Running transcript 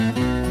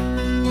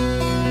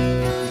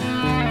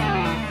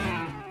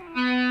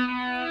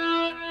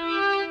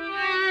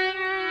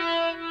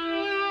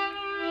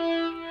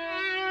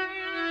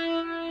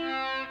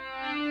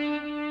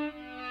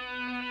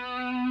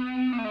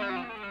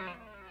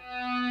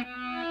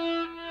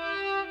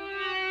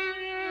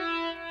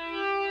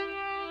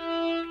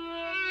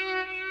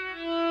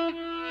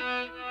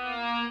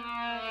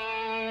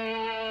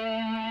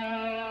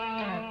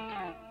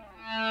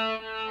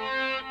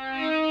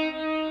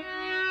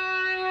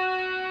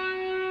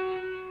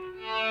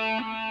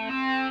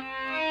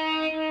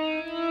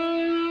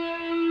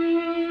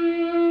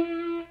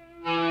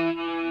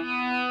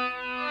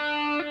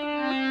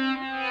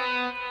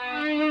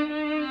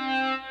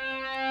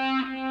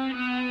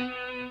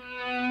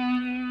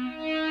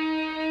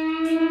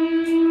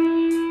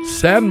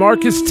San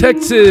Marcos,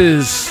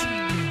 Texas,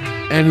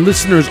 and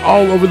listeners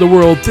all over the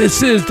world.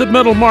 This is the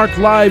Metal Mark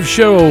Live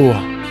Show,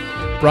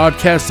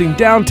 broadcasting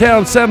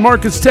downtown San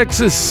Marcos,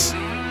 Texas.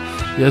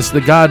 Yes,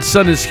 the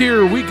Godson is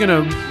here. We're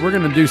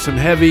gonna do some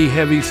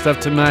heavy stuff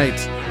tonight.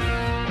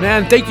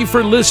 Man, thank you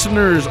for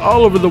listeners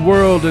all over the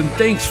world, and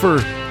thanks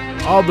for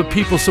all the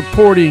people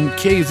supporting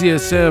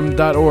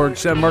KZSM.org,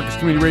 San Marcos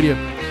Community Radio.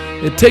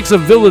 It takes a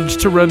village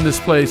to run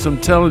this place.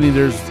 I'm telling you,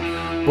 there's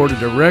board of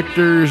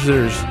directors,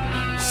 there's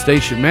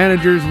station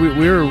managers.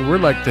 We're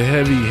like the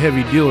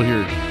heavy deal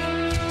here.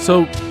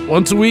 So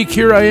once a week,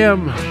 here I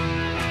am,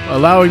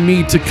 allowing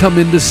me to come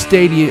in the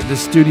stadium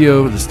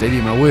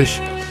I wish,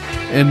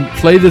 and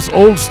play this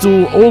old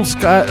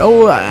style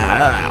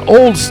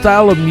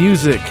of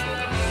music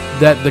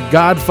that the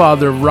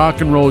Godfather of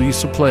rock and roll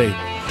used to play.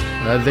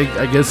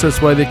 I guess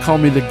that's why they call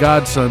me the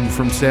Godson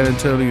from San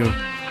Antonio.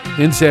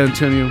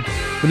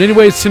 But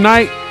anyways,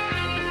 tonight,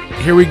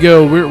 here we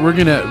go. We're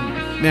gonna,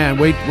 man,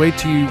 wait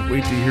till you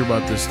hear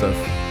about this stuff.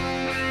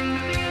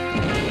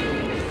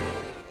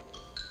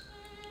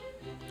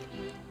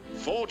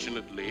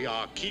 Fortunately,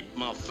 I keep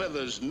my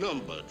feathers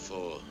numbered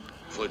for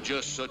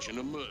just such an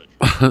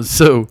emergency.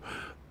 So,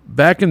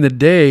 back in the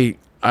day,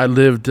 I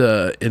lived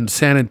in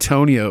San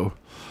Antonio.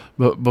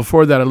 But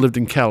before that, I lived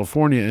in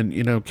California,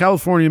 and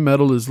California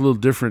metal is a little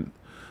different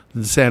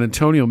than San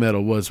Antonio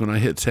metal was when I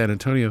hit San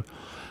Antonio.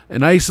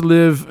 And I used to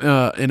live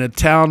in a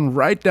town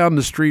right down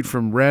the street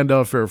from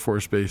Randolph Air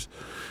Force Base.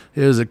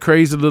 It was a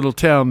crazy little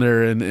town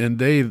there,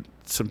 and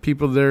some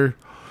people there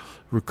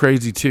were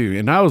crazy too,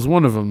 and I was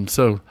one of them.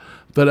 So,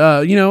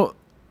 but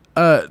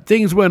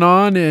things went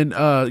on, and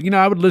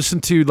I would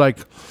listen to like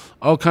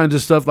all kinds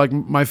of stuff. Like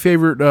my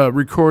favorite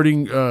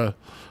recording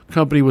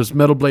company was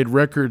Metal Blade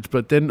Records,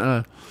 but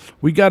then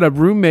we got a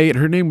roommate.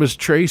 Her name was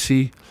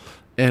Tracy,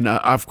 and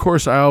of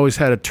course I always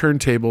had a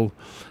turntable,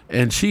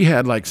 and she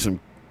had like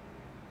some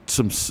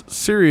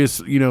serious,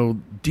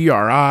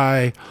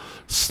 DRI,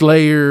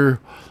 Slayer.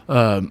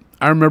 I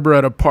remember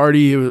at a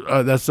party,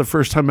 that's the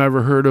first time I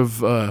ever heard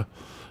of, now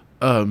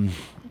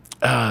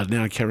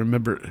I can't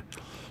remember,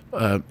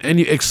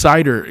 any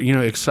Exciter,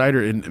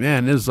 and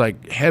man, it was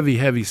like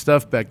heavy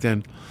stuff back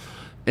then.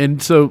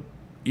 And so,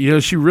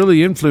 she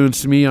really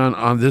influenced me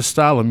on this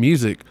style of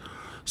music.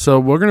 So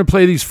we're going to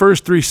play these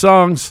first three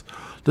songs.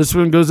 This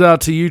one goes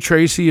out to you,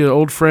 Tracy, an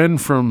old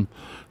friend from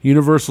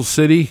Universal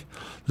City.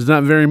 There's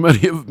not very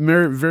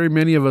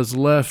many of us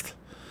left,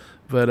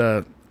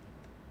 but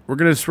we're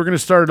gonna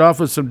start it off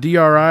with some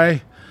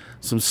DRI,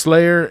 some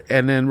Slayer,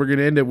 and then we're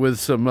gonna end it with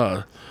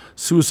some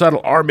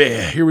Suicidal Army.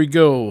 Here we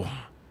go.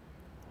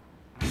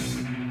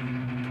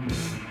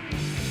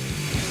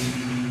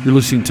 You're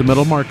listening to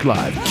Metal Mark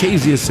Live,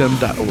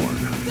 KZSM.org.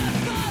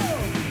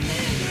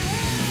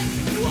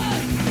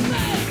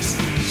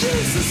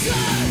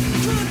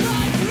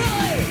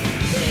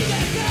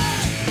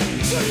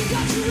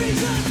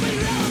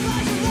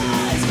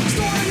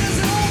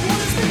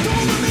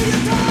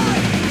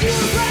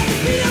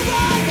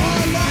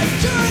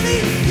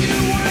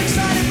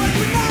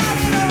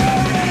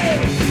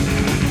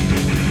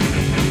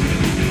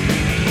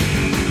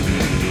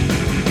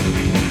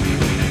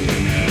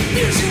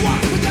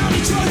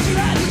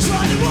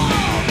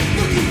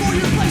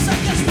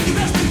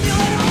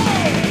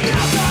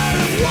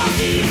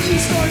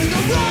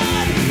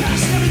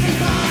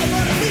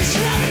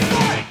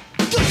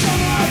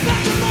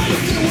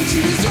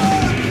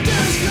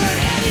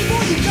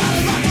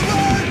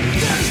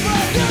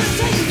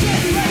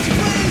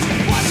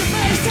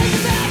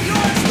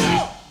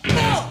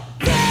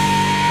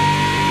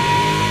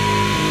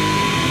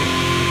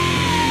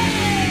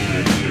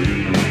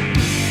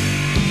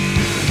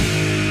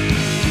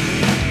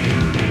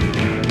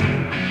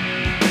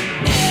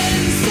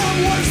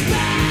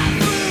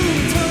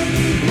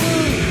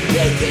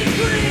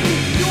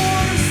 Green,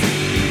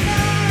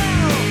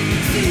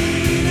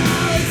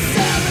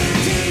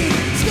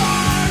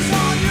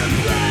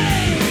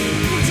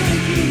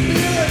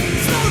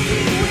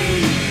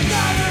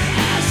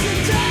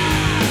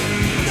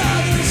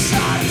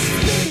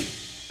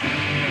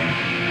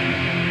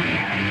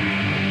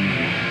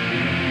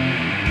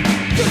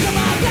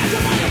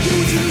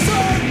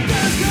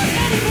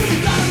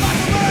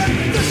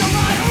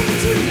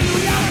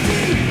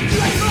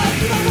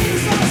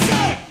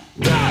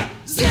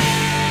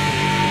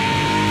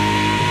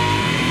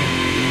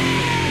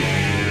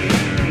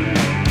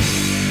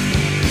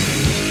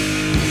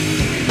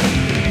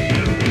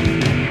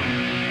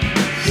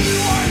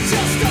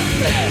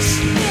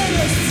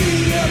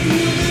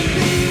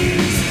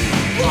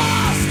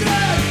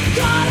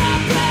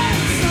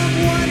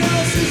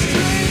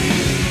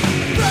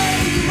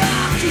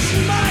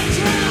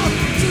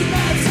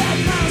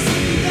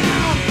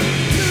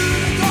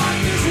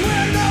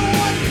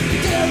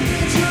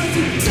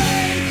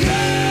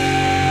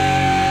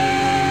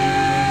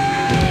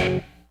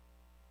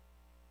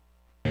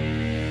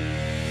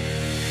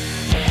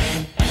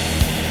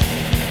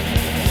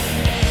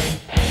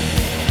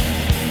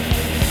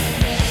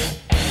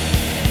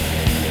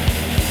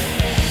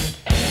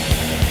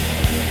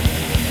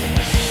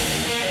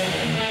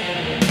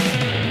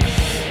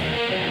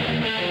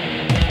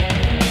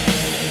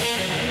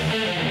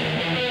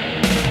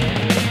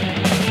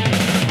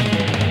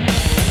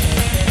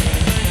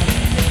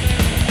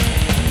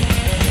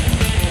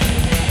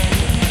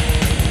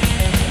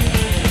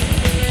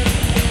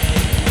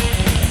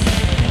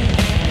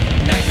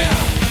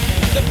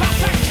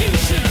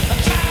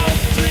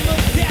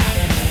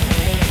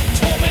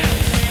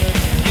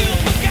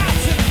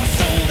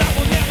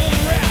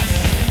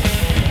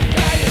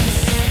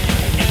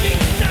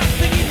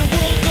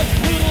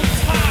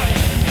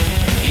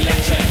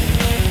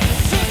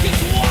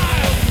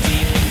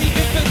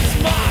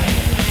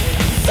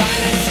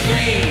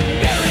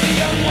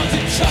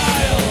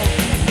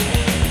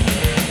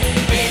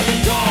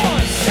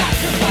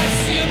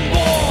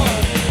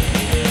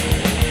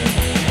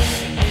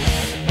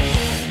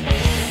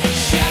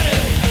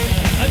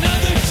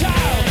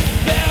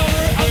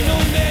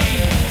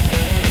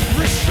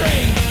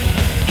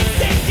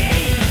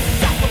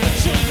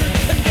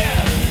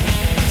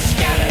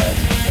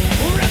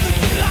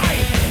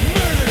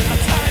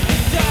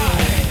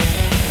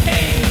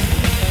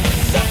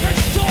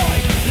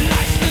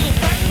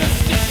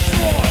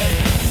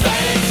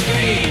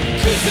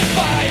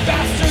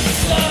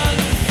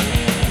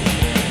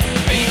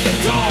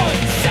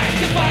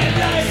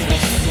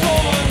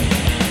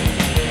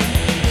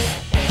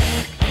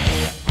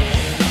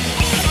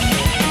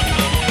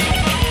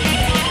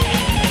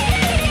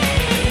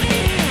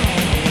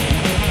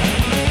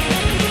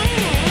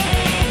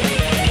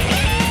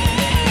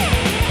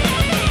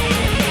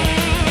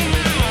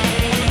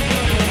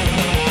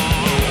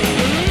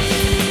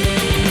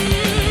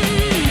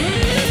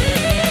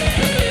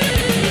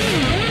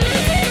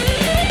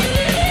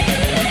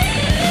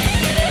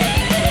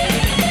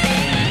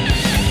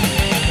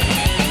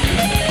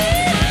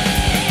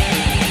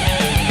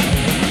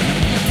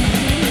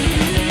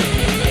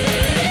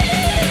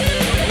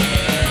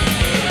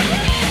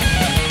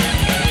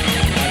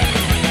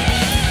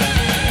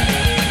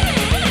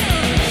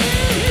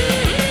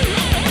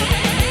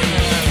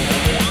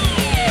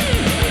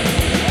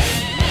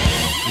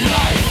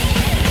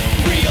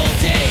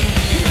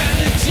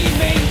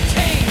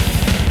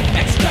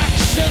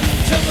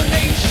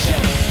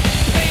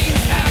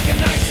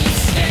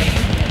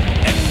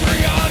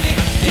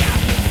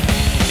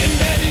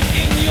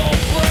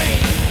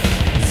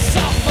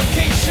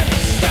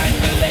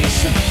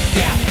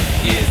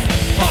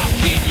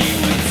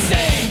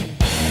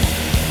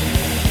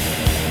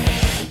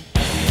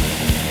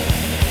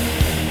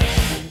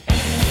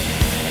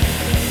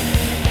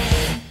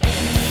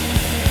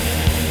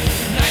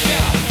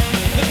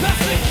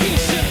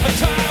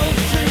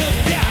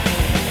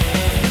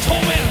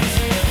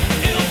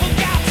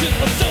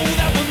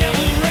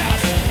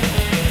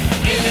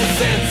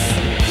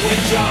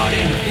 Drawn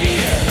in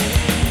fear.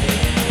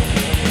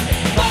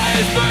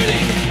 Fire's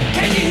burning,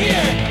 can you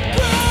hear?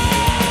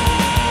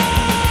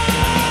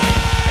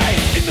 Cry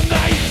in the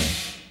night.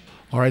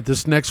 All right,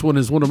 this next one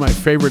is one of my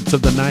favorites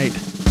of the night,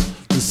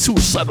 the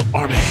Suicidal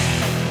Army.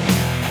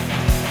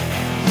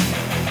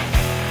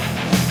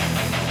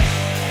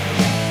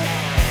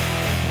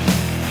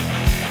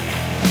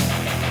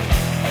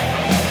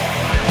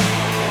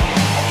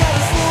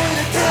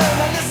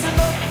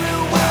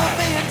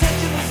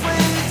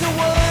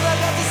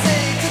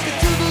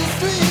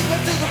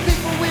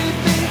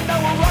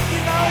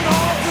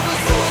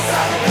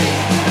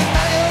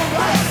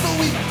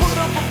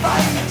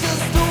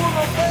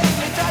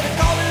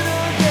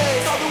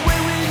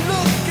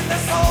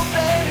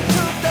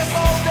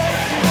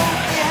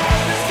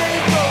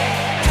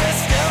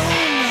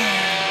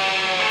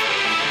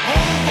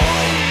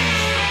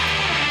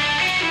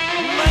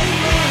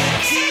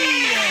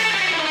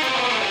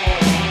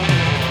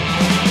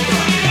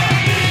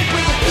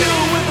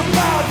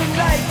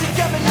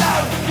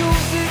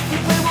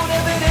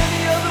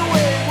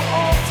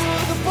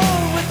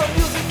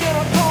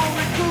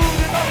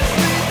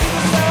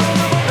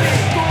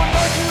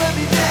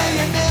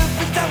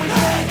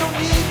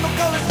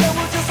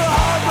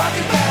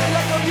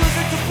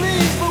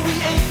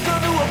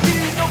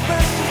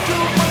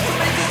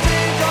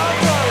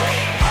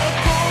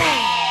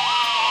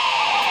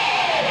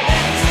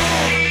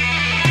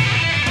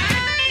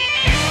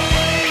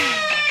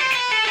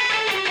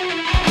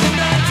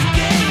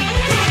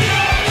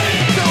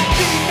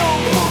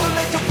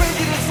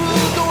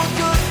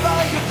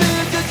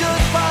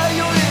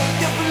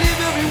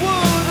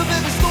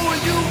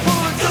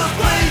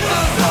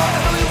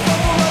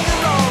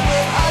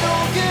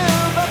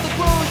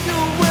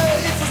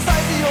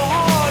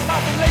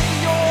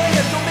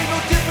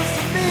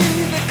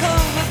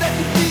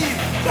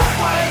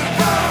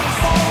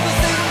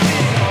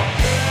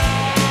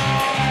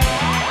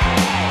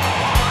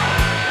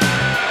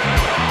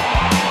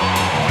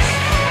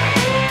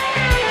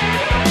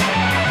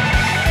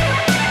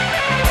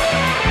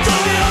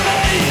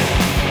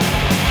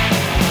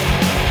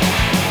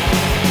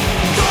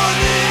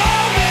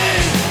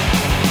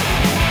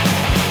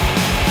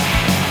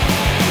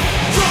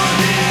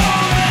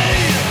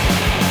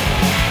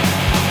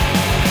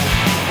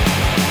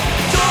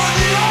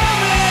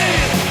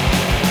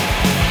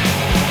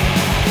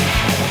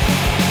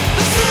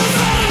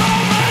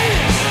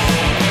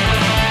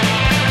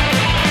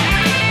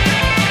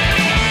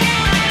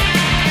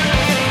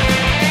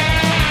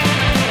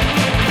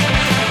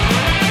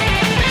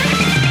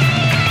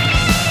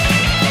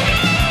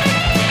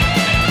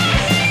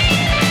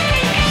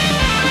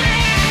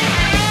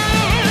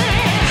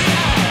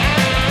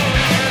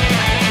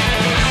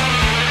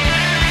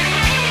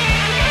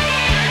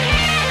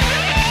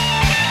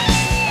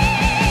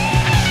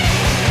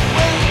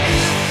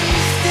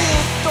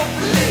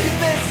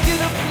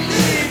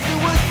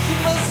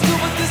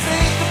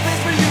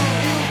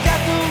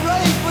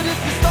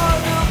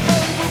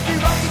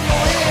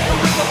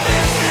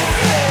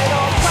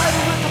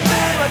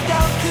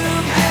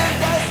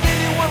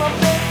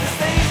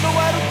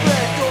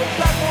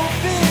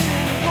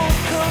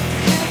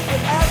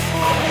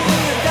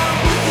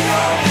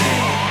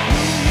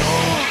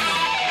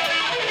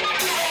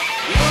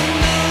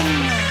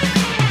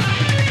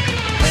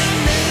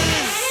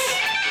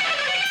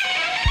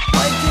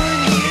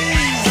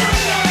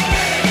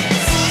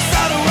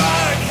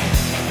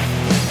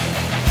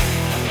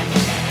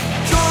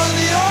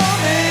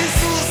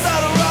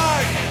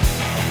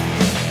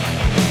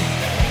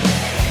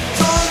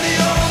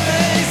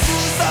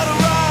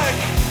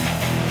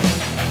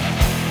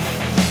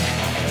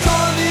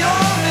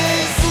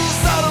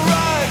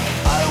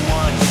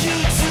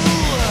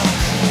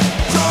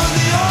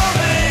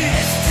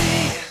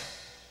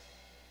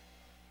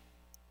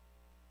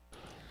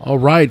 All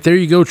right, there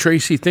you go,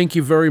 Tracy. Thank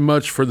you very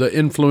much for the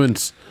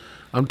influence.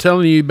 I'm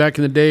telling you, back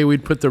in the day,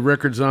 we'd put the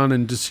records on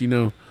and just,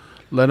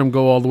 let them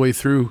go all the way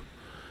through.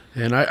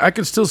 And I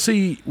could still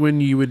see when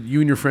you and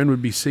your friend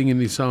would be singing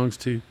these songs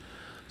too.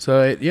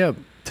 So, yeah,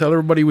 tell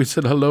everybody we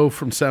said hello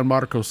from San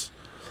Marcos.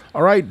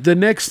 All right, the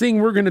next thing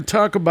we're going to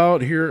talk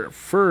about here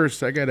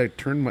first, I got to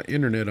turn my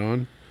internet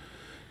on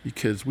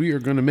because we are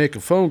going to make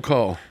a phone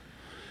call.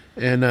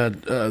 And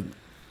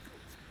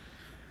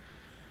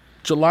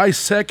July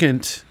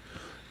 2nd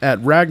at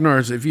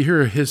Ragnars, if you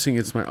hear a hissing,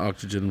 it's my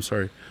oxygen, I'm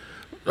sorry.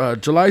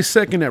 July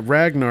 2nd at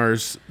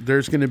Ragnars,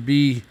 there's going to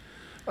be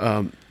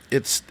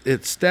it's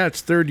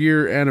Stat's third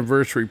year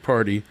anniversary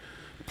party.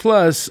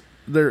 Plus,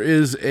 there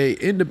is a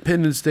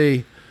Independence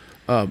Day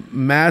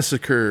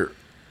massacre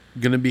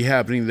going to be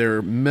happening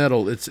there.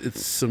 Metal. It's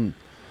a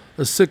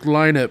sick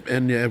lineup,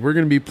 and we're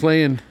going to be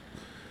playing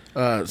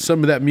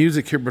some of that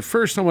music here. But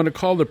first, I want to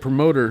call the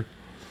promoter,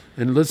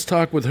 and let's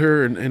talk with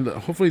her, and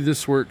hopefully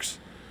this works.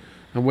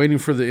 I'm waiting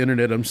for the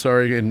internet. I'm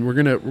sorry, and we're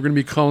gonna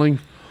be calling.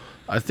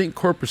 I think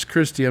Corpus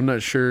Christi. I'm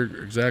not sure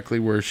exactly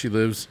where she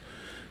lives,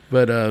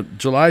 but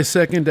July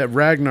 2nd at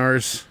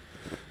Ragnars.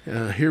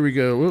 Here we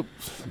go.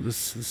 Oops. Let's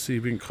see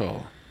if we can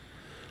call.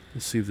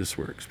 Let's see if this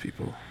works,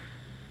 people.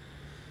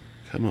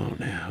 Come on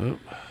now.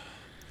 Oh.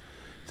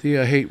 See,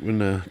 I hate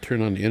when I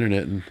turn on the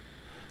internet and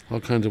all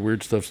kinds of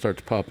weird stuff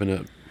starts popping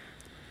up.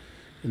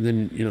 And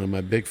then,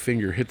 my big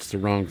finger hits the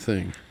wrong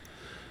thing.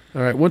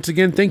 All right, once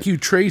again, thank you,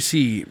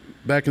 Tracy,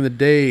 back in the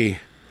day,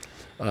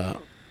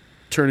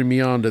 turning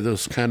me on to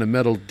those kind of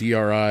metal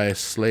DRI,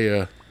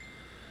 Slayer.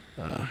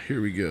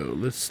 Here we go.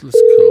 Let's call her.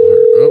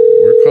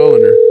 Oh, we're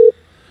calling her.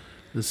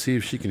 Let's see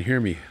if she can hear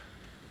me.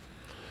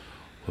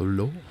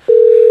 Hello?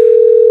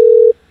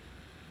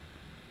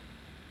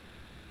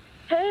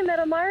 Hey,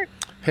 Metal Mark.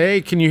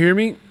 Hey, can you hear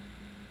me?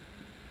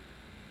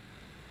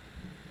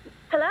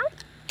 Hello?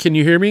 Can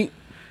you hear me?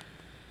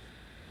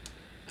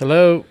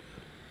 Hello?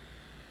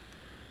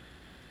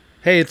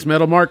 Hey, it's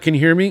Metal Mark. Can you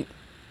hear me?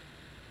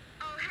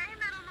 Oh, hey,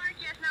 Metal Mark.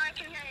 Yes, now I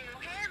can hear you.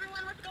 Hey,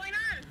 everyone, what's going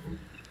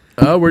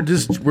on? Oh,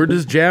 we're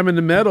just jamming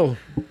the metal.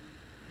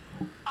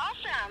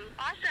 Awesome.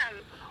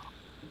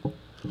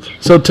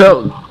 So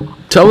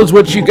tell us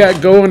what you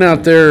got going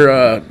out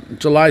there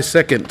July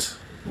 2nd.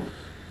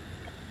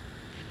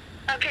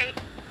 Okay,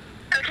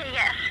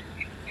 yes.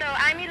 So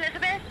I'm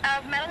Elizabeth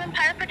of Metal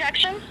Empire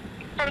Productions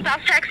from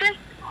South Texas.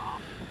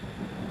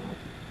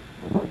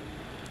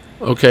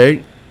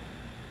 Okay.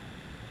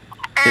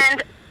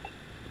 And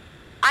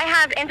I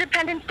have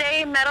Independence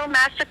Day Metal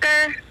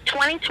Massacre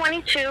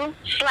 2022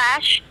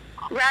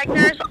 /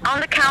 Ragnars on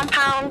the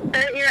Compound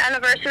 3rd year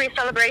anniversary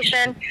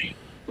celebration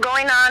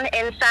going on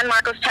in San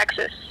Marcos,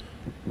 Texas.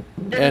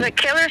 This is a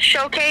killer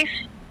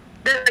showcase.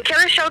 This is a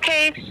killer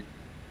showcase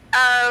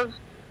of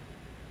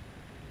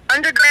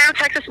underground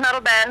Texas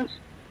metal bands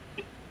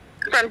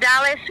from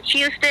Dallas,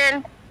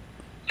 Houston,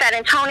 San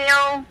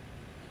Antonio,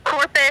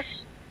 Corpus,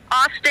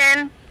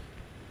 Austin,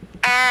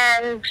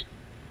 and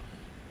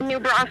New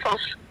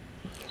Braunfels,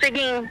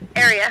 Seguin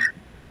area.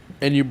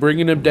 And you're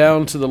bringing them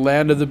down to the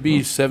land of the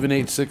beast,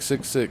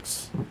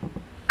 78666.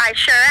 I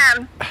sure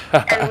am.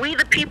 And we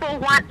the people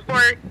want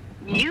for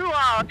you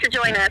all to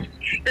join us.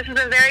 This is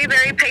a very,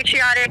 very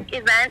patriotic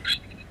event.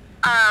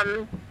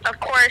 Of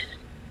course,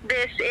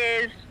 this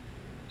is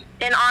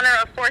in honor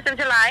of 4th of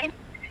July.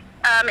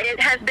 It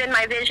has been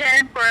my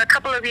vision for a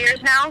couple of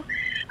years now.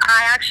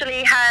 I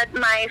actually had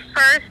my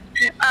first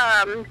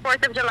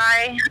 4th of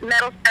July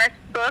Metal Fest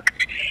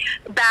booked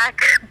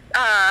back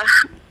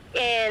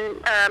in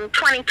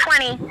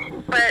 2020,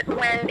 but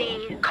when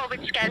the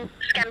COVID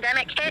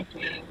scamdemic hit,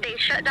 they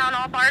shut down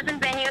all bars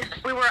and venues.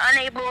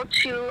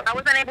 I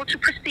was unable to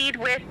proceed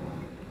with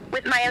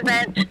my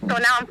event. So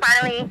now I'm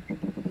finally,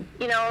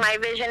 my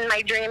vision,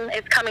 my dream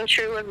is coming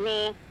true of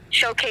me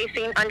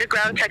showcasing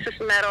underground Texas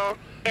metal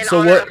in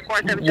honor of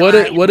 4th of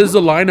July. What is the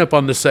lineup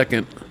on the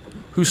 2nd?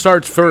 Who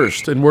starts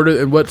first and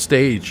what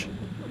stage?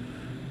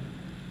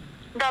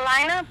 The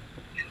lineup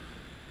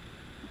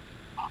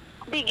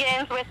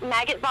begins with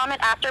Maggot Vomit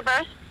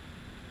Afterbirth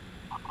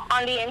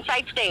on the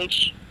inside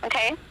stage,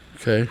 okay?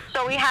 Okay.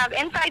 So we have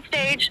inside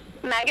stage,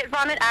 Maggot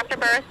Vomit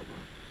Afterbirth,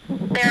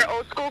 their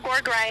old school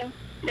gore grind.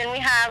 Then we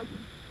have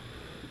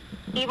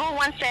Evil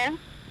One Sin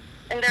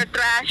and their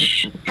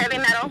thrash heavy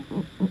metal.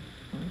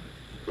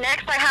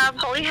 Next I have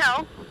Holy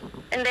Hell,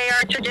 and they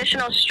are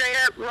traditional straight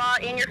up raw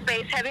in your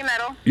face heavy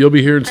metal. You'll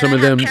be hearing some Then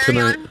of I have them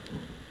Carrion. tonight.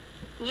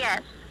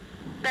 Yes.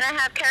 Then I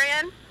have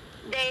Carrion.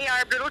 They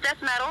are brutal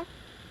death metal.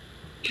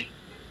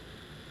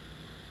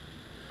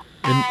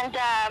 And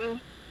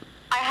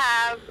I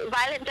have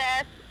Violent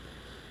Death,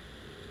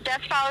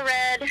 Deathfall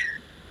Red,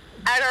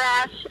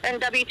 Agaras,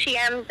 and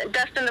WTM,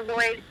 Dust in the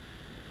Void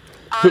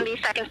on the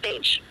second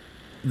stage.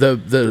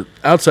 The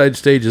outside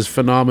stage is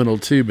phenomenal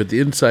too, but the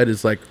inside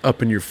is like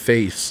up in your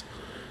face.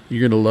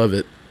 You're gonna love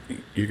it.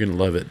 You're gonna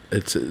love it.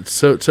 It's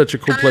such a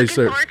cool place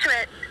there. I'm looking forward to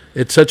it.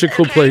 It's such a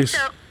cool place.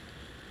 So,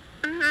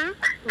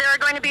 there are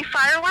going to be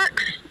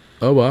fireworks.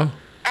 Oh wow.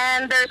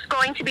 And there's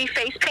going to be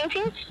face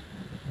paintings.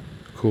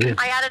 Cool.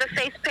 I added a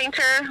face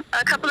painter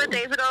a couple of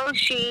days ago.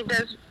 She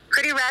does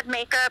pretty rad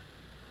makeup,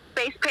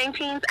 face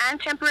paintings, and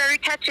temporary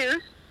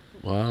tattoos.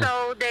 Wow.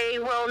 So they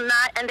will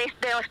not, and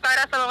they'll start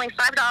off at only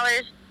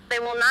 $5. They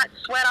will not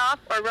sweat off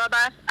or rub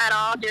off at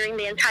all during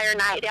the entire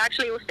night. They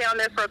actually will stay on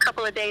there for a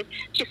couple of days.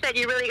 She said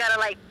you really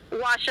gotta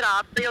wash it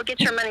off, so you'll get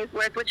your money's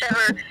worth,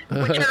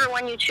 whichever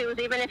one you choose,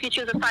 even if you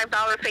choose a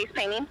 $5 face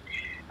painting.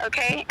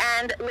 Okay,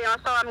 and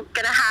I'm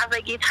gonna have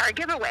a guitar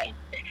giveaway.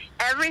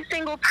 Every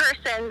single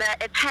person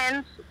that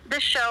attends the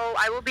show,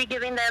 I will be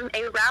giving them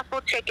a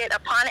raffle ticket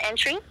upon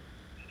entry.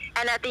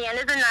 And at the end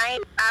of the night,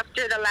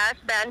 after the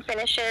last band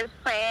finishes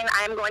playing,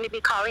 I'm going to be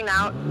calling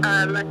out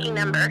a lucky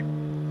number.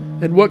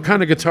 And what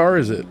kind of guitar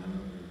is it?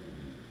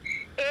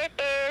 It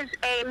is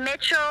a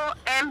Mitchell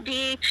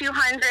MD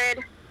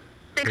 200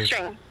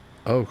 6-string.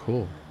 Oh,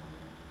 cool.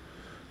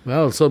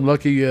 Well, some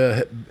lucky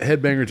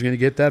headbanger's going to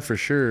get that for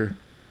sure.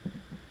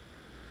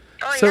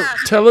 Oh, So yeah.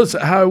 tell us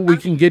how we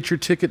can get your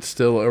tickets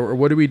still, or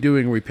what are we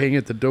doing? Are we paying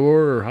at the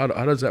door, or how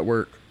does that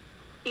work?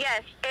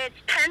 Yes, it's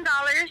 $10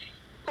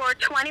 for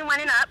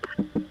 21 and up.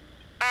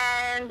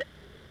 And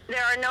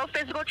there are no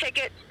physical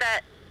tickets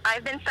that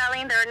I've been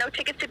selling. There are no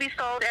tickets to be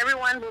sold.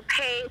 Everyone will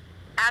pay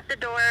at the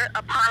door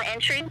upon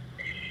entry.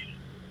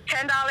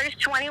 $10,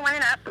 21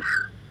 and up.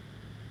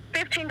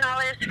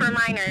 $15 for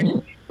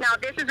minors. Now,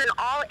 this is an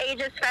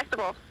all-ages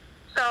festival,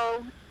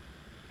 so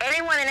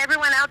anyone and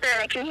everyone out there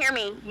that can hear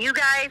me, you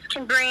guys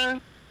can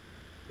bring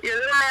your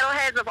little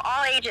metalheads of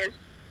all ages.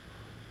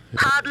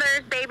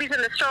 Toddlers, babies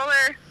in the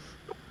stroller.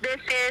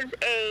 This is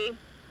a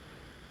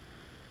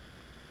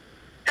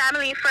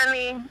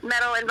family-friendly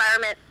metal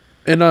environment.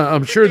 And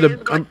I'm sure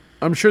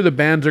I'm sure the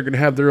bands are going to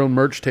have their own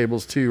merch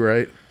tables too,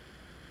 right?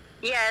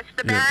 Yes,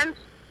 the bands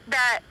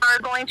that are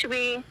going to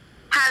be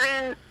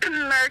having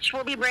merch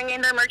will be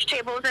bringing their merch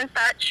tables and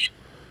such.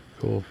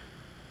 Cool.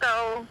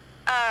 So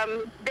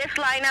this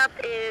lineup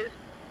is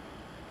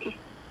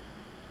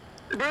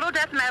brutal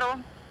death metal,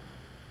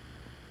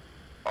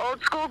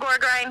 old school gore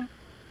grind,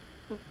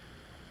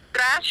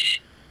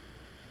 thrash,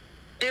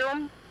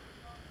 doom,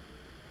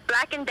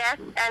 black and death,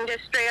 and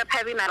just straight up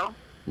heavy metal.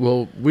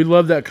 Well, we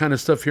love that kind of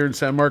stuff here in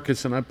San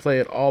Marcos, and I play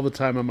it all the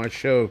time on my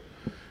show.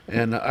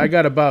 And I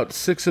got about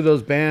 6 of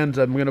those bands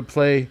I'm going to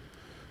play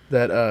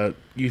that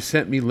you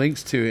sent me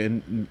links to.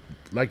 And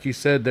like you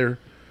said, they're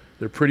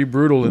pretty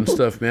brutal and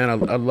stuff, man.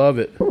 I love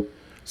it.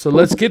 So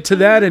let's get to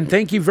that, and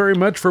thank you very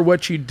much for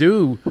what you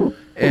do.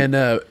 And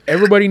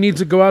everybody needs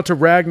to go out to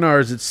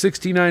Ragnars. It's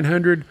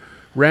 6900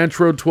 Ranch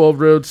Road, 12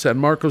 Road, San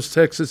Marcos,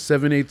 Texas,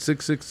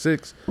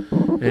 78666.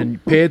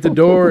 And pay at the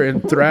door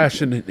and thrash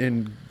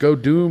and go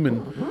doom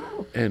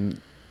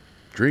and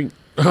drink.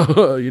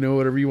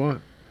 Whatever you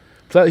want.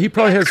 He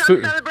probably has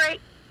food. Celebrate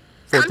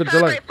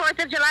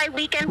 4th of July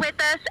weekend with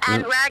us,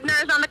 and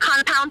Ragnars on the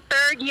Compound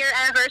 3rd year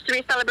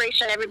anniversary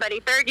celebration, everybody.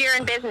 3rd year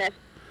in business.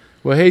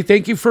 Well, hey,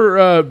 thank you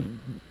for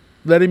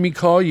letting me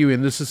call you,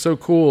 and this is so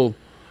cool.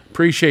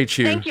 Appreciate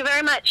you. Thank you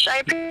very much. I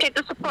appreciate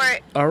the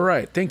support. All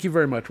right. Thank you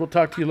very much. We'll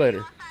talk to you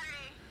later.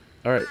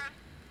 All right.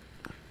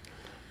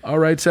 All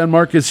right, San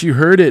Marcos, you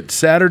heard it.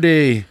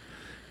 Saturday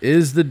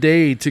is the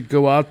day to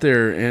go out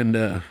there, and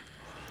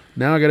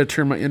now I got to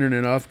turn my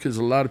internet off because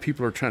a lot of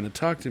people are trying to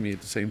talk to me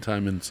at the same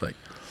time, and it's like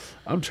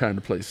I'm trying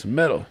to play some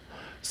metal.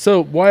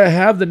 So why I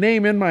have the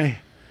name in my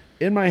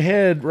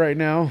head right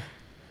now,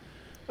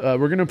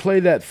 we're gonna play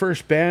that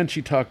first band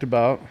she talked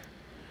about,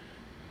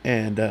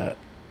 and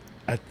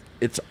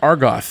it's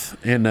Argoth,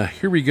 and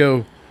here we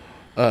go.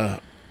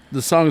 The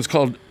song is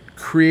called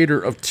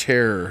 "Creator of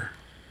Terror."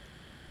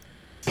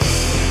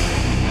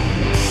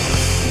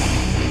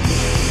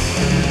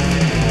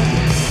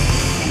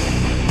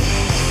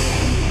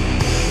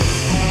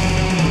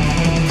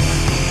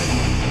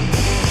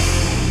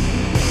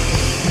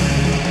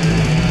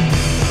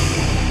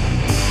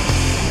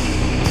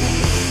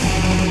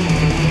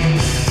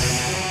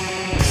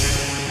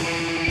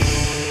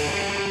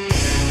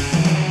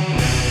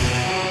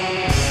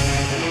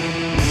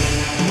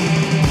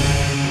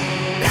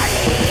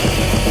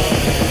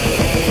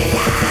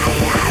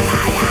 Yeah.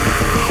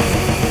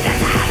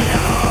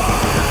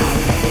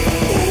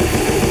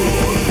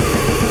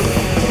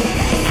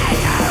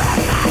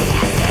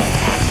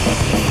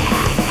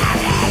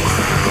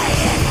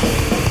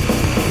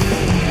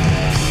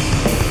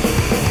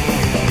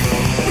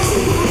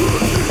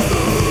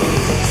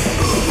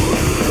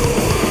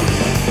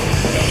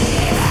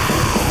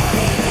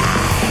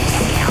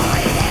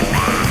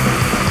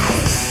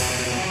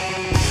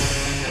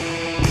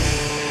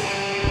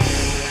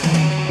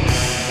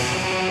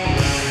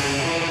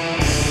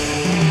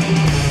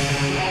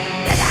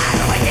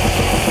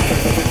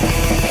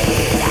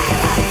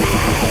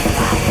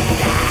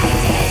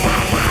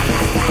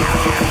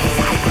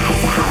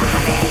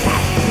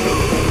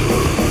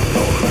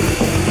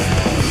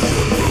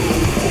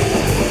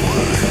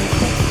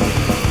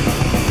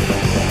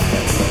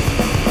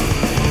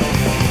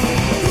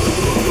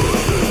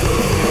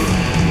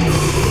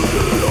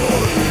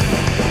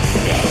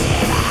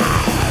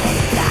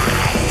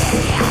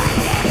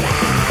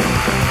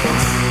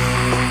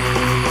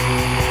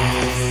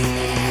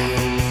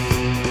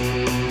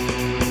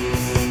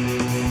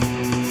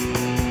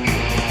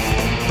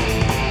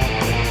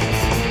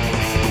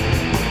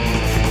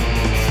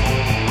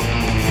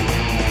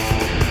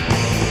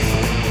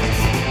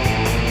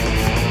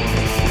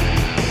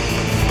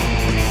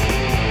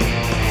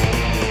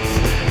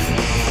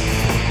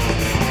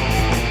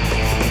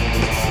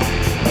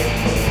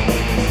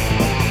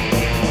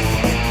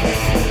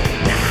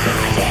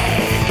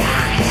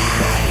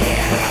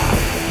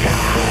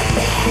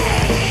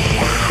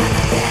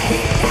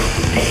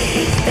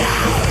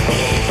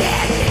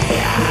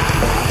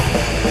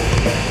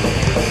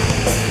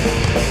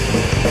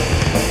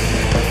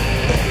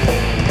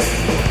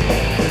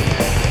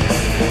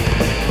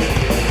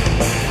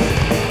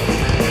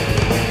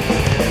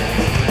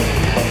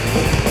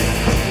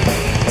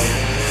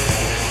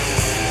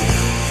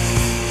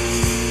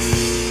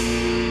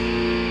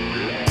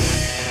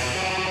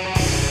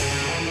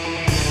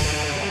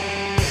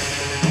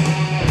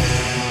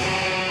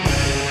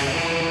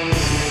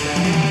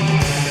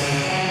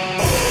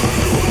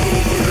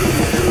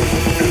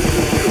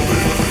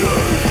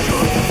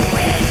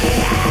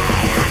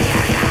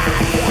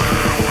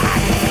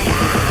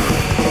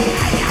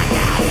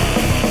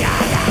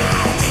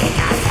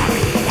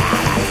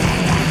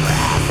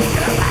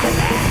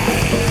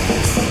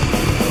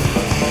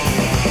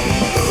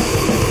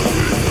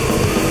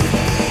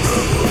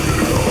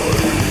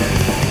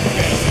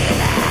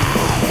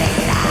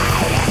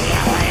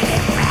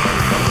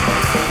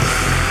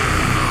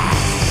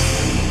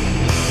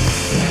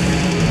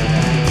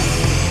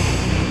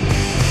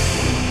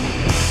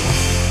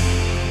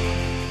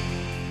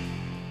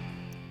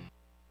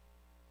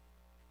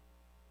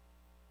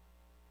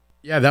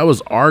 Yeah, that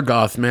was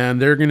Argoth, man.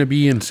 They're going to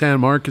be in San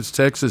Marcos,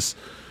 Texas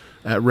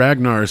at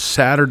Ragnars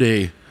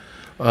Saturday.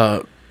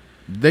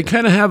 They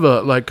kind of have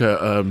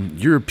a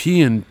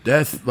European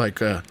death,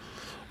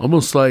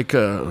 almost like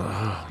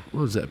what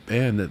was that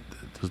band that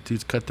those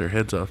dudes cut their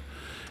heads off?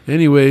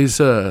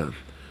 Anyways,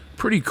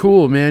 pretty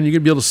cool, man. You're going to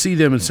be able to see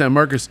them in San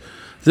Marcos.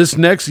 This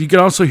next, you can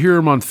also hear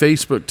them on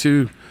Facebook,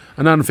 too.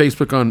 Not on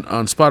Facebook,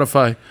 on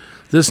Spotify.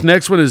 This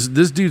next one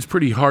this dude's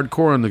pretty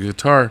hardcore on the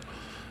guitar.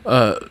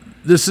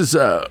 This is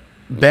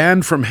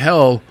Banned from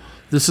Hell.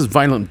 This is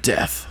Violent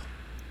Death.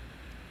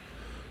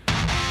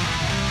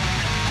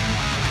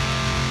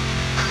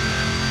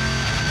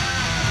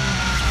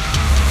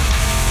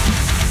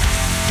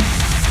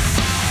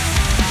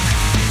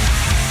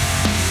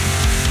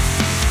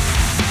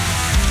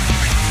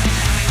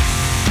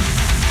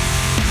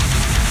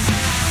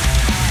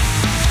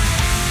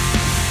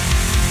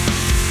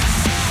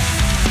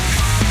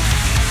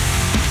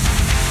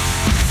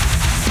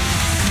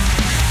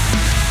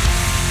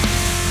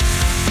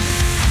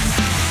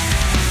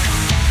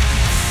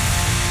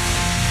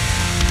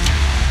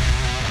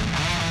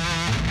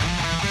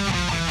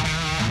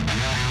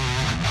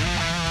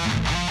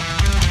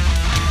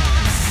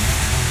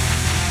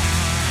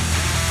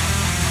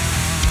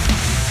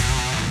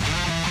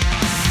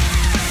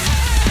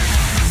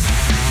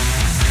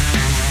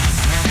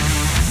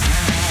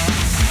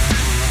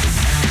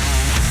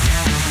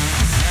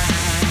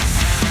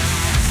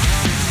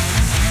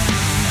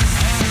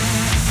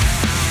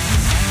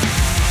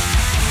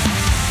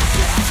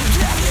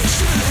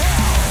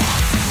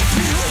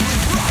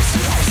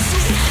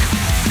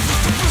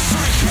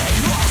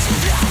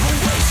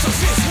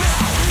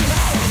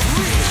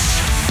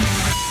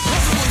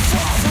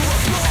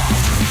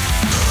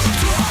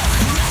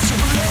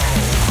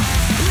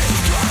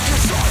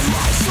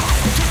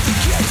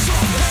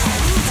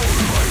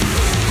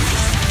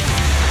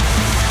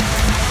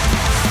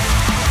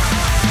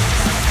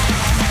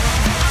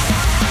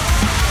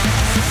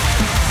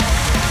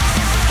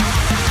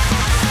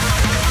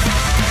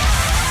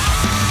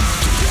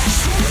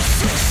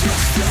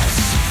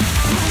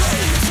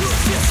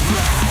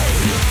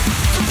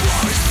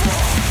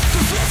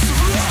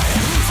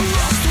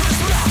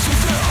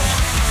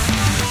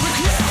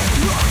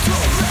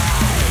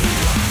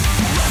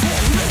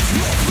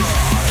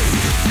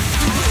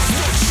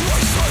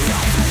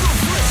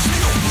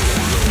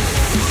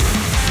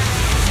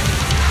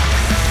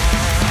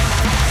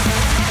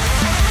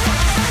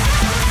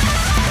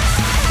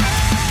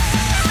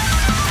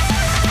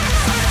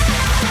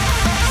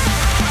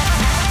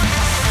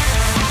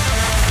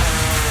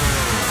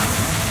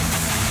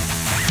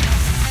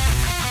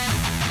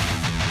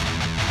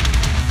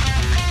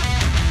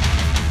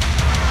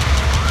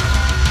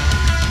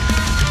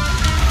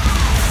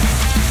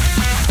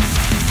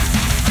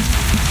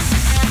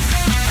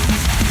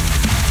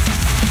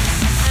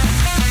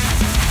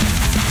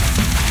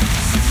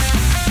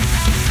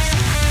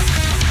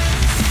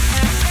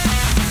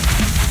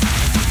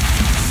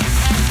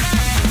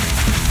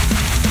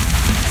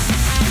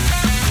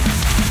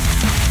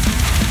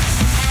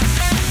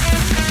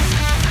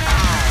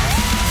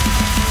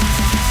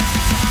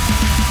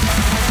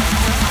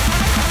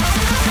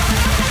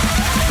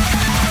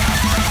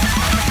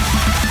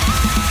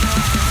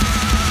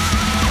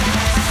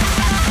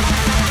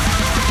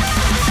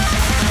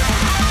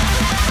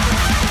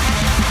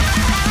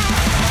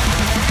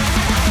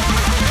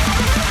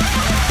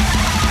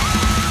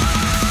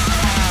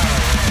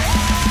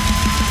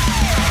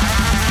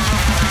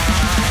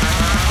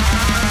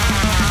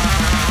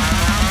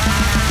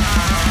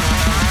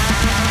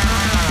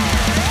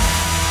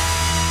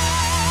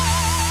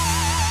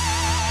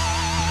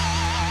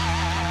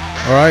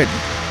 All right.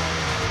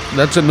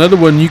 That's another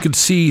one you can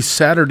see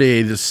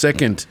Saturday the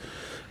 2nd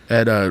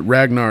at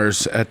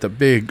Ragnars at the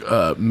big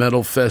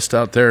metal fest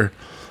out there.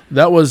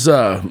 That was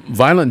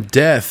Violent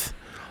Death,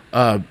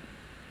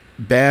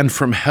 Banned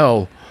from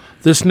Hell.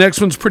 This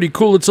next one's pretty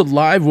cool. It's a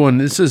live one.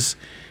 This is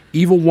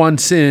Evil One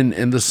Sin,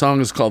 and the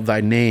song is called Thy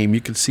Name.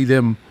 You can see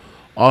them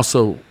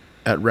also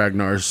at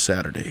Ragnars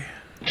Saturday.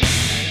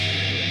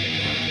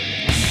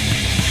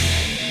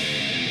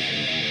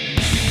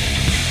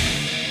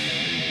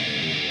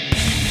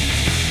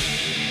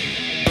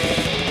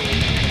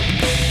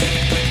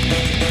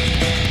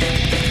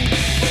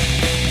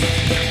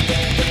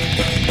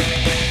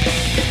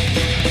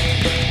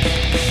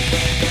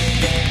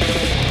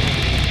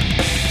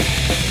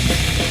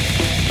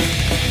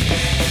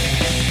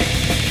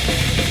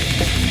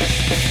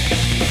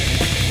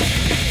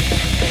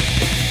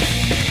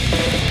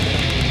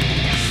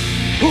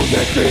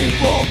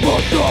 Evil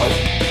monsters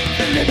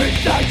live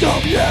inside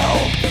of you,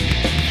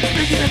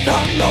 speaking an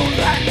unknown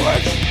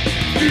language,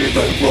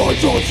 even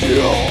voice of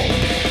you.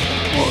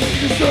 Only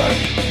listen,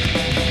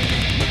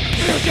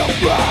 here's your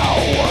brow,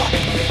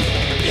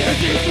 here's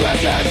these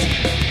presence,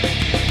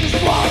 just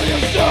swallow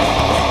your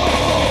soul.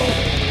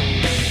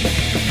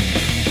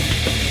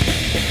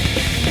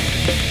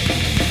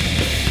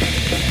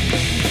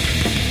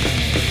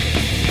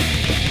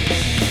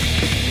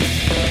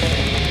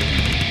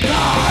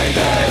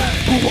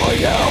 I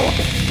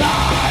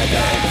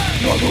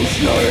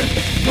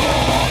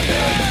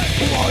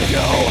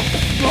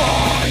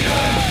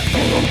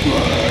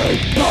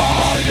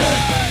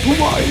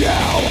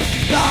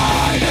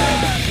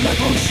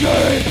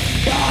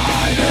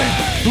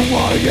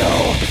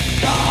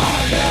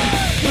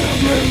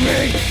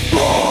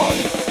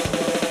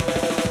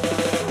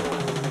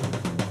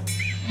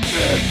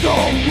It's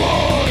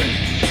alright,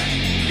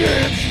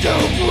 it's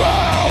too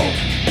proud.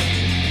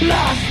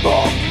 Last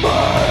for me,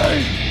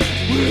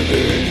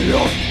 within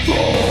your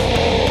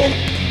soul.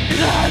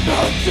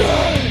 Energy,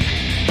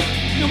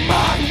 your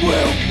mind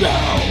will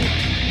know.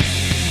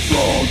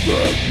 So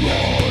the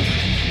blood,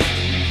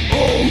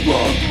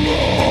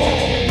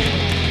 overflow.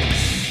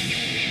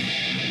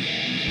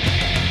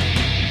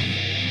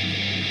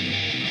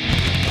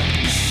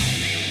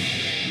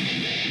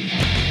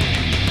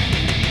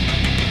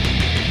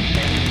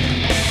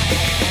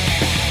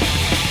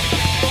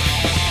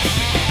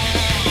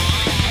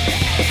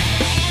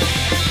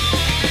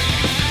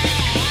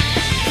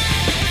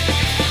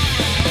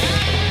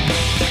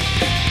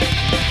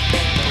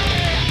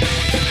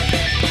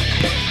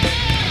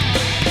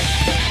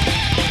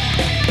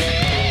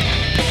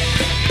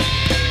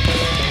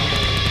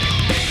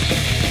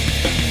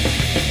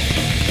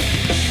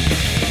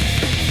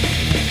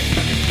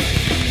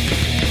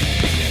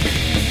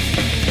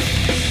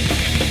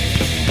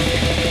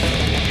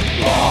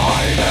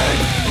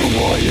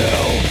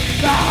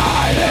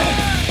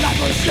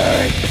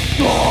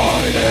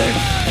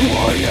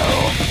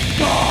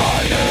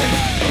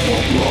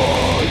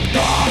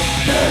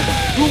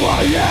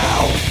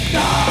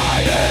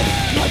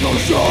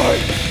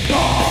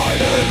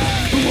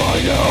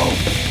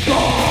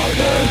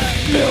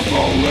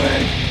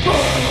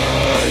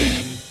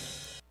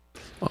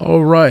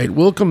 All right,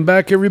 welcome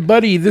back,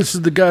 everybody. This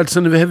is the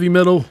Godson of Heavy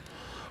Metal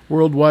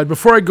Worldwide.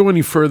 Before I go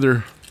any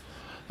further,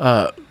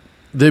 the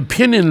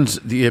opinions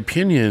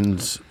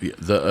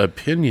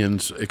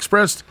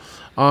expressed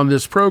on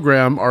this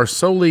program are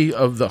solely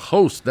of the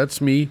host.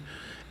 That's me,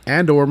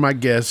 and or my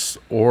guests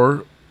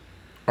or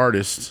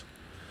artists.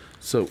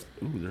 So,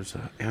 there's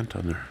an ant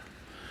on there.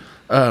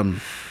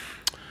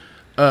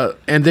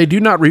 And they do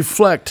not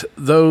reflect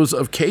those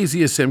of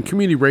KZSM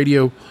Community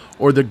Radio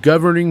or the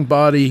governing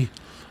body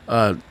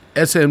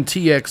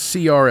SMTX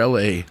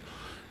CRLA.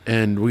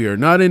 And we are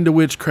not into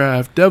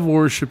witchcraft, devil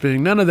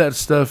worshiping, none of that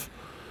stuff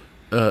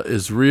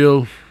is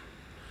real.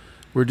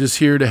 We're just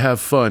here to have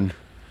fun.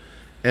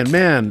 And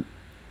man,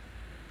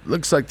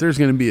 looks like there's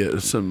going to be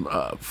some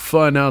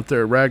fun out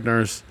there at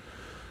Ragnars.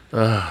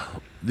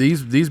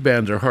 These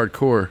bands are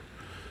hardcore.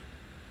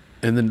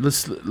 And then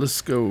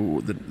let's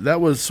go. That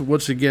was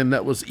once again,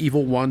 that was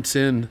Evil Wants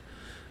In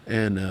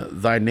and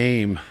Thy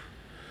Name.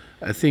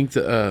 I think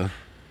the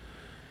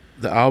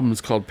album is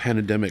called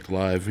Pandemic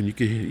Live, and you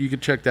can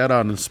check that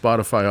out on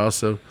Spotify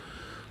also.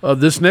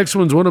 This next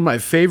one's one of my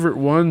favorite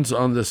ones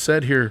on the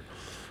set here.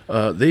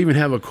 They even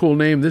have a cool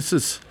name. This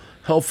is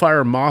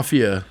Hellfire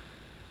Mafia.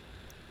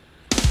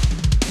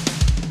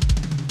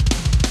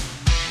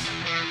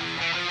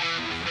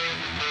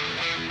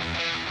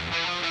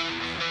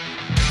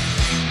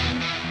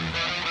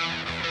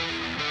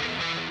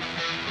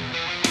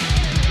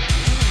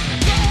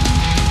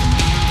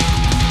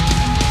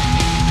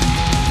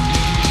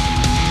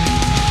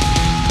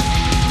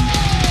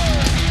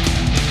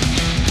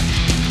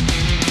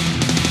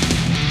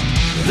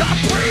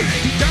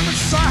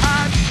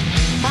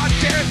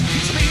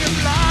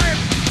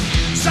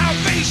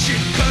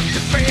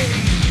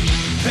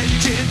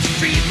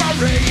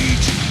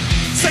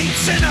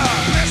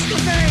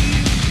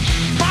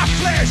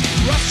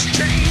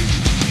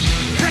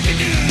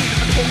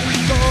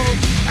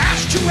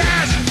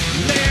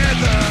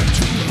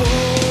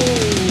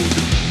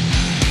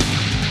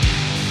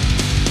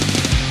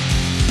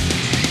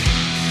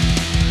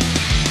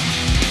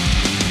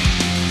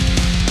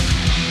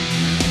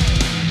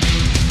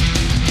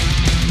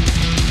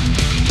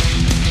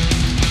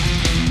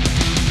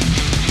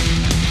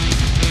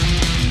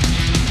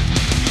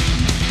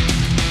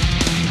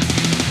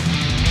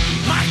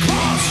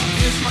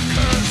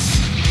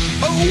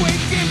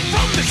 Awaken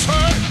from this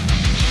hurt.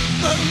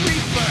 The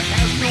Reaper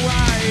has no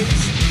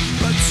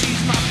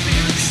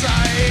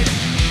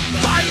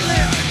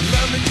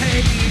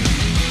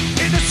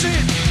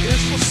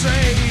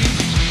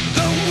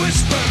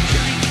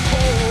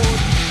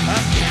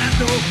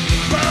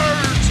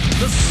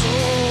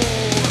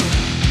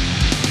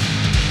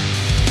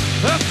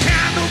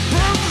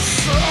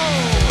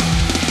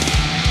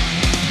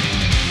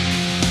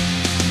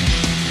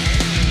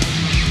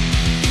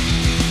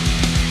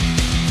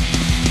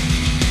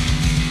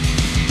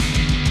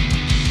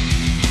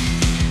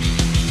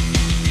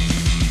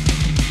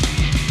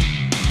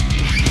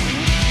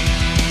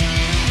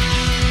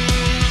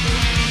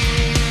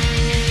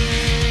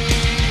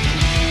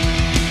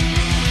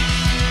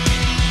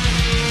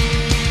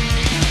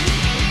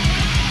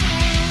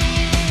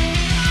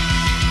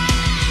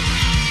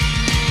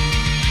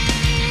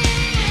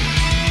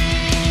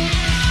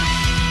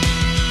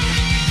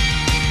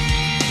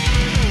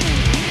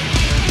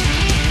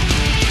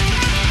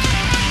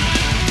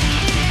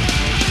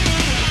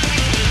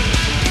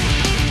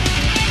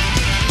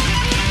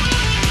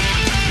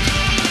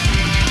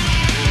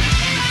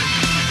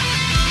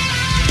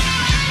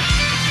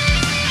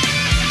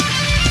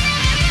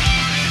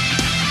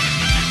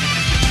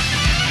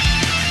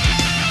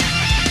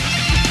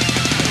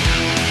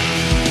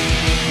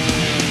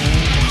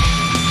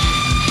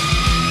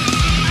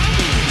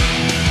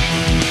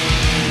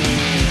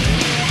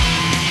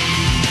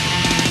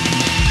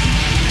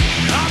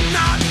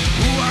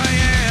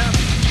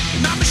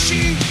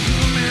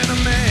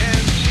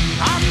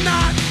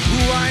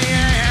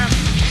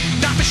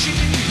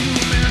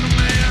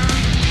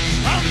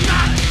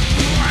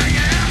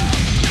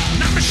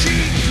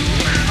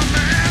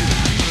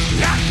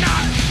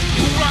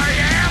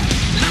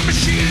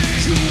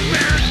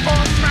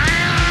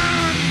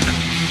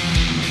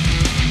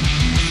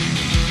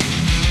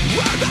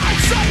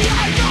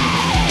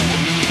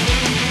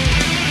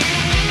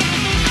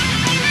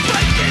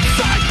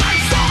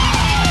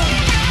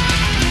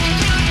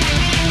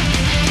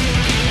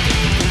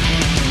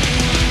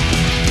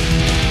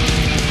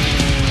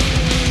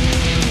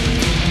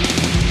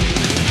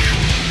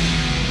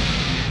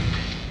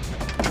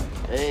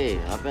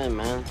Hop in,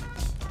 man.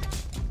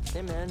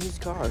 Hey, man, whose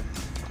car?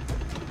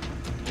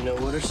 You know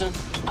Wooderson?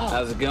 Oh.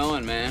 How's it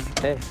going, man?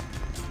 Hey.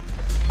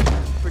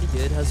 Pretty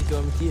good. How's it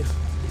going with you?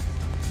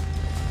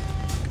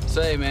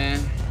 Say, man,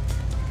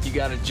 you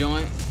got a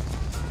joint?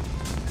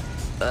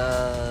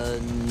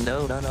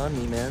 No, not on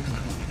me, man.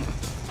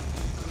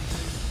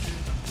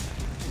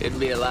 It'd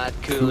be a lot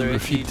cooler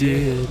if you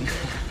did.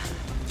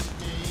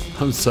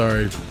 I'm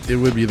sorry. It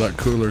would be a lot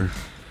cooler.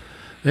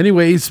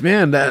 Anyways,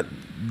 man,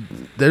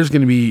 there's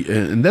going to be,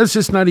 and that's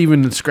just not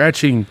even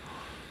scratching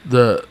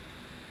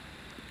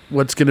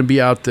what's going to be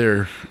out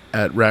there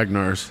at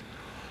Ragnars.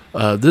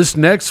 This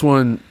next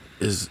one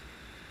is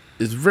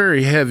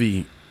very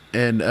heavy,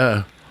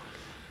 and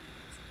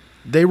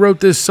they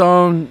wrote this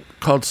song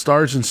called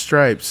Stars and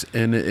Stripes,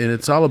 and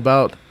it's all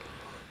about,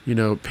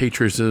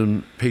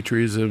 patriotism,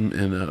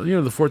 and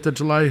the 4th of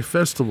July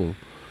festival.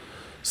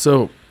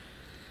 So,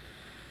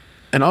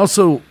 and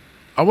also,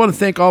 I want to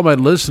thank all my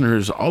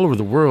listeners all over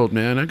the world,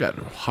 man. I got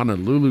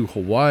Honolulu,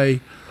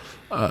 Hawaii,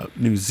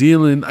 New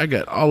Zealand. I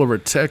got all over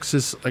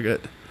Texas. I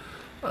got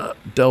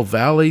Del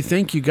Valley.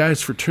 Thank you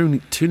guys for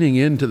tuning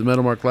in to the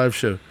Metal Mark Live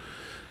Show.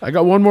 I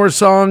got one more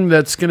song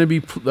that's going to be,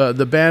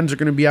 the bands are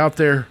going to be out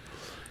there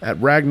at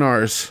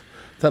Ragnars.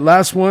 That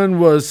last one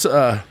was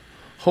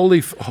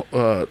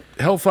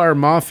Hellfire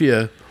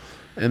Mafia,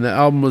 and the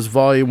album was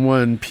Volume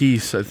 1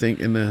 Peace, I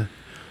think. And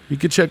you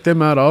can check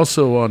them out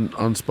also on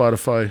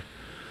Spotify.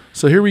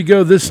 So here we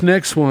go. This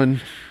next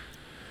one,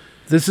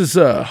 this is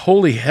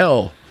Holy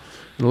Hell.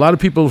 And a lot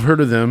of people have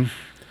heard of them.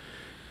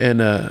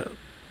 And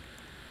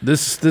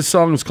this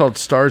song is called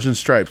Stars and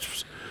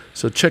Stripes.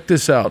 So check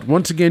this out.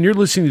 Once again, you're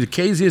listening to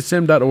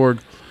KZSM.org,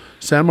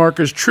 San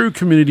Marcos True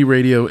Community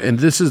Radio, and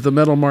this is the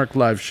Metal Mark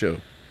Live Show.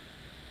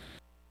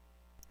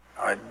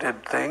 I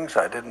did things.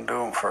 I didn't do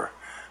them for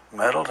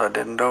medals. I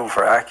didn't do them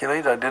for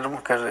accolades. I did them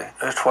because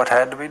it's what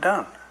had to be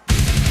done.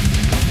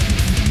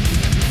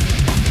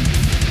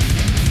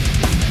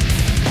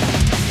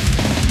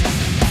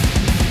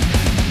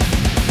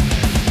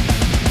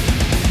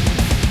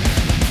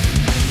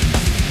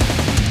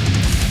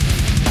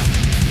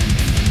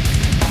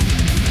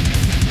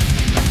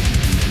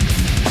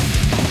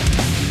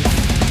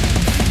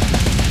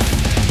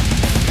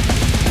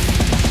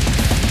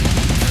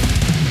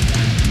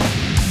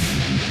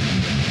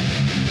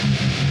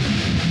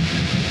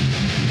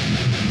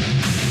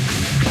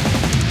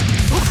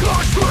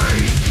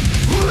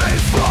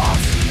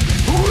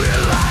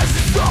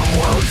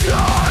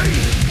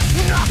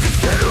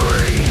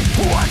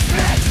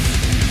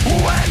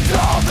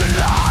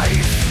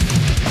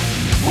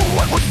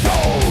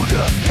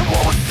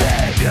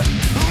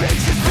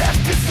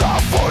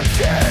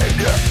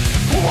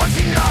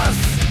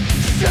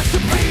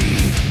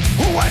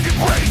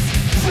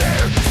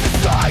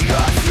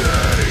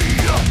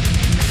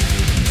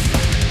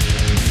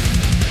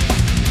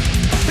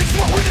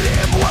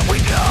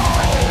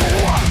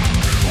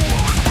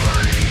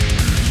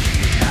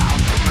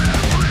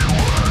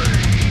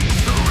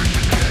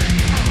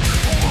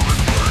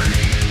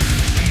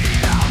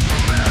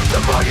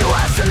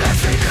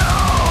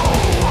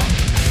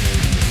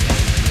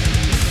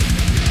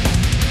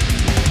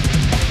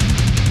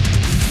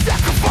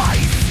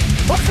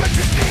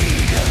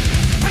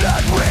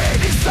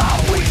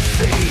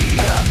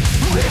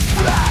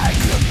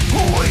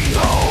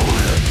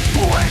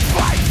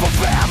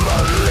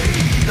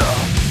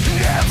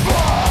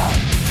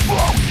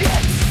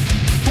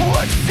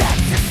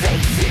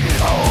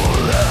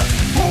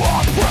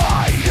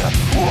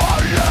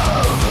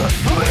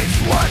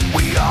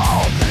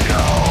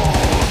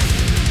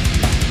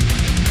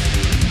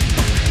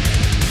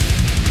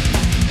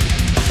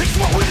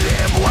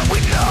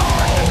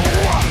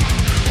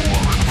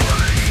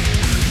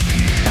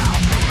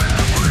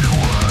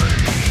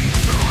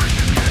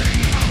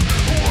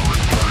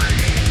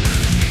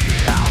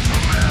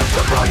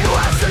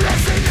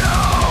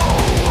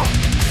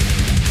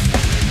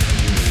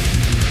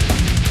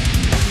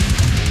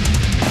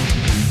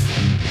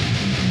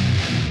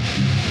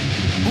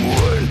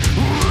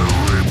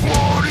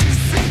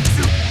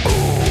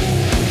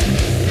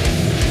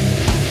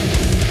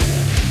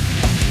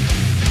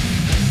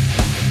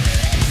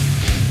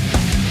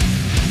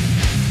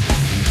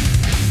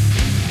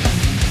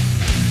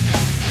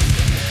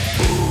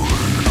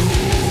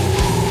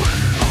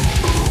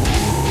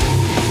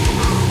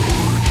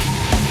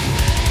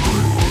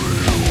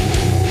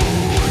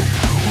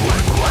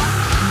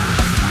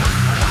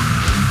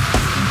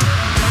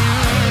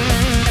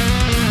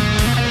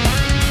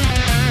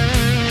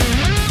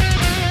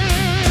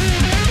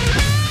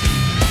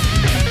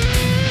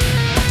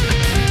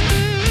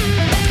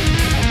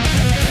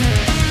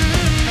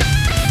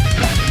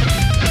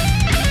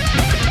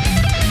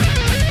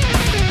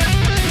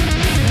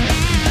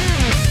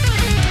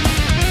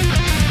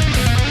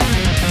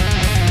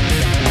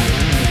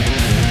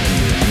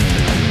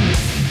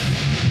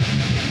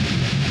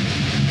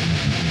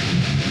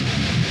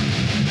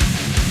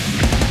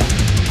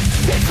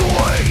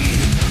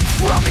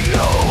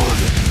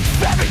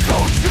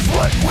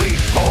 what we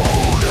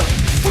hold.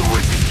 The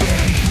richest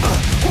game,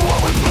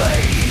 what we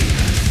play.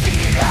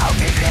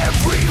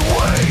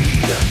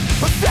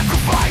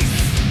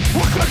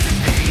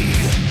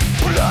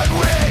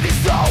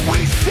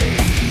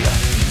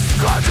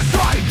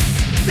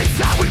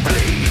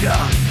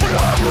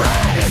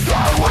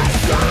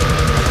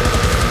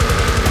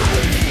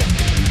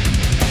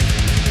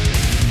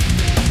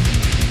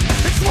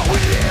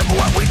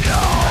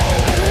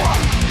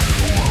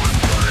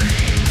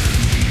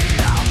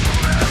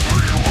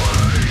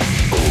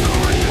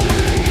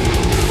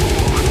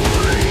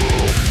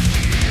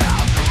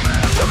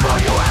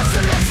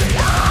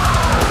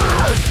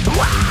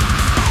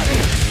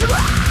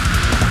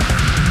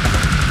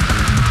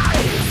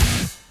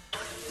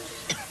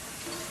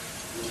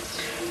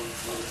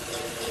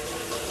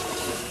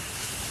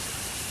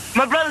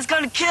 My brother's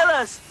gonna kill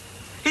us.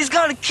 He's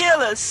gonna kill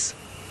us.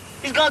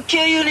 He's gonna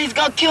kill you and he's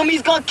gonna kill me.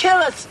 He's gonna kill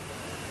us.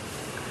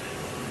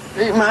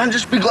 Hey, man,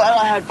 just be glad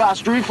I had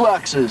fast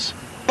reflexes.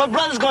 My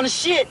brother's gonna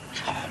shit.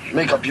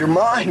 Make up your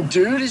mind,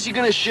 dude. Is he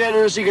gonna shit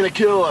or is he gonna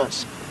kill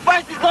us?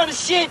 First he's gonna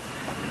shit,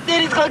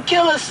 then he's gonna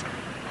kill us.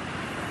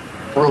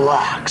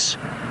 Relax.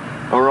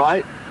 All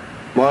right?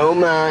 My old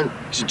man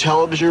is a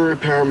television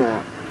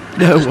repairman.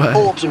 No His way.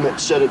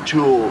 ultimate set of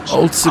tools.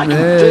 Ultimate. I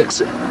can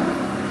fix it.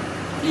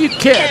 You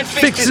can't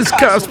fix this,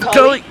 Cosmo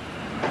Cully.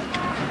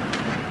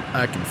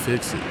 I can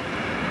fix it.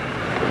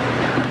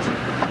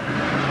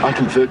 I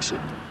can fix it.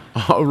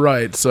 All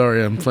right.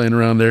 Sorry, I'm playing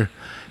around there.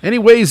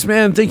 Anyways,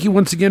 man, thank you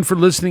once again for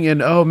listening.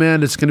 And, oh,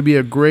 man, it's going to be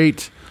a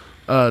great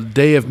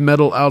day of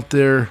metal out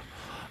there.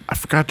 I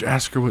forgot to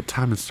ask her what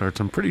time it starts.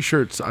 I'm pretty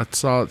sure I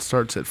saw it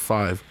starts at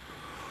 5.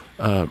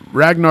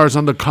 Ragnars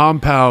on the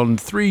Compound,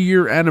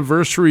 3-year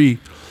anniversary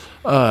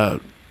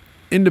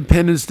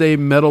Independence Day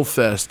Metal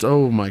Fest.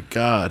 Oh, my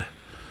God.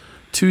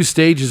 2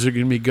 stages are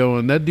going to be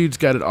going. That dude's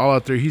got it all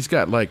out there. He's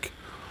got, like,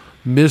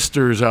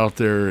 misters out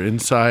there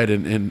inside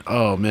and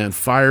oh, man,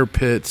 fire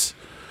pits.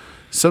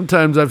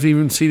 Sometimes I've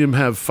even seen him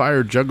have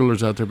fire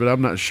jugglers out there, but I'm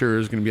not sure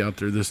it's going to be out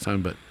there this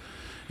time. But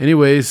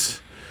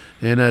anyways,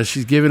 and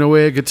she's giving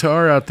away a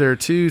guitar out there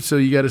too, so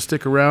you got to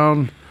stick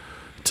around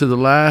to the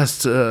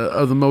last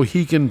of the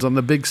Mohicans on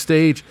the big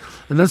stage.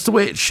 And that's the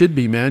way it should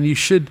be, man. You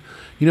should,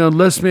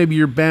 unless maybe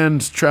your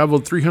band's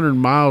traveled 300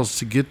 miles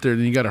to get there,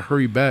 then you got to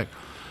hurry back.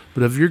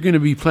 But if you're going to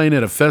be playing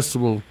at a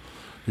festival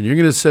and you're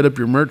going to set up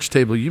your merch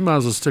table, you might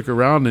as well stick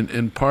around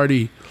and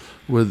party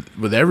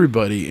with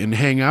everybody and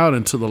hang out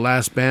until the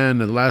last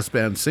band and the last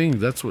band sings.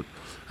 That's what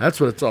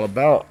it's all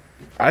about,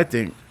 I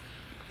think.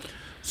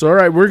 So, all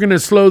right, we're going to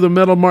slow the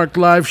Metal Mark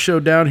live show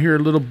down here a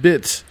little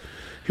bit.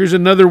 Here's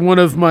another one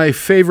of my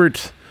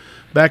favorite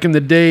back in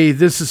the day.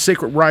 This is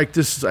Sacred Reich.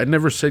 This is I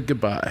Never Said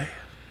Goodbye.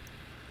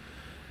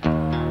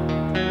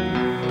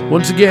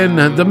 Once again,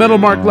 the Metal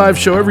Mark live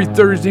show every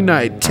Thursday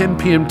night, 10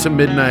 p.m. to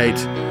midnight.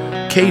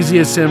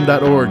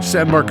 KZSM.org,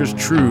 San Marcos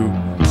True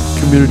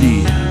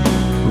Community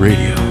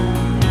Radio.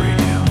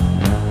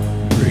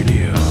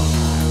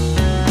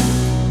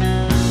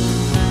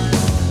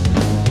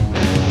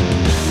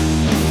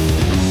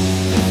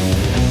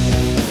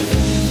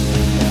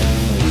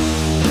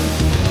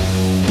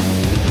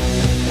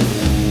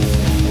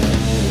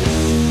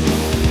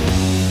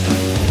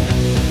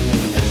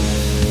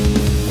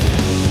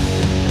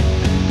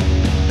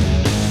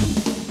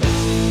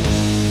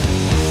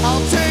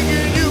 I'm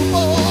taking you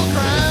for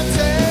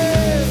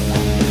granted.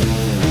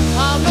 I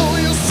know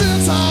you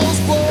since I was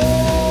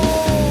born.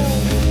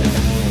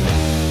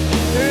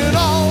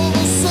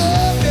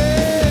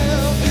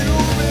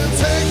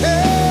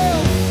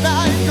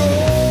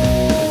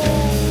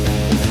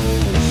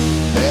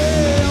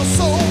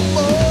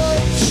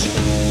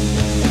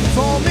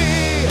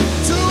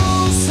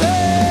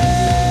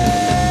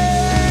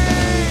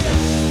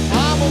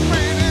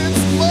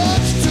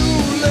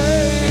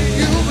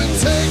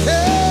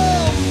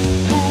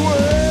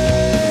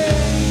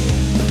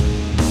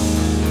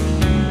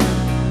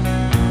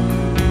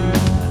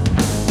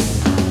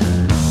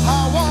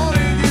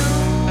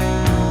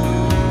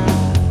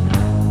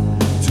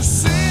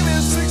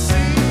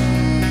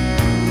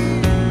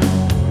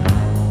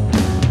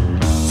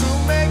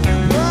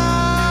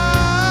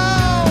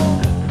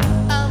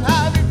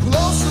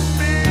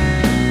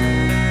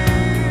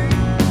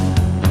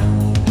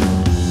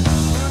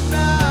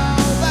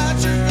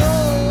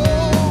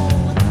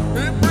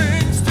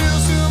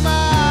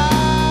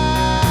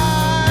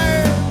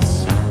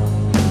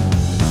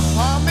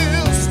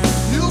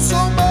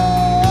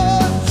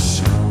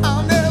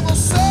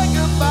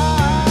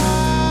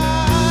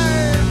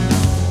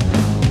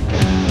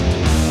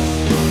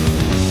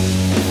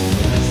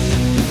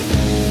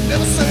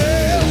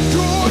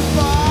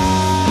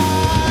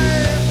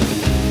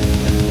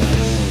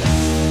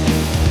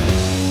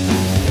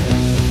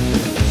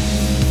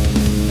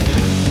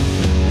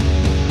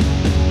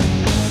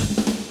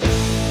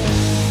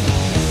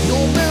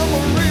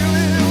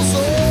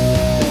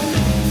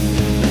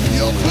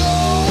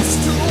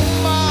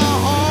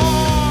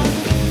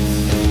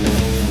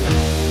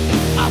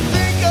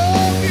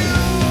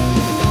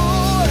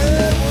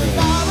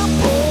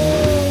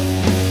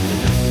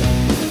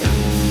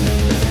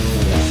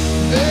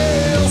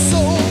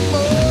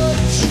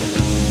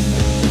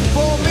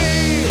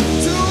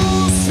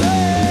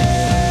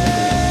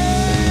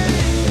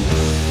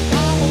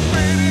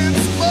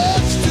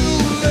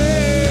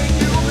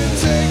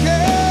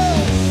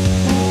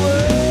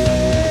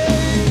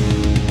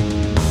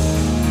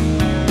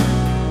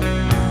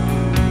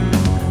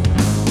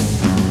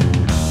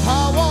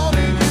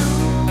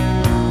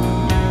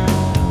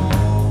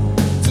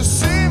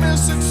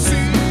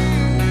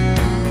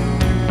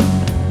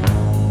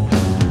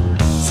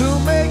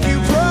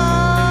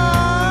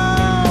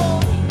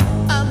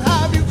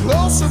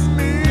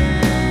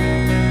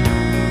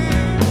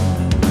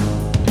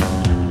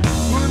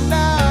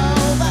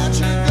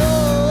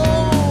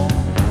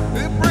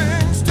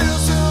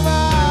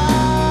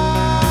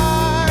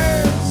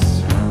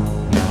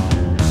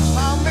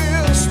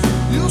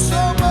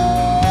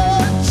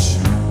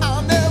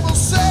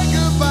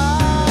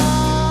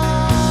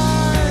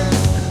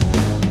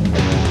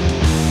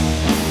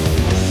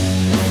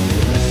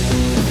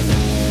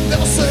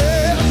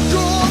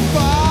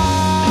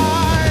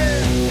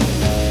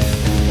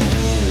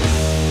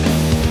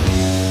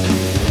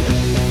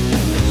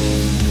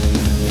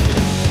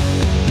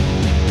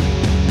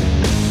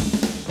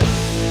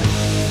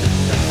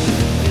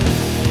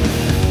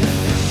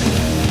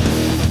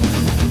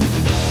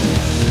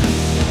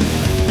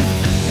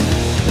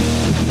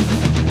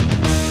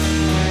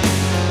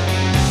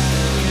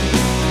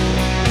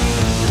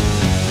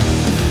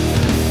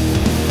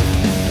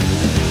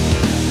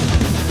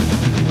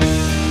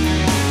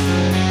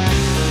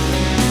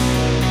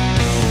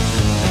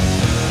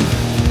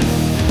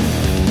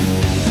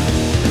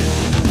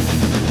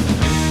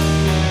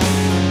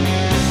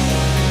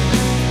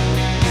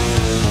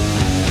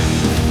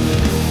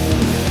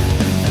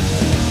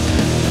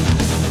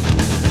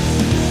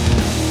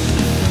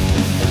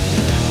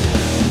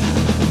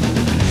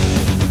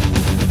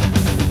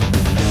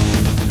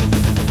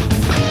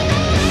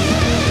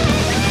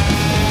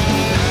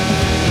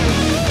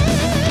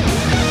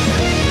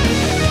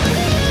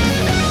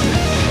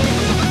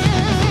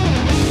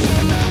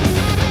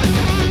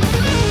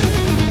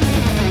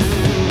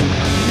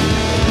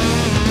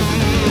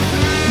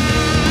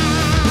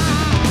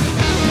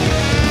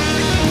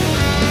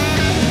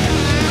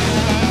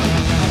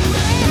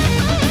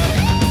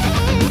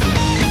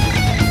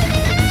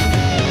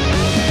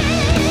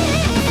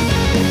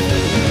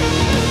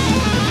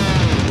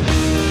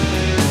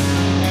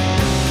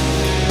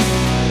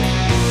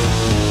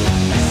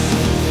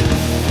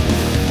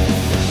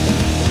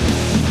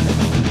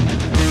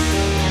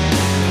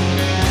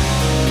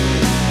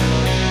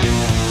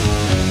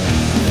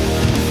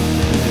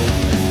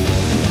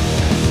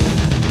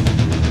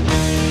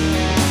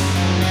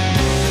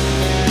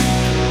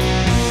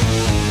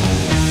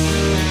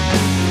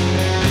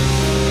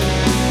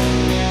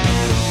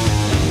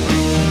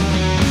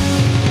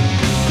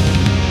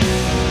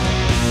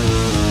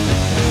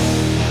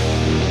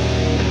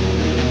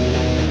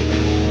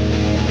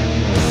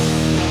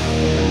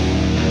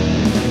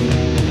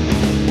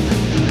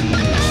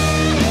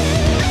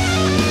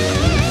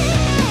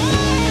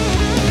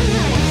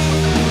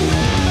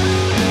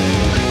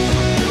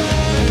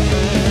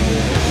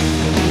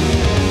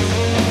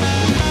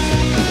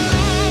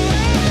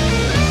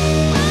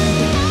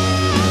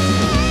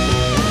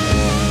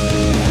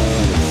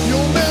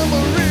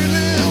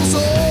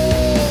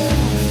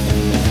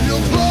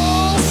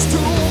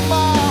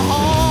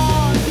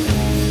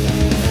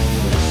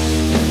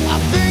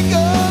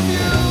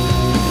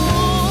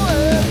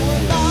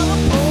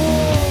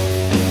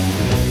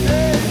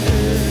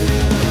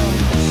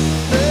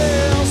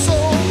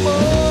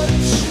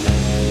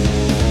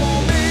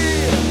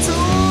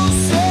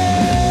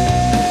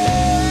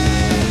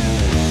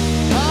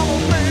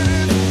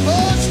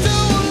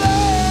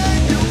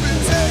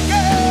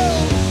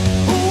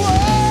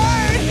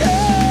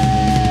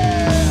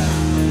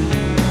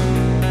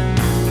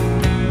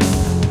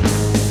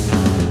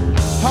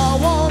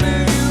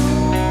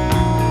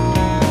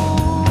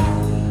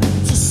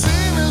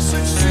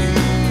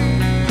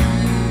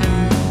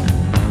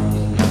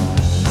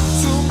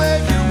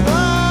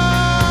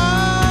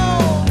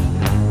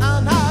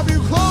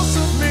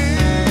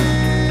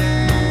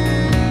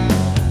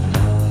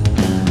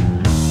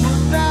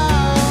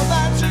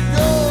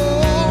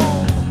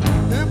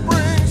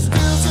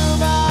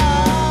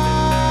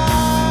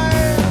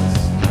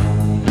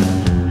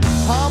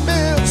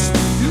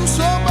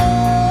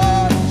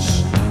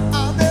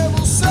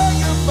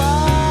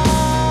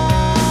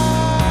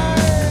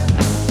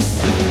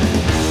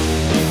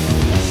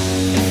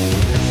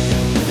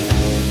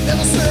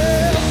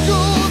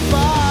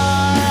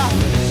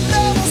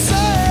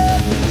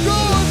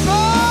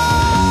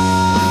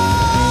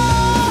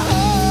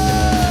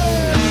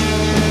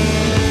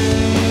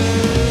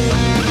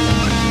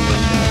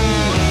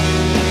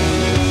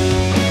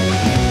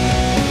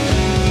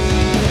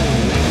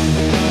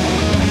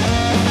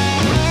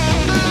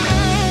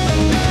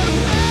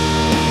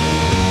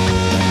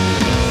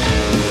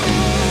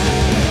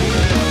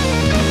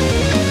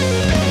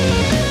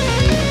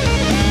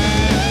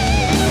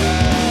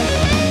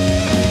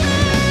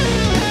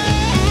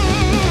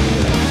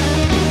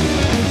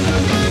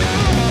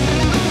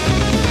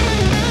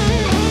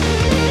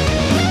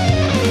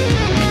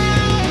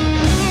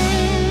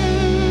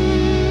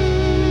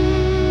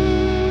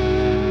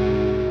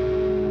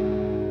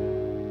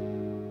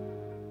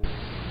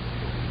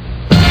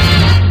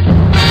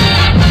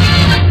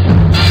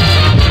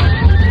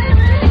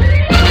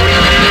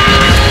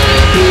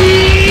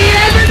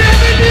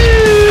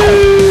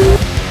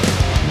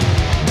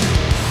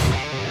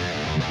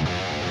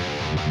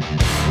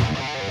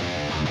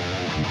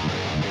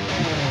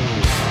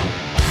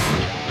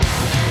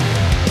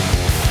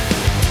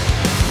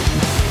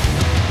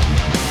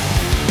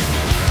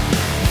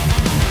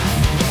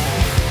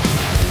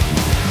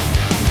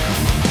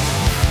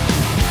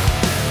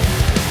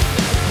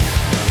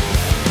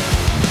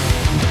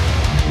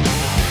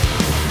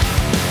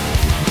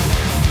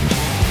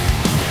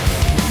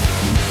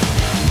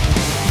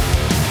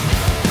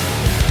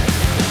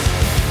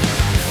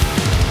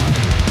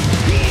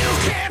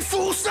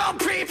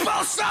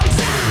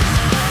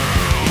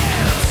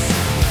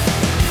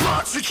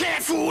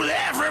 can't fool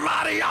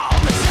everybody all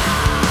the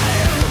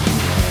time.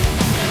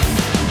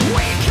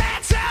 We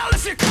can't tell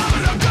if you're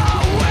coming or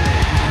going.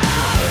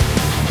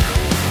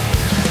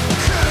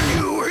 Can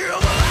you hear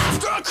the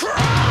laughter cries?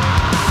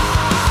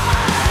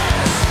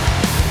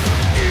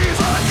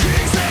 Even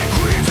kings and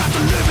queens have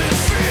to live in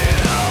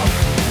fear.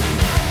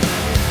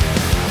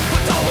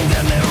 But don't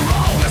get me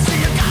wrong, I see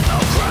you got no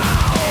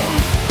crown.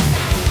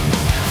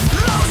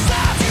 Low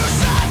staff you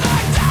shine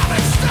like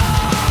diamond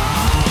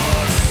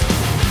stones.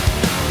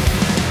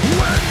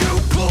 When you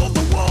pulled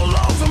the wool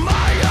over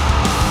my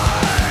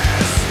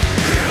eyes,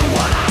 hear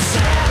what I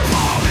said,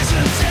 Paul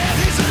isn't dead,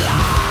 he's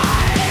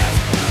alive.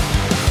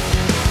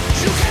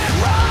 You can't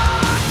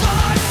run,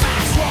 but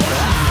facts won't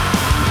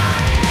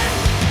hide.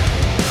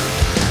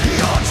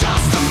 You're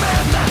just a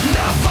man that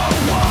never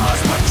was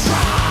but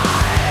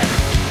tried.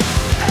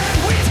 And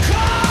we've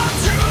come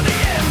to the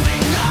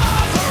ending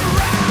of the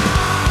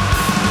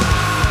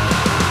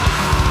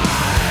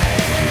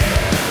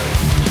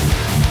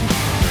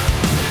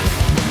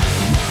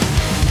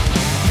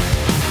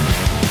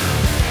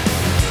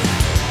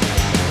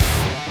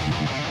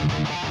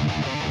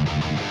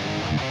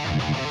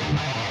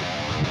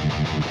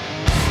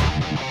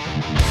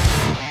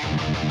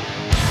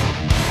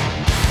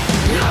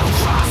no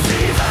cross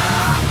either.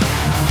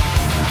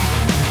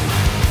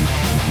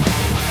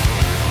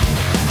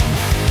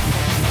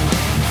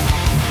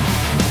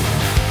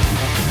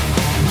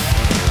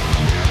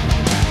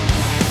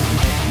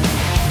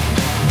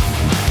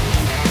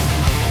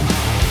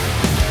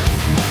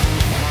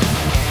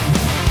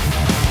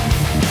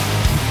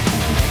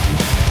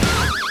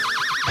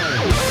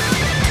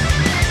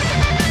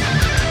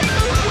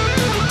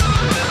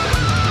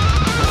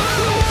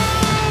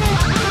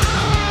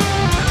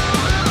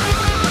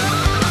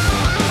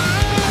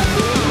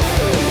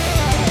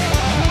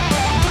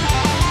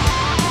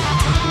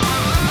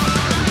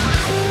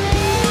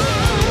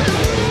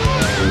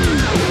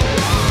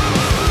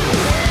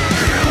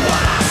 Hear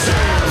what I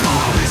said,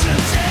 Paul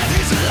isn't dead,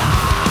 he's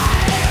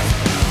alive.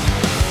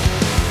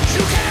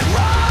 You can't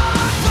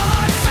run,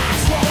 but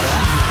facts won't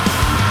hide.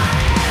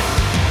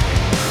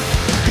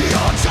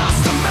 You're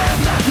just a man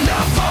that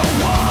never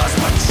was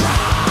but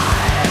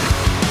tried.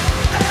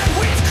 And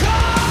we've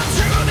come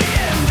to the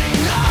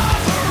ending of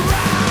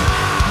the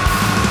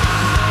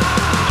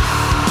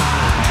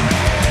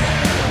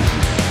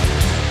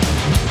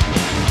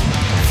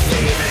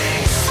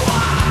thieving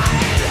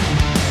swine.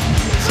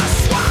 The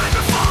swine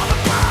before the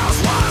pearls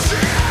was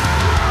you.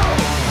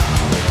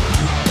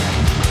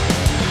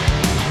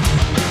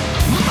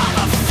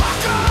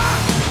 Motherfucker,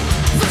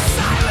 the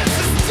silence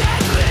is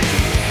deadly.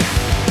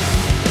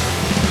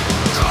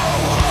 Go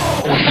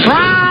home.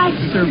 Surprise,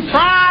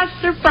 surprise,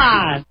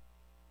 surprise.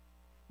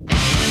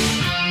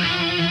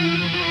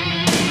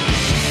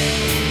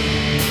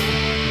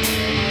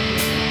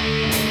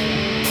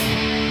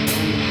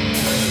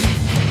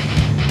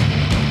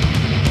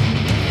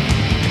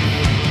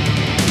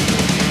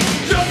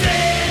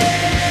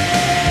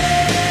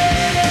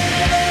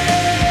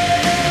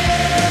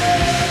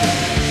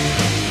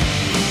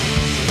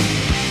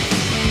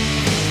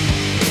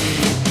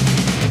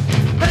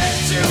 Bet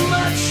too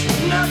much,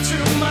 not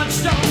too much,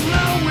 don't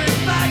know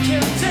if I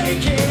can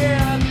take it.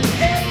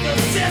 If the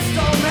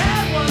system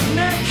had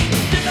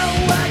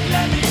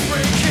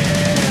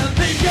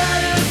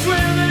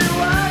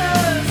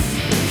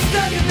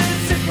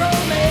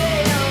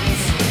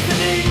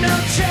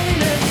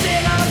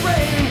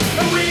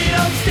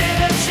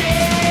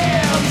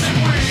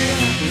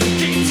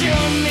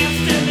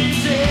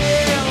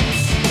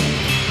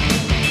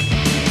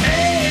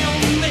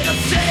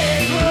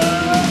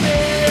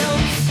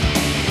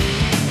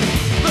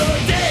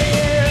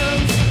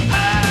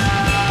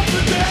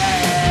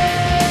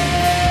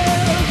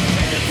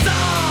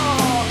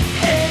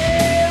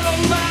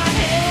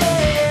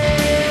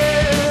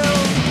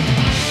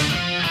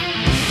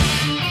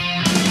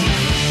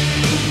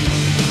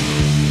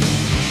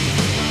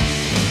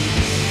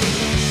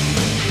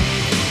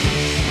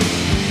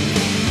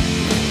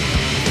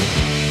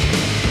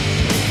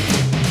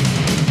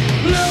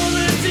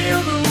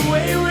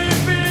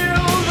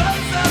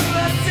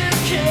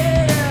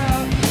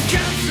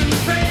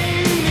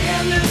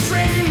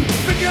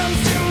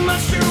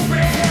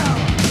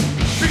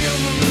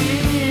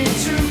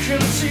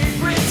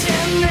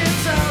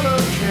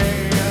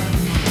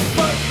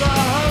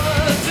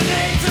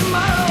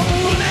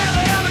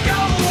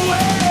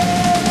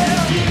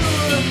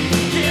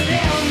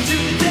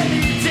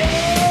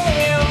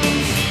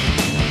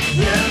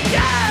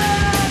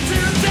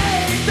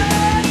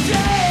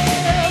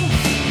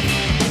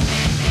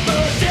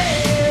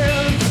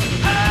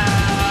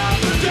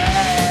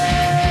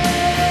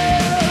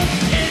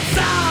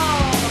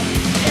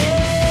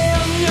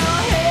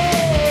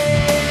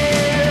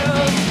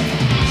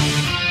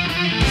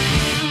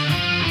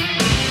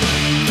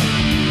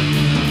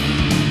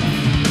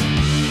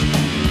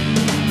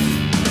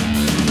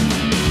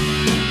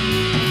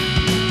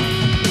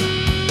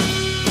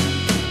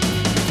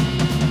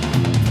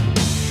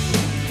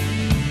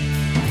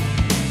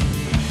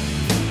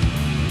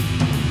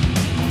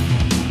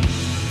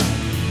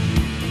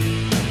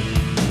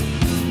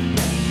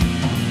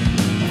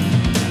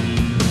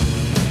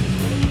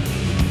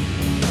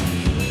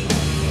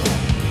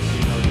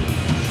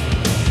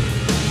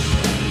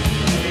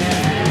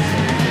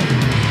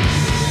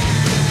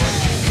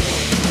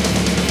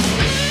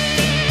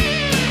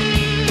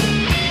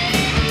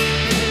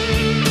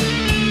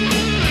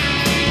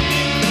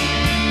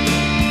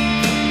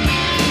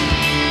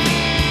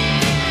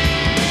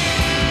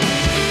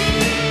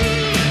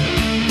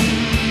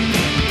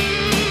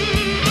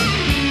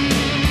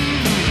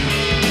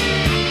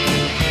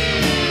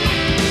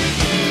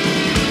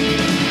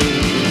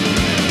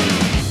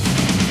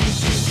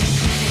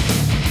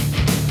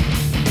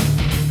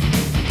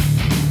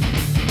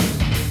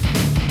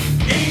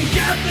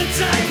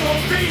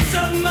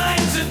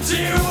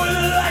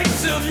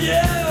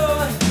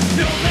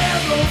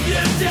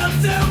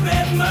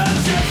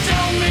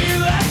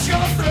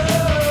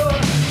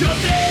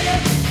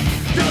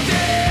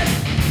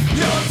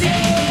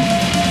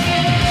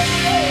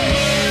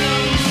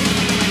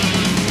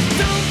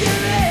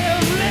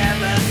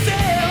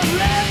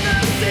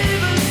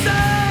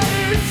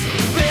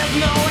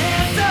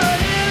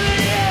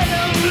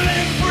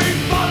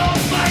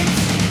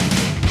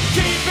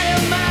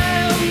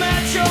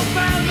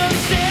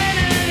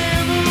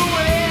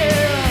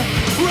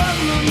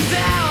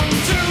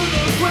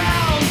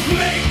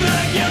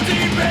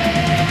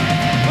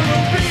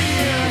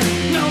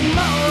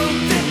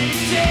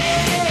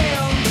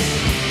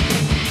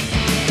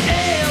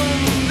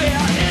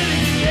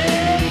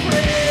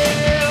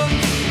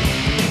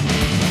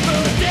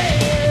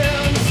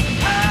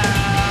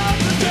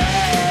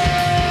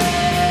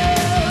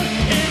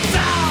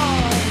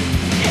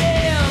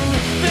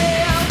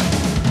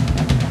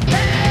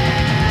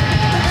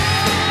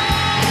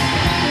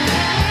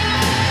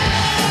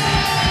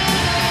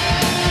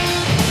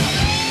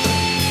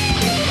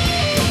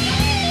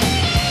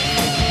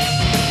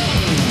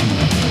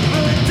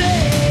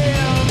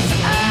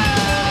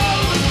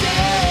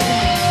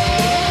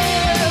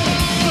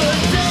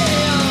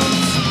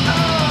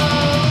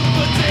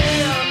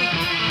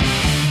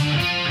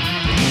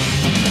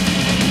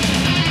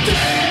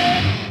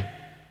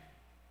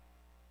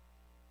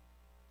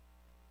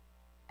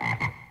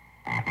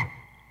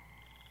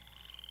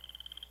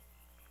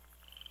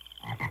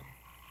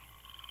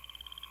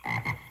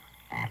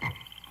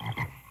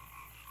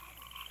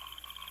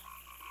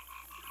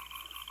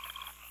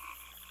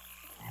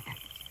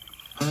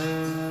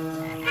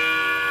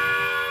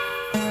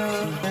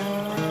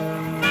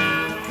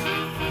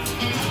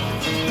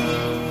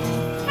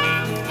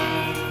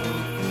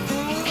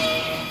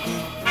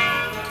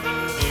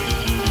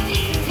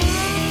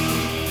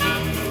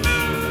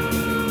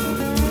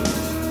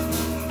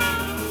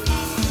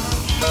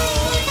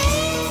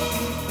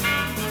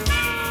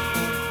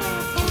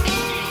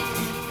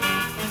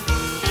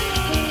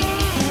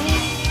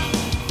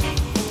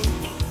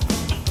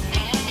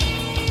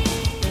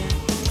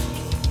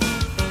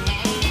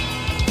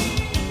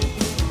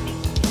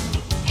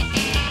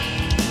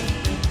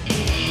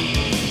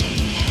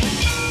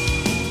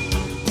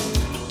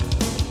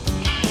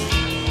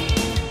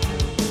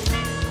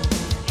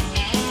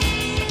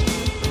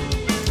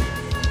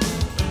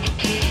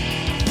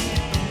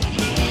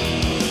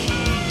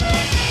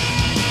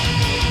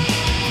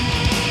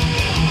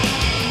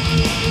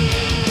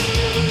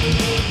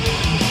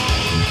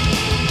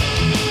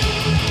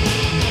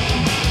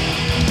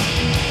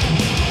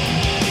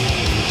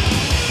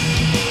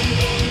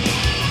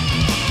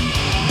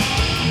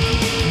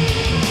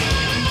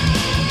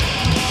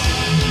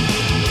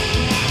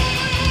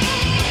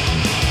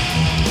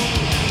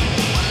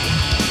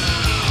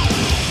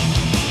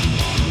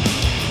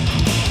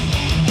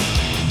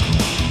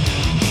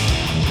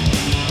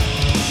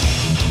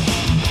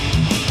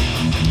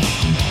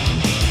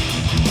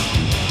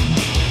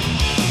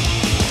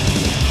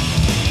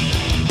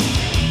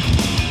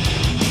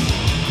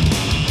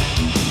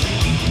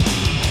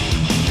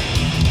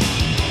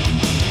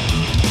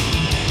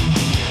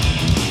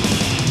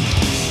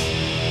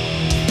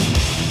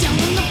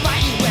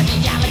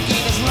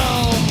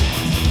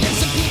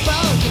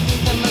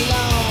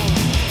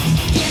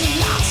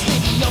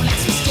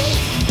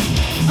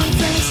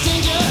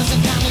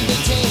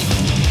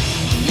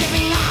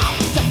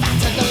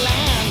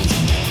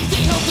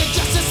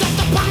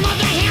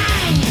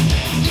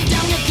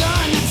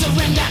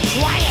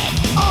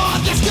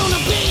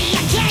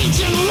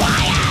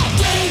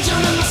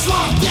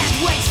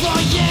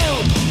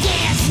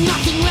There's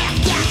nothing left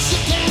that you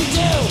can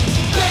do.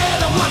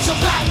 Better watch your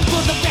back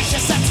for the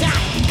vicious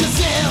attack, 'cause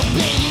they'll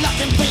be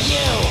looking for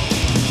you.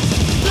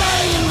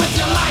 Playing with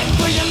your life,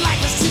 for your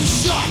life is too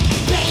short.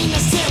 Pain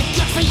is still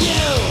good for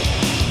you.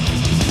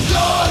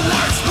 Your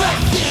last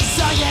breath is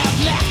all you have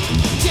left.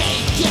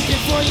 Take it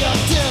before you're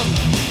doomed.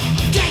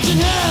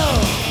 Gauging hell,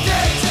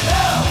 gauging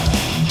hell,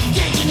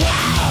 gauging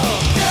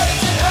hell,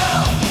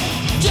 gauging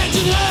hell,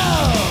 gauging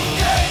hell,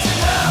 gauging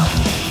hell,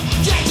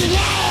 gauging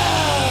hell.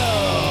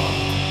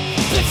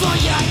 Before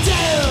you're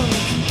doomed.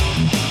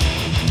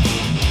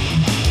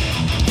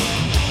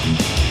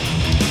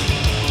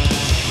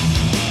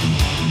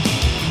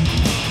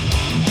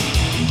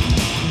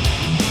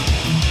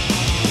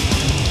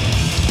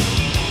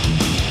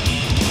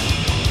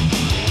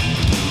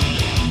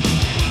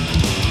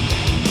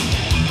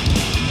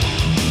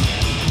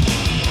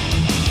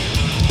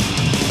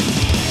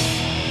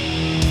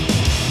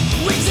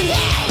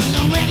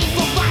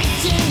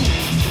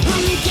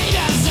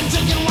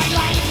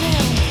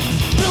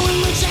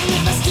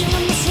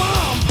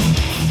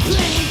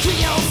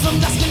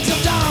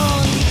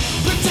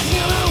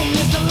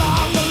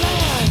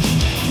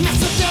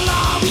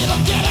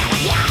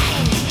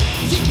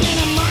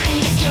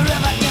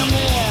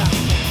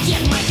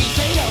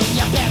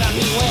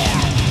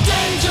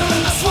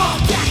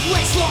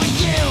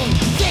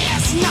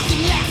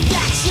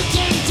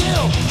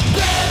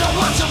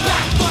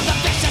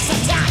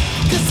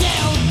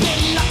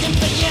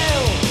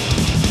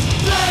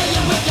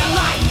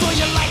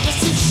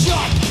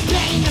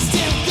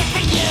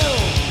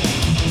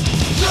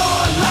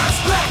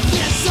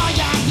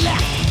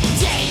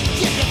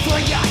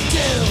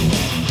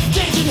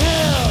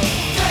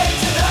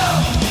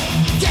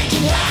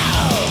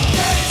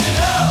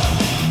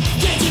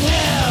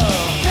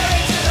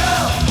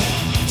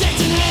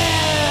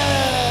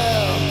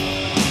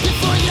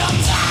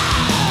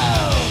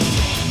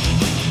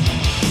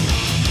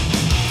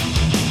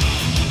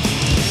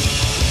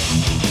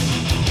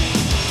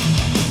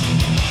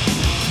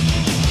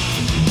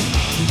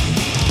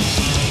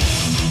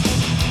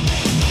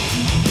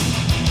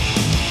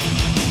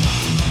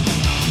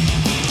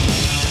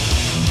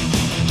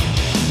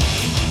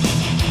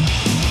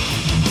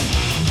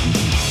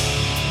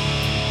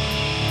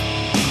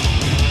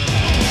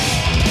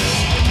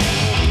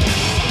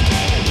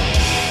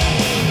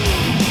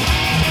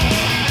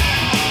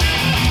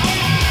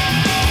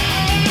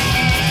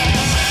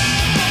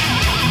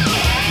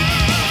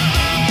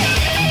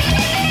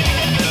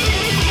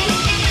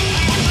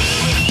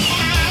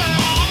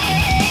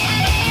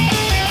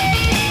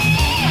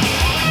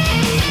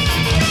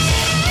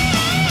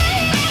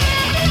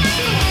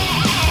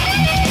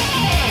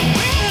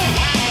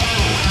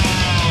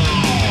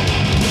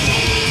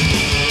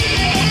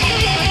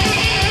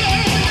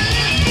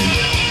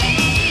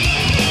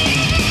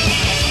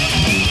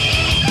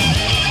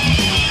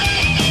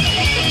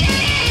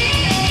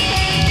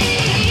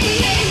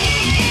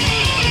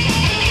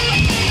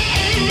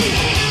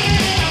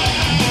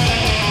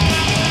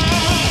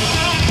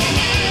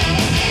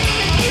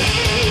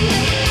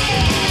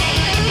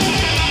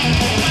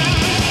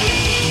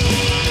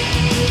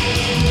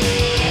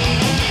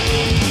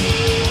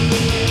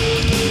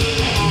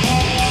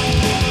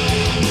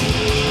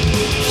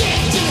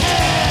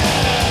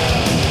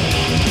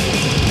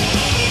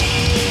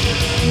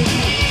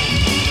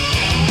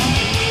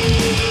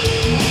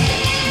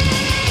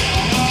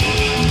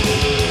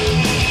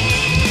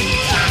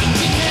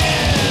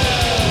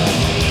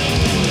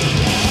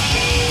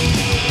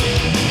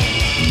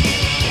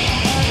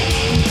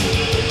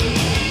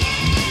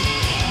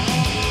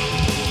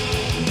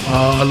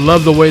 I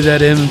love the way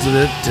that ends.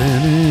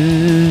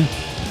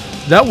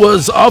 That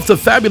was off the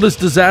Fabulous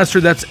Disaster.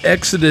 That's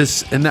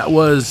Exodus, and that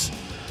was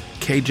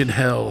Cajun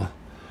Hell.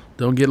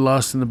 Don't get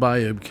lost in the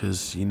bayou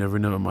because you never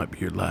know, it might be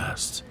your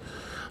last.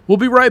 We'll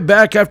be right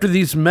back after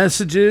these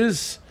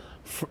messages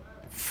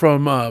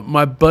from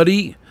my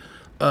buddy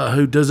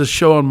who does a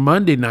show on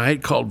Monday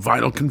night called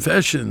Vinyl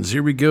Confessions.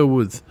 Here we go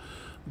with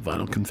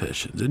Vinyl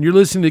Confessions. And you're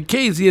listening to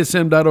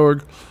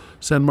KZSM.org,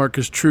 San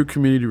Marcos True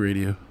Community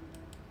Radio.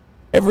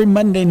 Every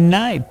Monday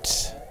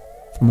night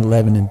from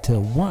 11 until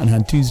 1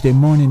 on Tuesday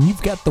morning,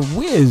 you've got The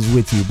Wiz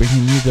with you,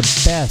 bringing you the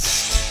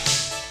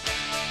best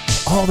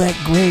of all that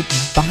great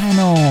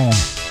vinyl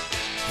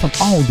from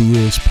all the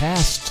years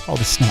past, all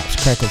the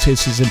snaps, crackles,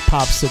 hisses, and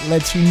pops that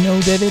lets you know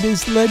that it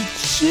is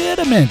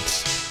legitimate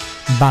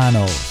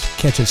vinyls.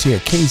 Catch us here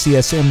at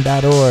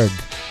KZSM.org.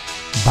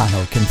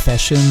 Vinyl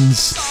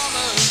Confessions.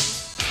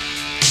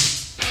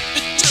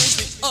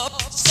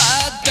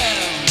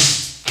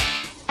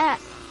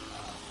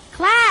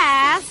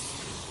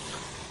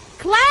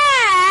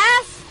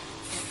 Class!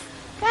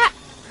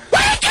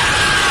 Wake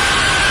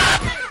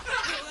up!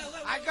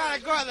 I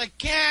gotta go to the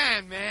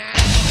can, man.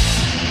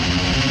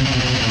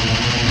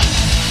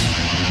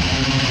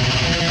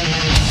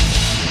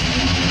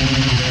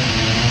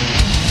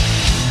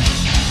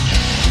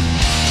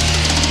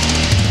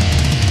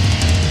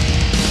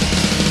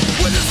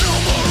 When there's no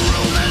more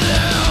room in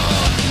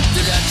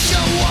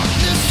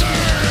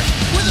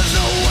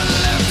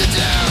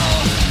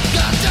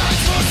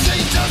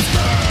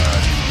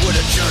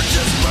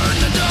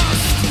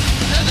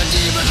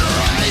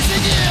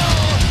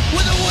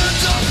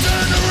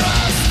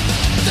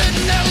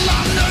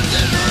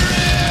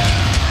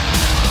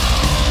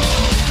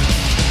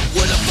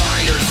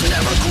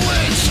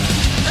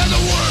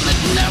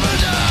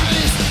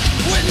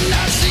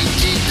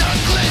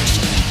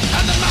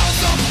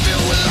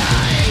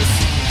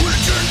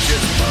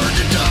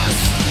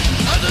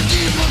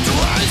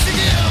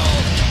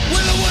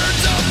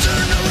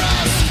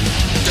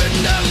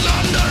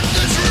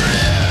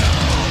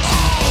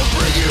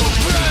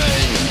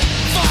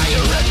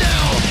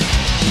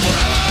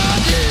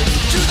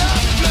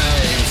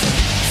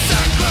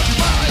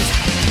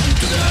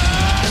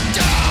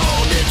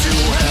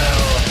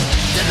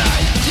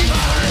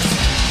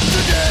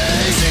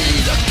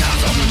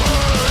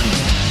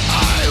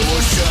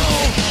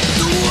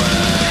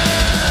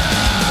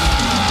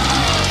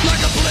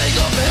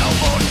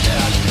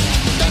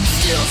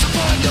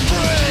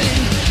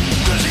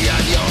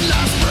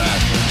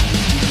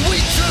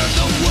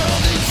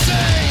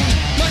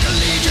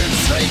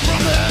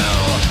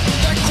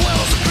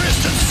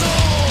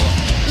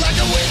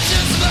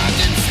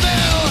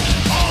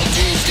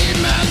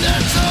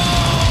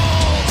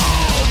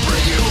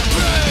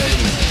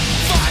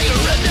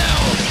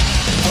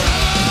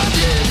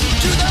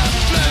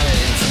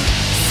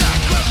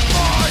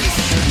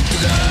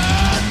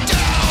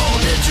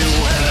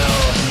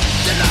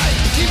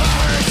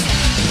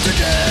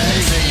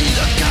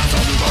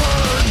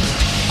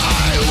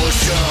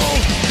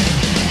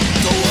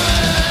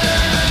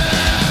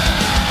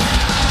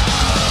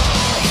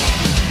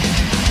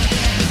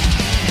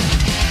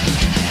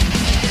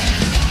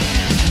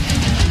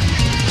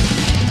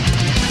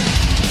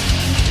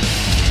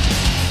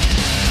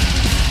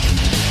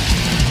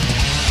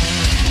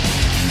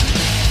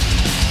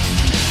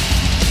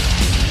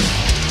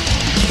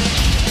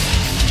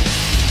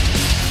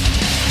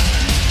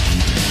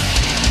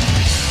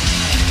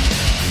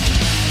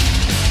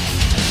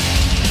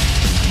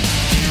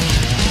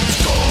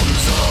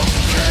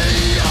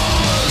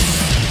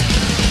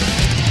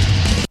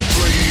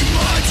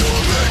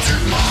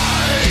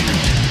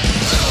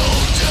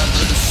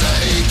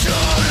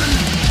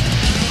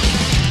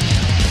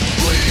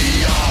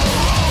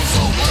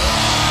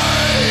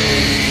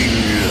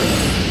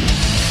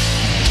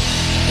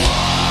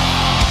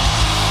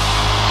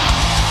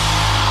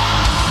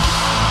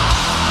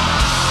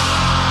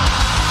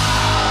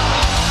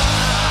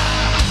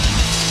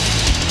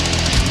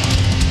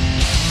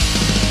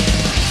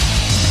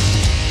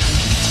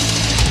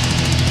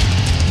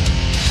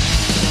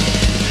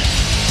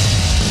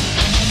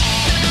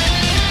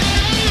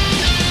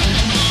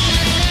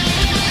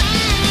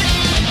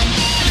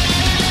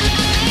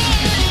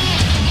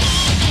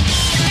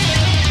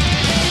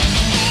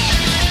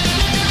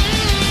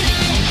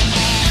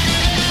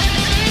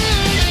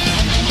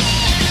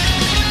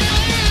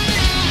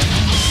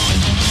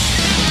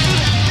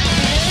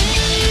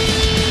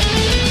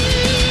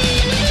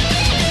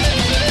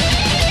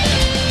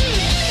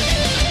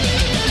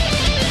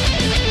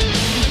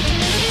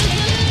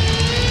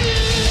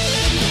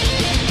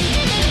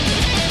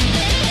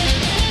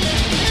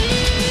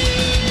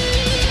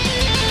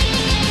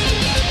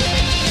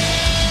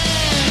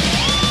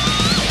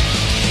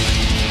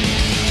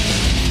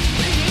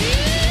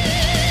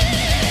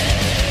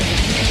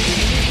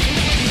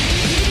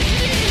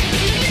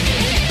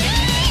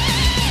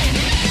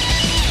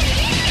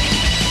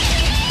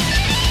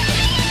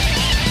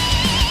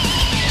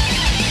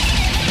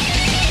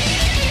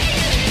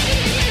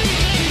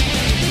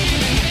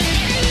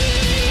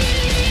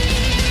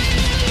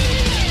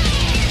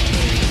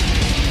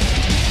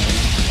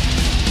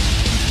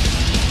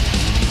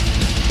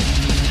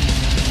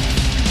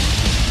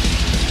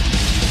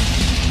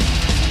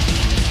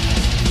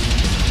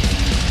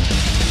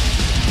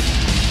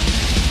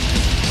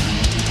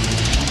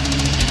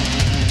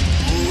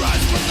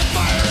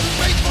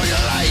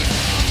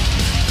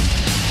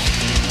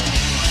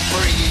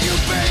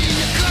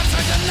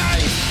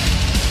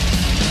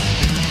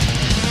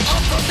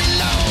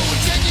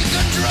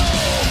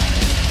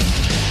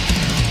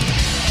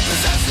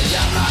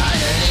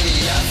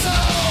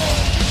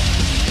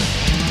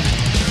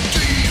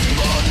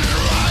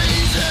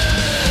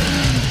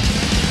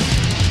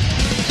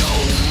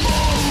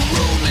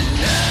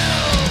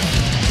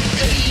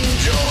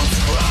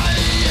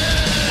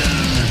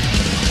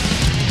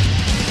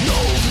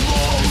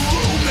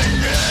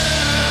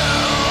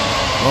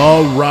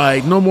All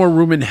right, No More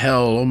Room in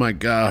Hell. Oh my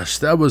gosh,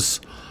 that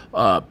was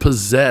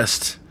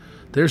Possessed.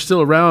 They're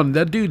still around.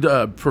 That dude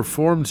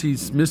performs.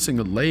 He's missing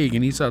a leg,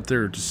 and he's out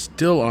there just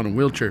still on a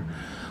wheelchair.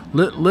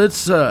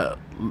 Let's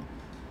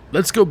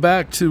go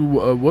back to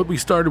what we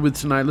started with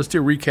tonight. Let's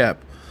do a recap.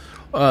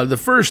 The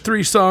first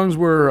three songs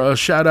were a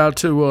shout out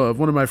to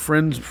one of my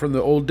friends from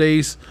the old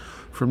days,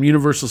 from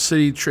Universal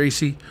City,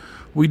 Tracy.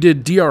 We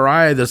did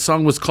DRI. The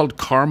song was called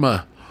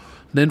Karma.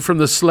 Then from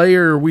the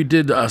Slayer, we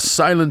did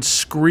Silent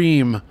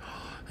Scream.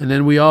 And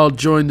then we all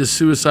joined the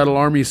Suicidal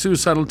Army.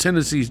 Suicidal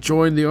Tendencies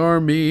joined the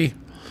army.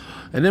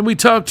 And then we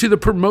talked to the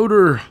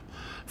promoter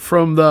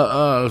from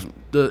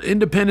the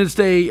Independence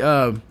Day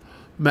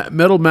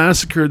Metal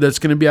Massacre that's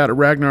going to be out at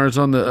Ragnars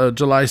on the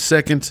July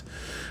 2nd.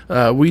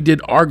 We did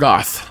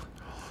Argoth,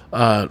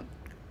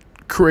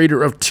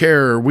 Creator of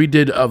Terror. We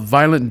did a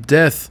Violent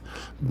Death,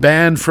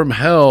 Banned from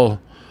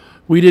Hell.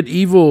 We did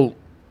Evil...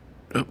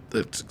 Oh,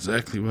 that's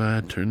exactly why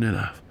I turned it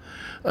off.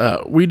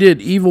 We did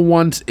Evil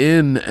Once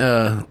In,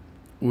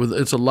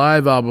 it's a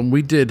live album.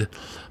 We did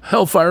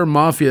Hellfire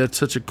Mafia. That's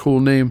such a cool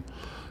name.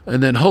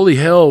 And then Holy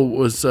Hell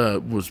was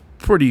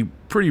pretty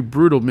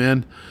brutal,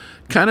 man.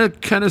 Kind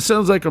of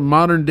sounds like a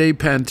modern day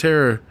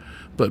Pantera,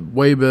 but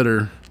way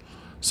better.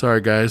 Sorry,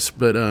 guys.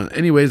 But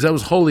anyways, that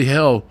was Holy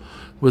Hell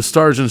with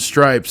Stars and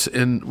Stripes.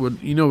 And what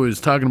he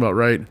was talking about,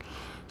 right?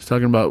 He's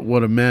talking about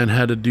what a man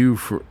had to do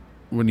for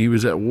when he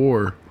was at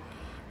war.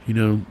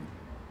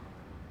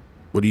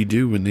 What do you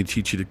do when they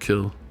teach you to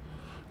kill?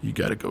 You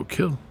got to go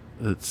kill.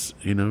 That's,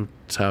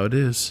 it's how it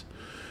is.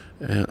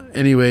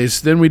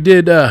 Anyways, then we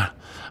did I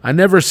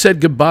Never Said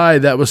Goodbye.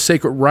 That was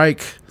Sacred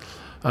Reich.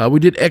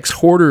 We did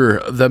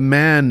Ex-Hoarder, The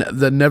Man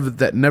That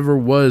Never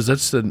Was.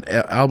 That's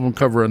the album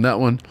cover on that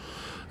one.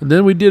 And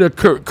then we did a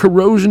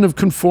Corrosion of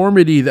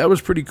Conformity. That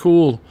was pretty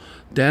cool.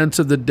 Dance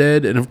of the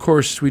Dead. And, of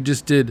course, we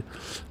just did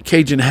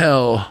Cajun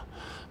Hell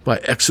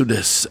by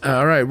Exodus.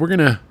 All right, we're going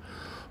to...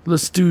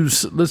 Let's do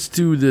this. Let's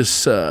do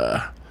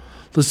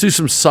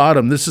some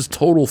Sodom. This is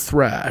Total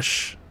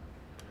Thrash.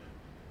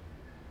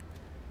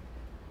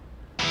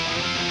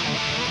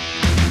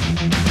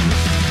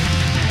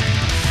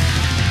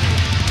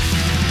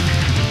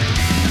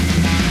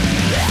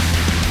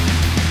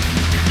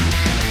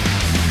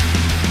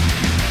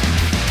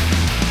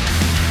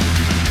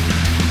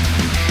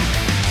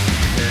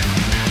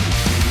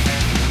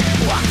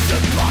 Once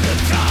upon a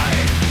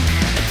time,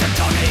 a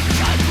tectonic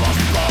cult was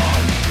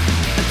born.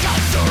 The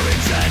cult's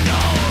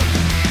original,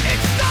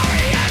 its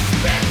story has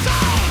been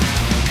told.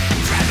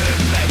 Driven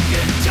back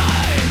in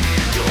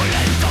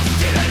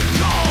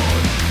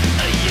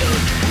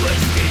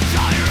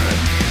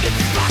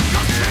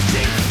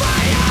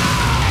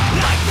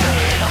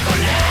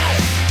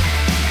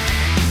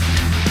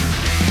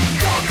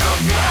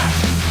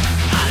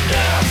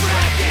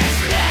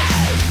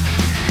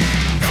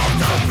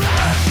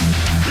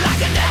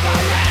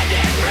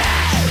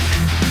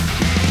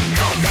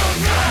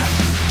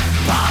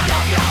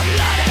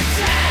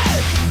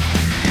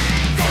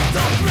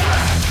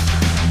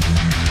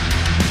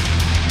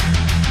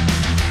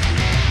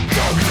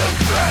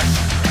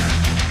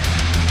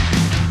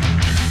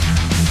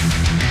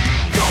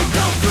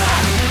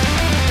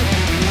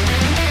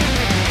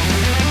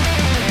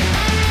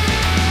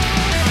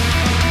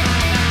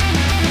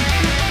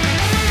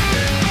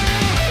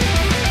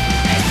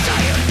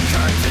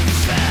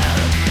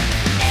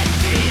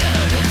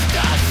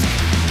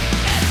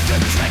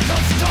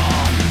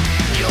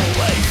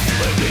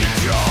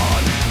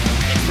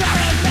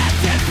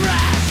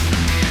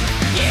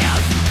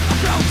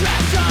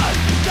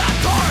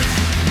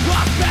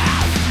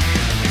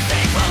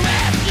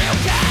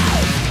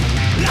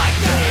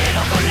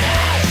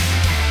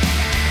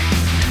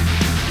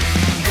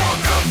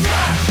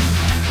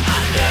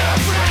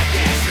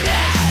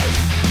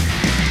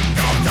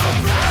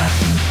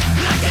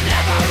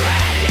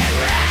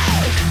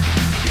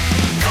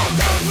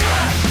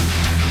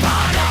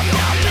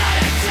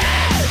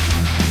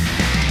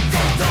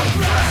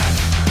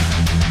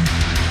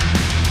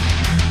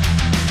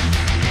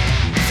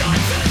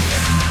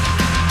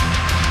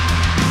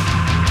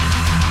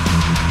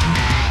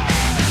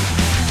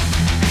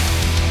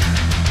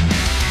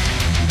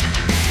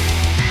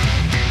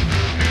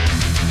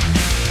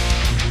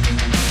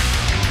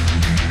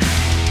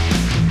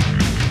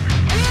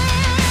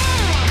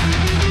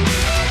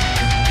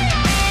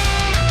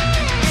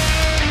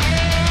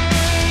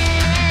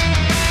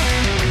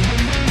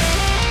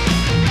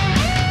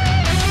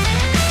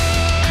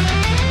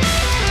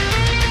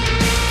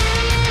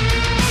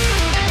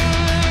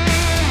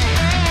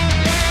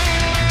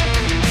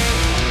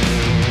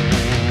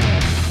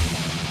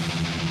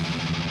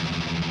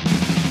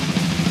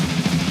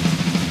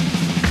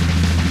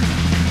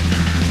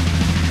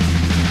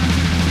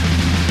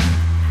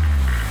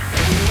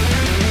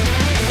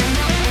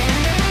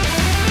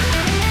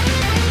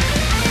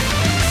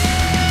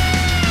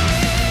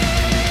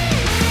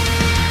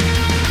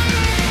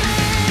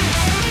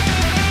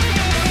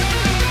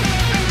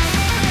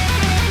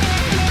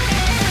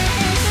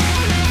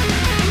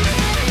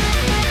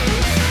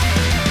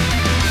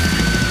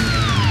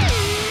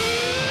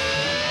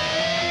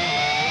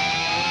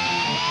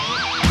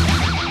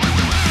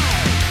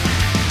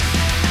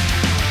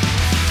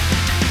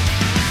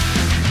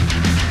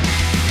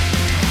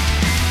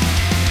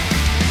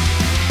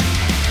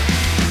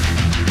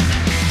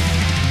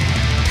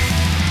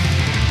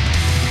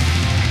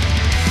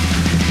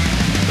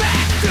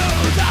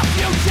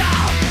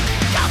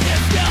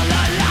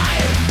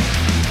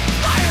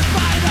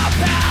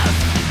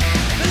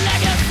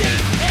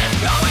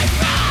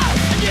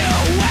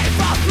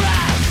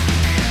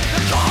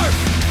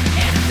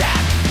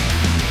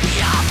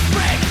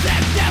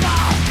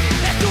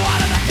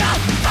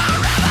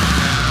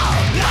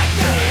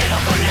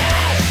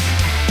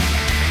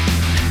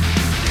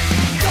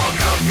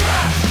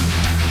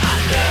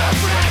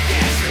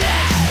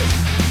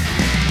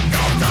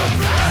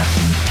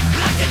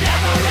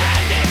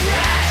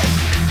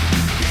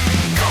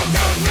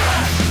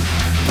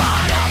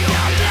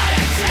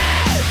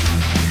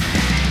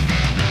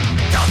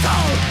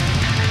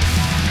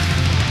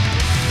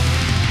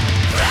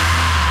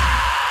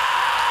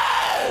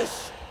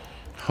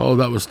Oh,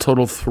 that was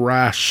total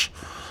thrash.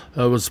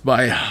 That was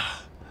by...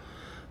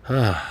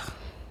 that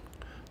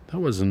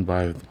wasn't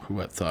by who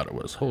I thought it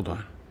was. Hold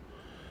on.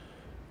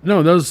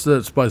 No,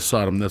 that's by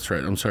Sodom. That's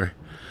right. I'm sorry.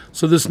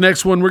 So this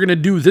next one we're going to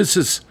do, this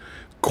is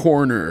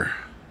Corner.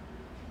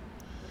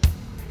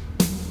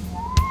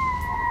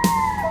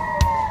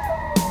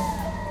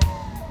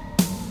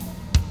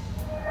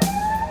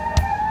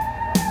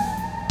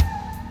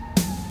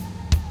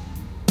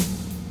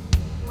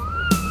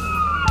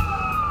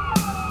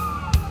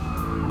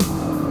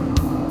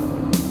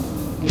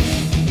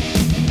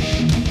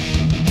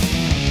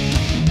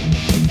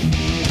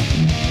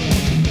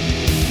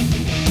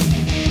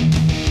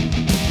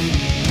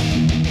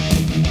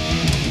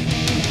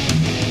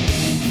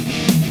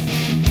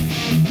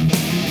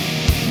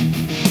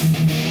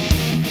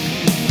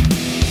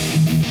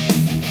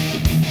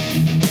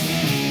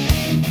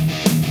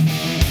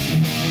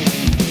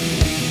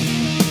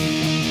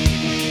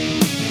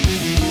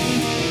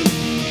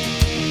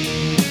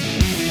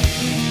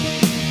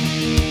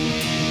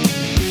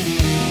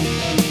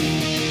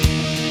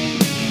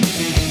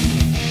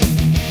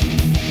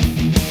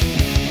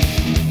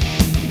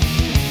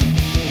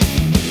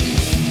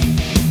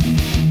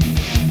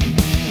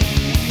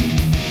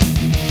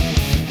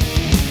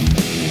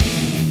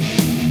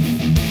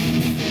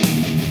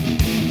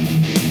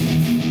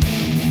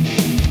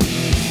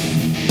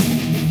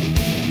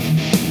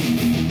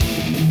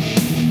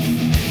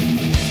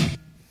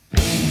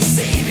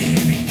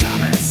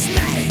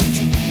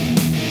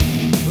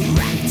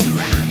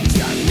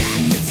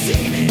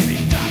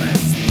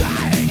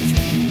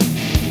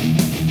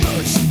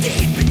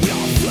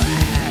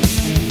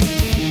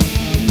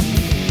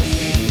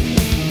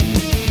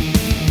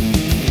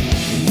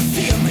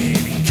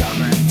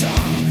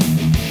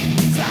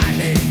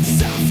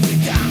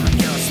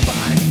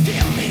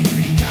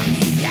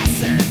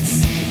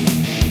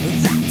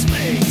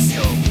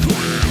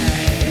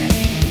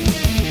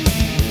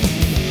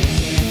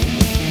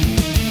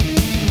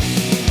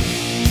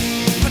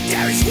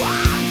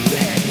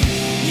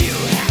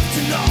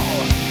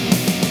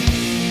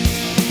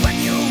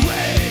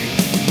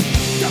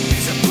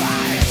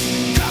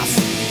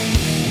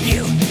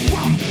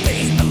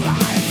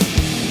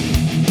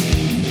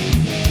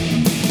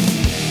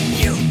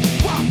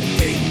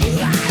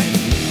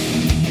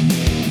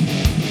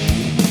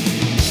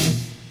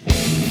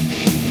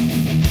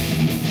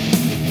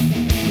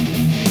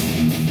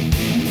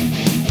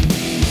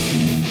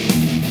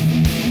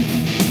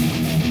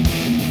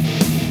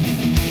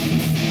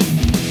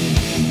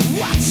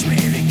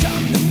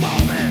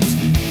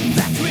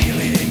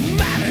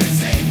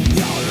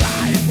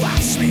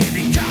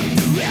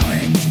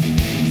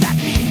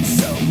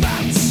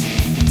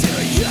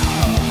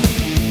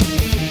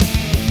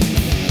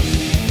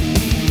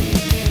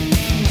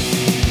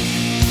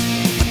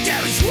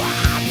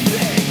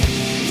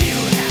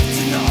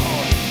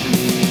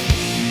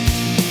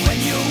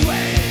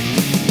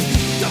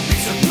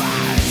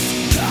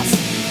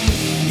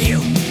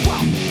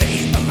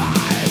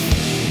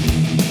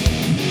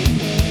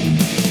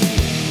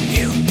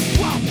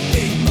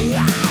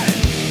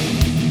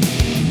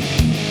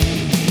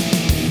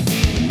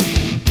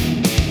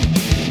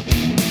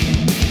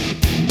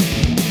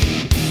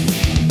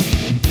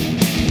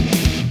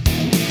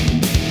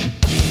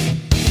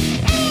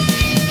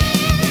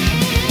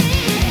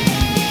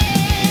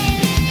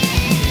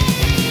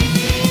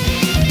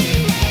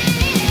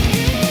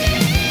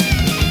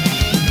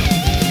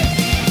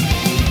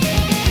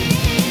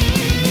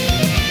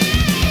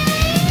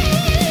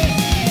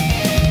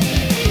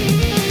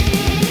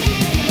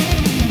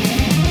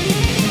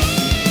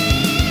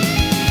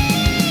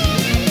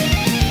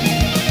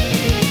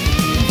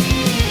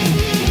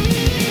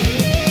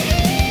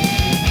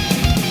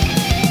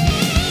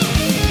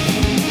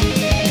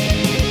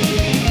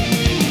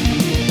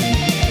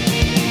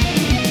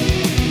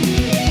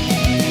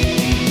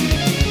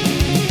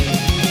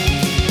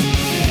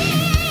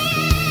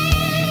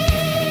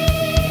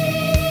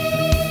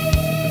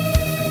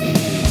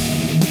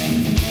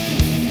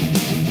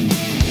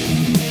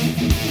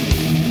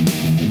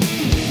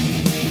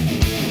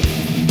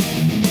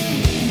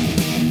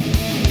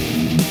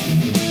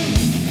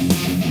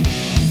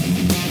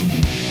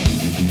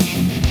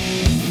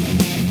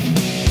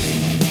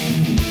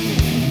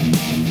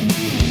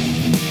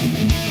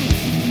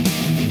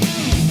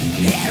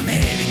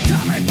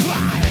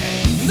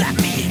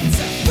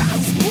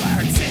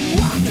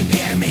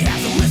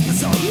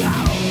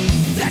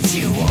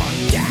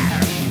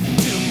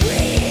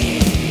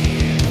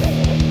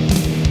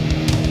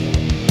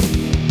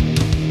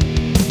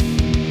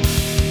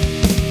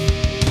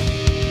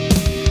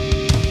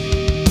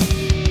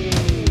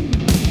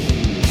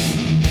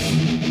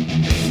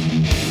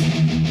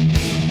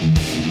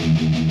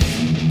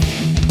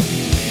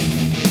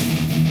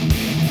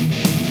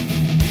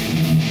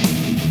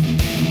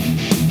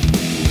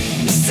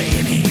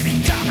 See me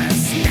become a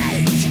snake.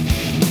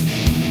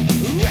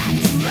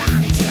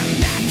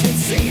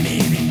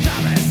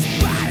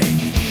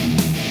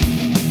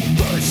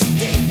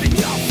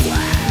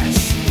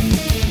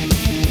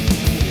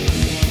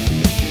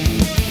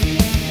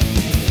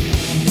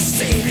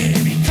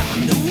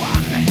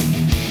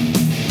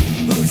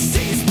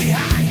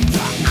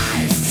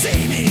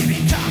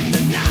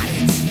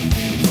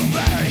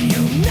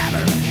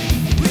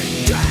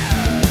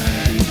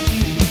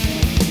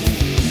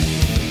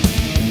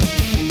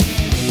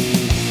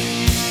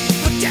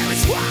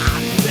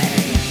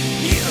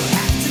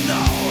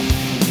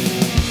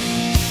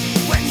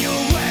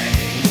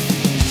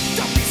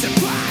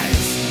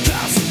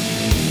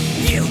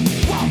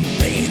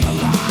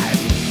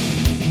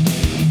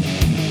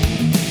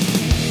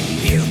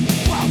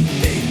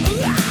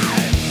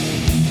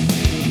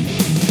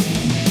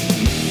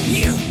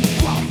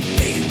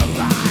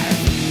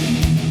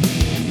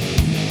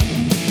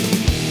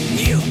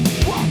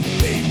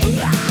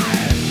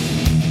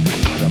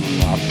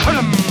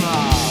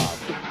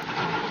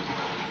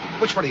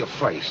 Which one are you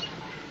first?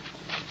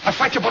 I'll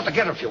fight you both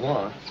together if you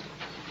want.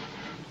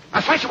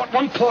 I'll fight you with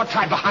one paw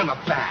tied behind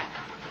my back.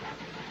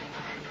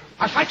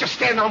 I'll fight you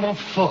standing on one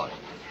foot.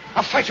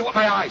 I'll fight you with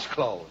my eyes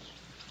closed.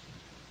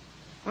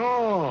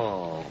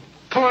 Oh,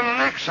 pulling an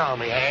axe on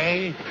me,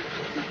 eh?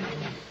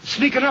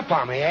 Sneaking up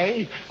on me,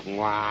 eh?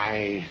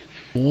 Why?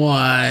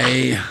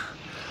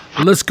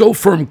 Let's go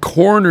from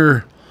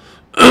corner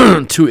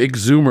to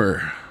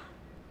Exhumer.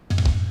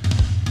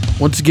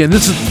 Once again,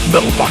 this is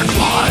Metal Bark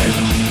Live,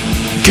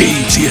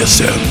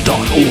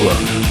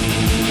 KTSM.org.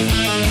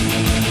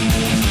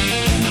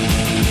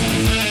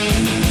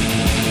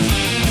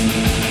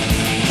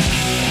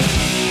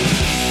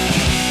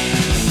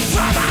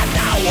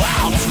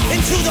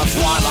 Into the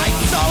twilight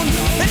zone,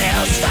 an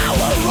hellstar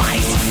will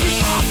rise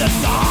before the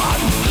dawn.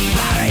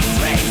 Blaring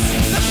flames,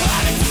 the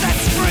planet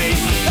sets free,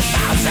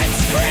 1,000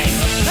 screams,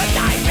 the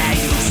nightmare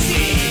you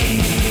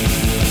see.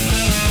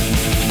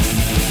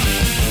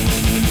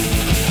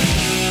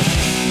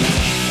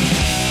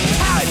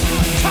 Time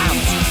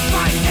comes,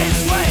 find his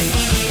way,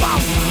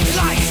 bomb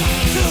light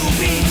to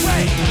be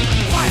great.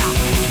 Fire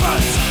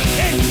burns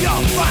in your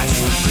flesh,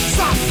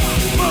 sun,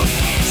 moon,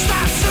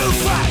 starts to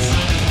crash.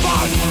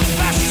 Born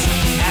fast.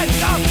 End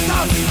of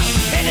dust,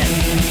 hidden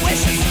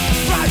wishes,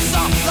 rise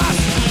of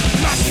lust.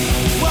 Mercy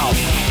will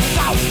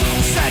without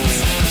sense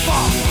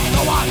for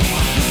the one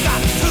who's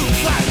got two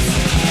legs.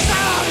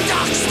 Sound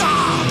dark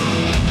star.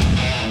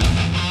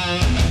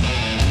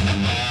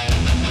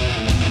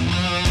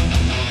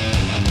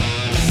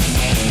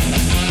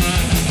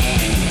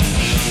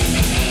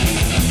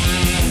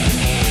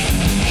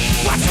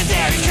 What's in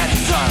there you can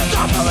endure?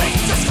 Don't believe,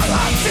 just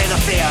collapse. See the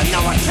fear, no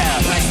one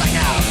cares. Place like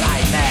hell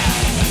right there.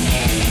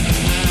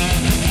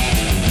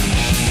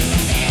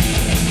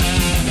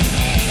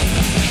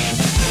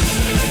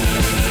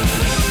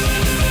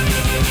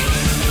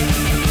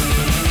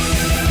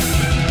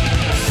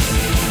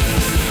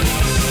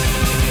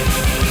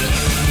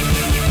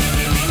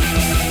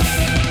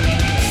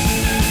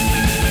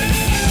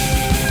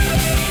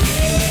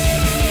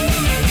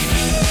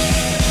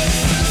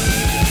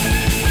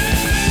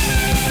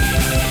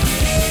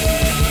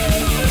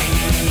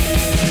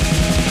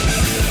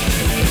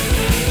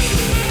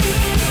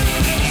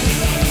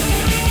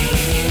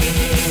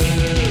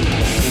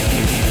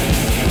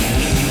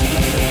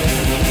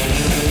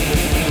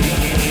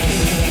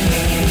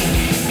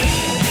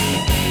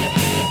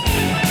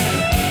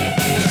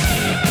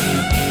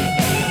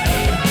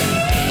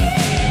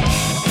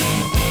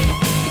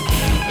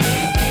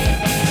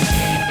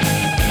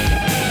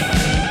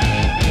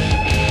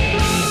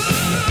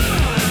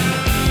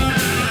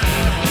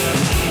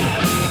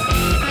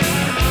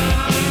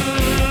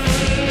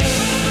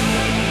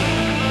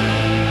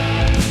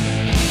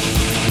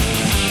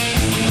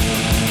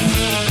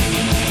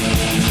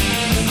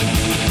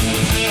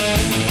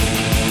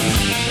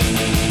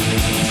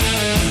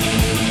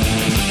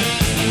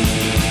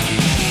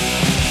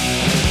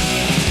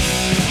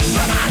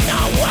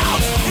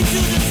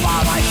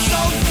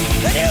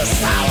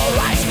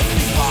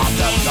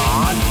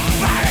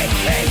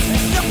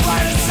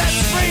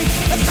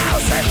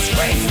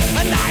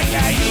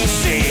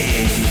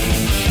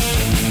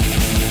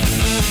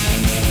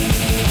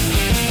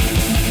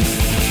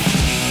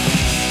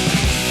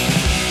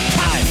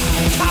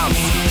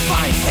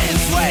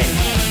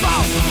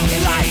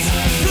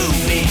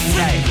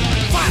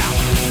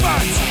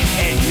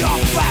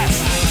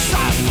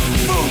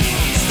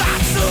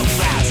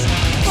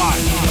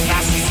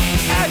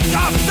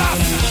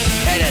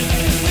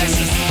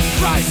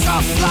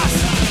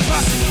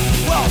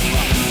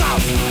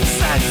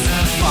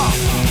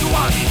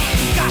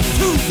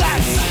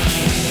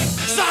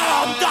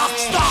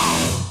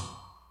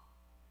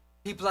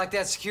 People like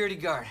that security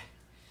guard,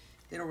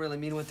 they don't really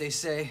mean what they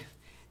say.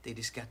 They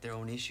just got their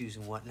own issues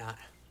and whatnot.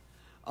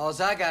 All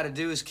I gotta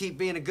do is keep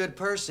being a good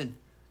person.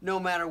 No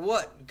matter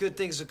what, good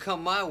things will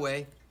come my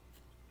way.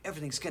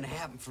 Everything's gonna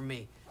happen for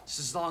me, just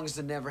as long as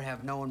they never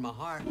have no in my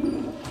heart.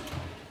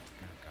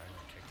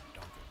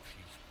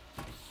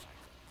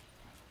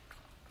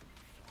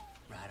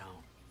 Right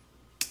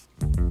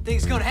on.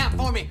 Things gonna happen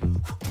for me.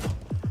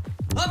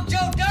 I'm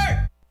Joe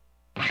Dirt!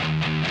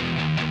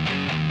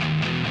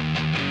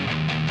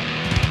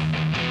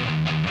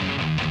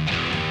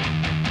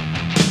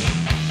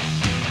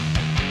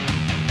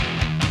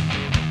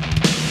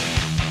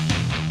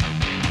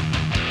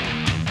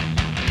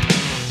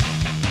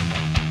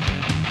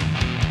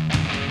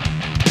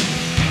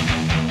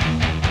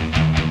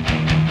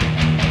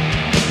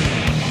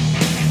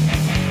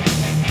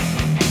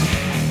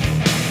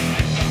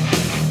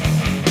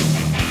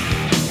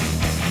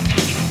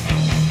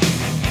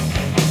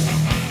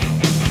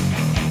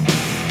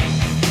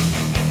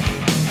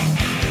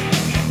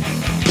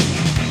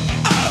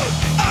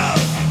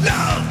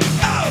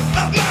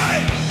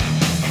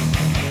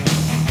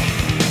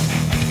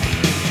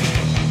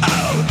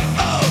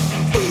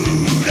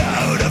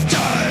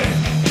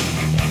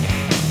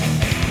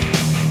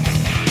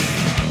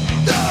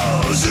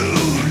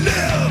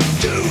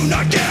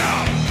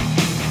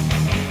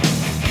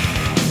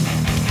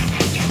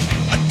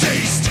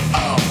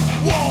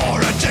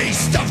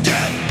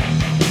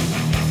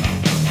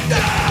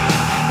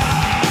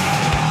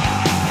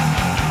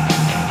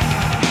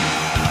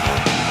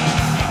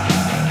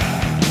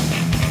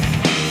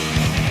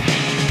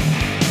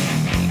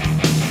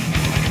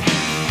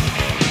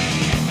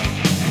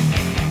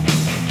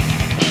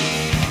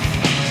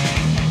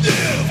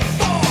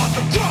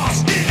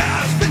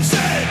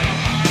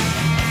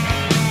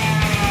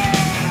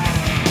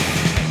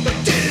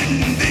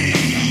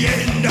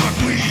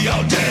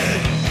 all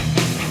dead.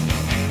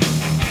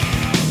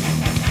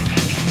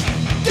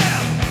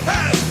 Death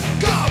has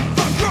come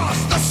across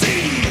the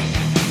sea.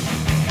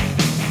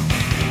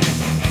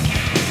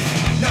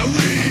 Now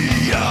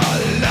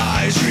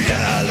realize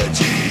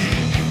reality.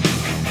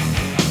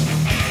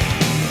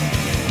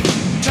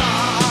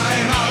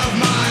 Time out of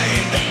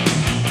mind,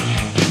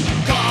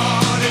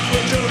 caught it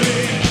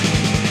wintering,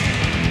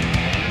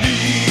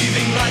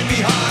 leaving light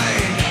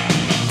behind,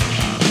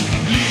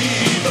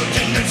 lethal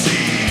tendencies.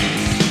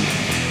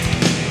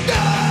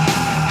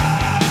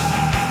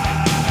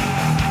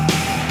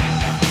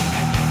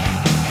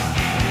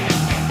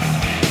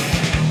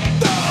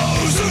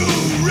 Those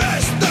who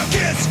rest the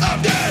kiss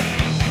of death.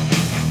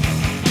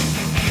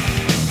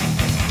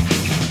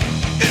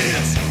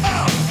 It's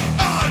up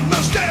on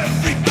most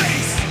every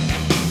face.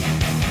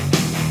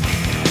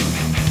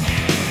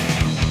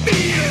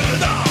 Feel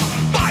the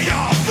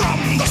fire from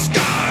the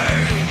sky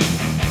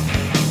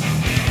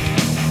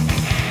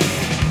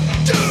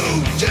to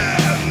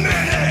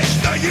diminish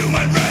the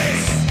human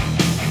race.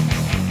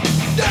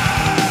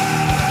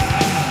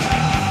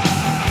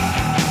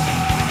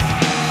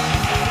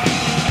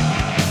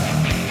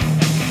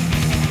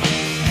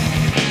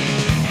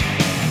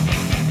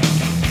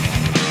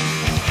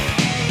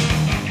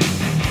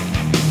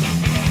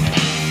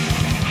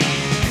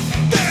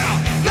 There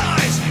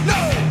lies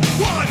no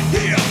one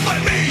here but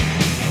me.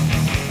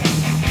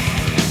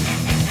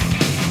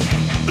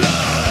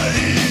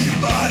 Bloody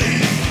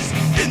bodies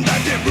in the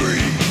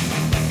debris.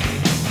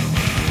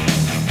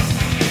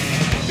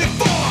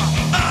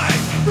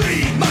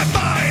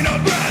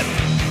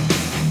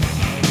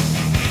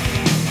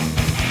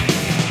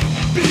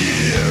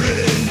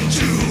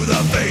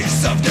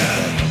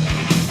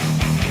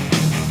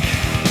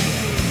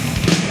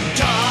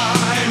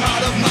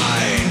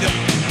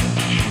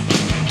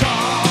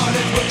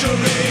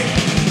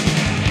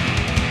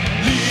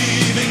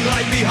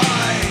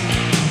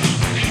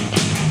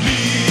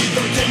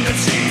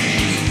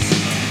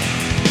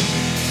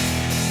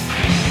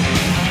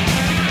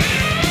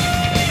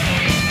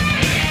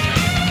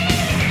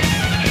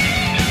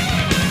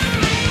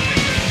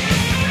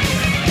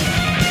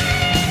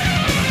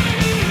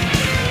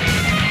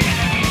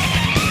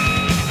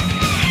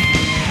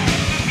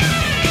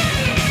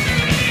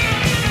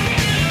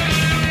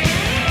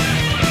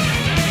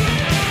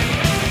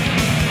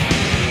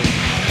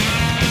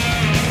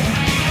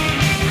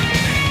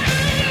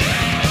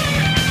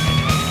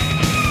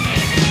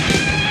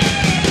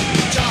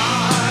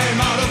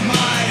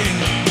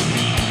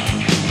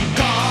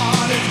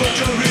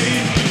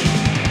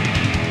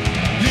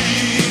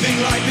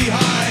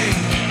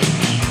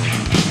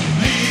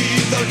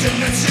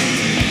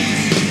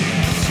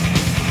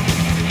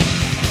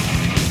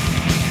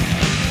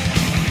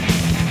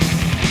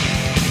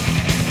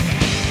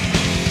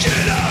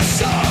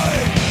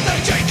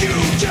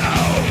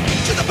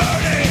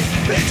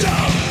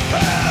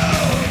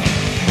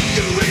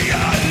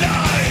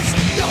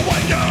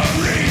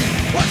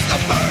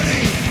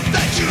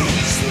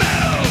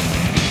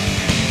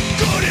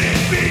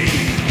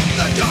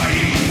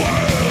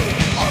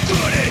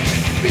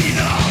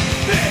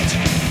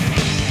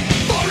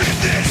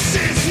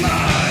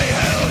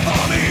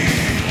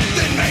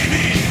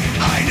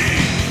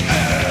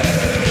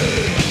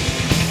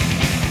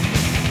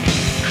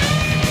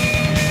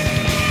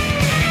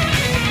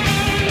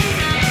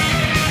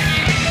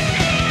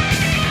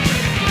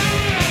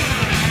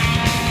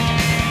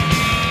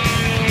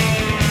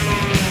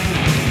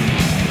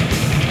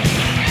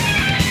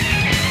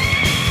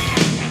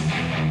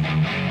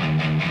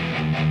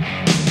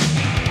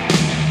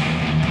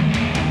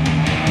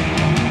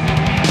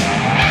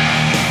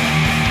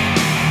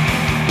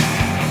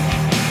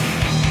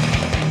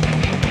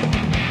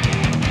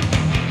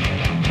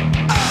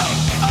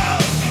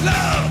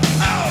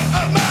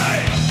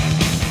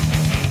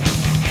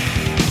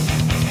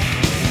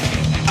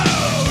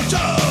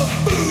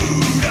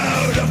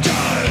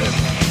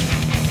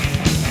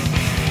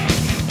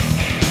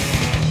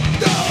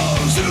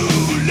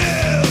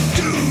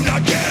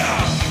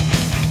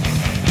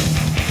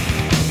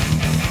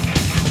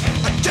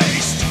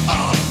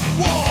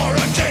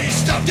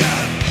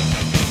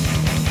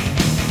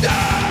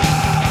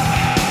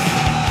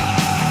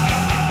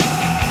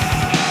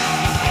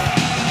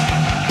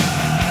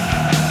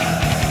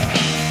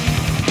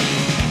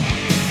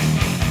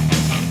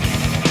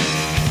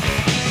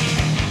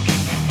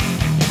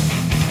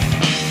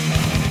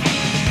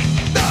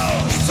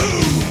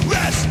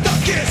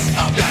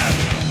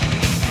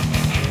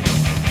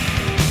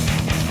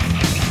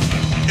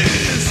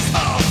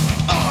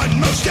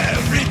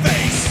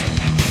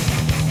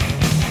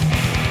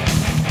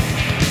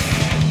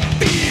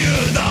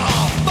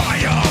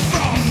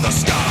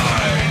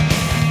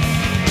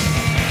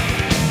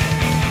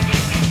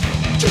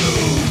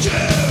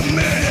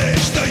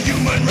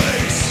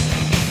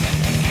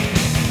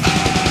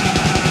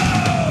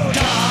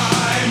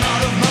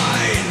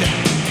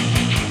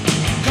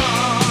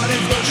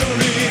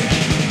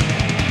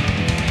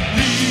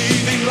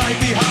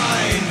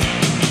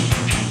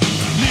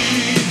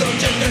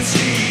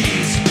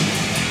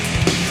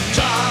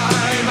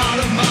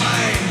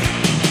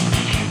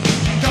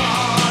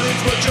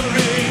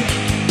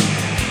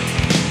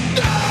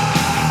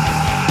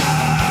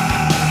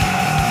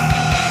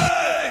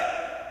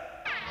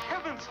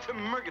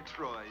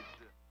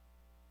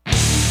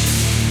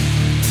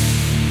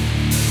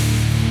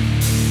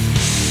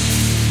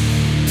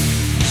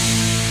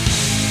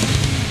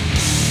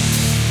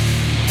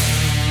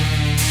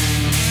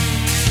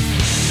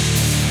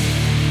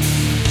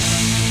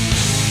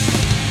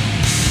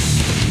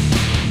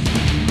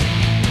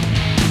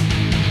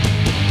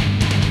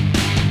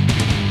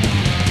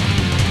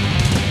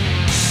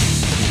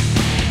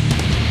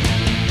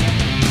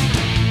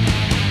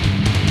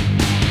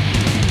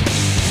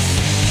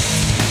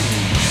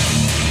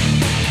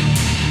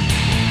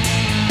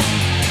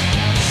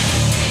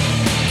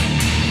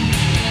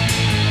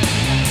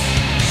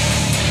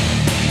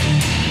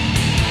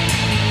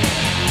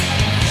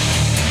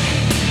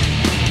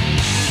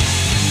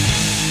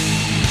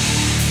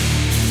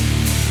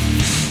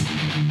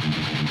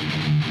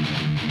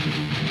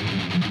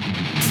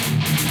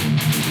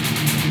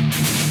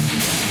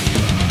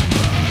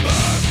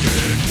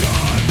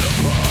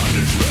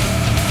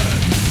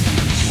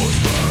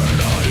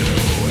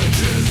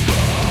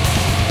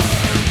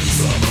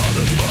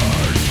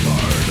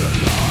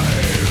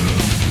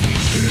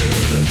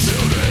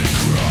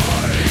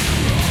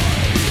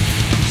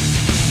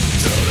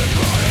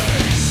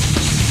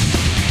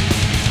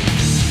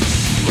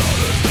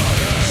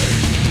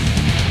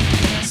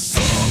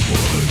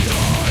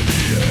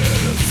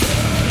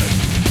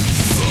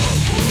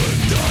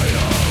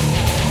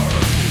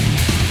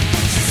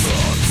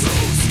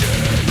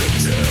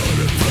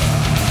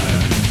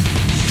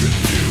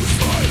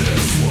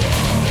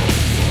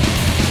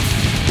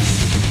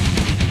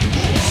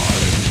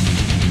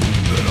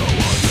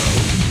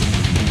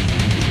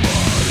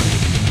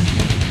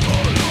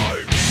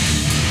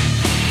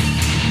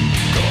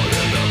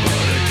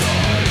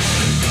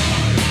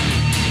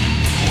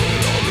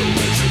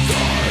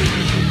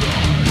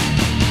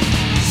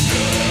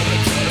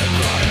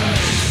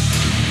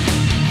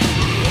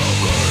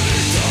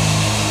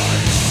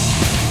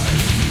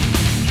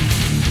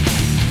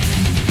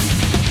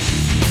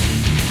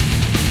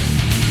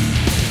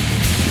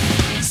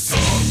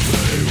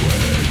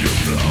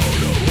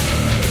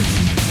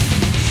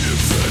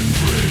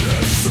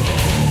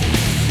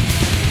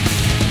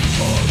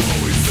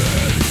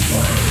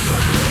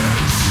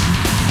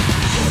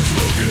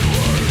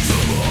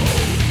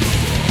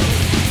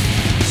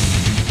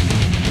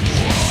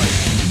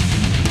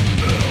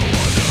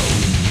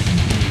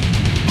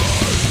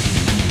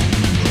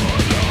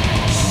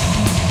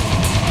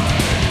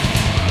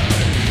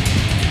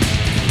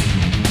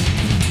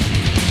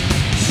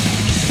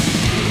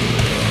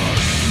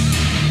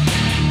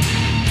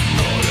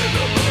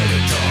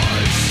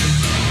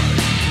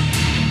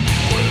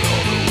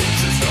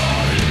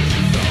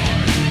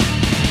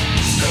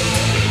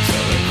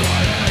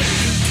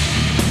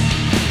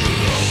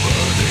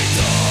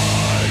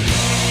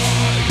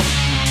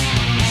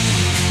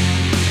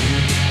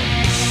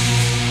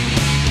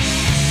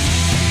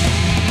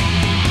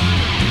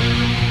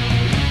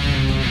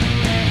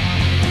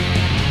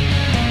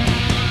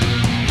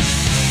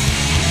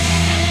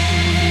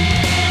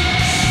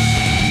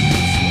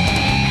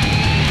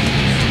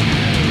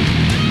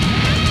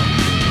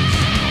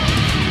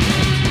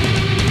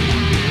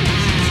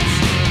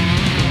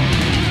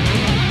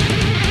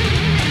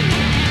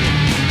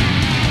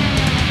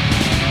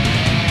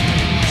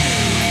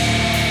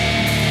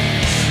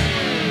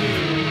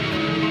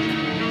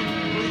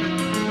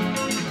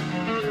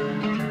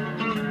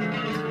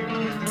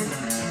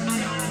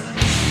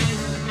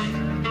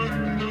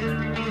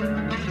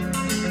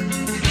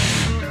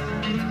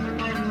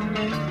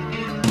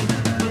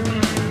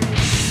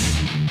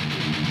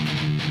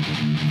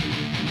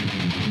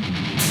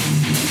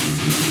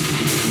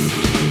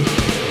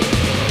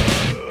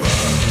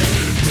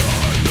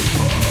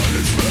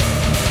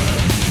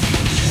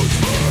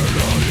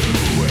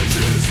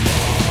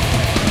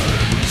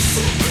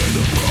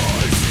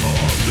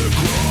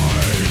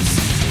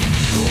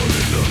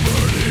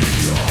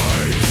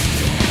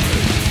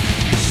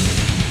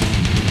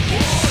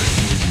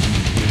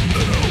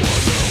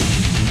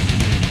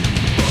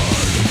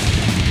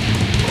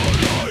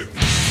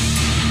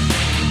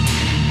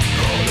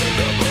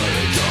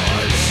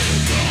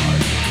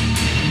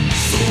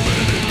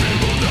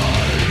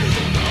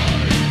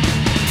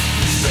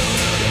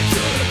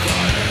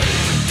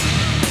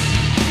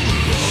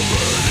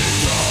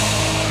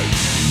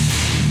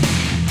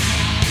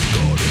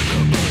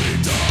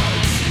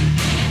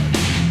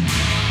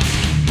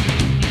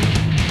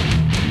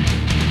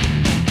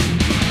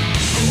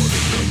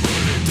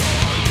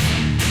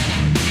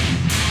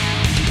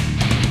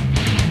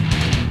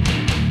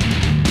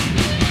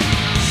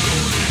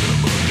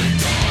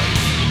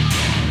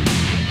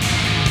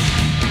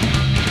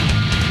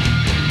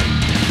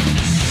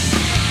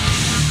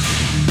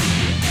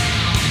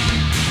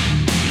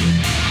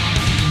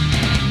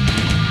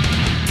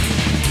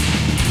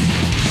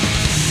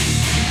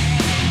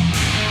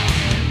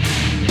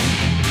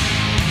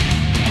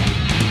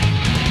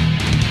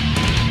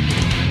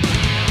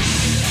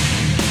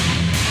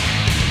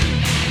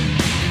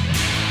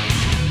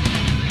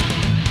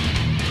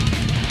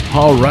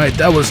 All right,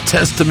 that was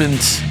Testament,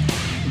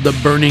 The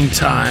Burning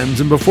Times,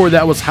 and before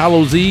that was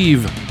Hallows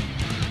Eve.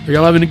 Are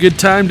y'all having a good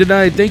time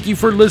tonight? Thank you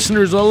for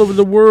listeners all over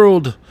the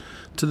world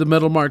to the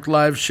Metal Mark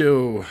Live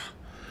Show.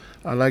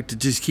 I like to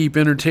just keep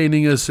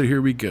entertaining us, so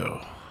here we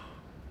go.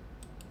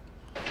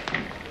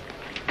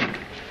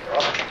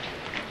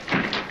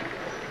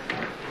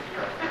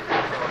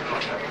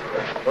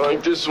 I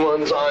think this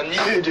one's on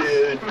you,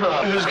 dude.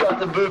 Who's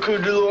got the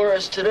Buku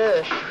Dolores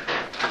today?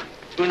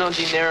 Uno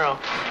dinero.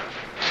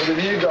 What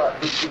have you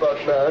got,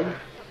 Buck man?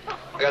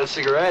 I got a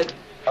cigarette.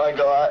 I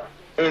got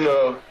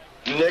Uno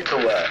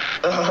Nicolette.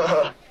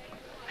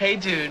 Hey,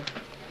 dude.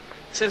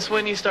 Since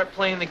when you start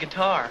playing the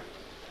guitar?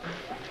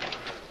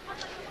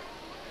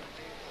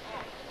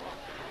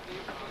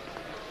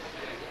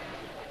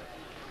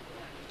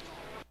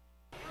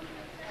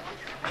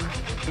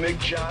 Mick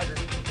Jagger.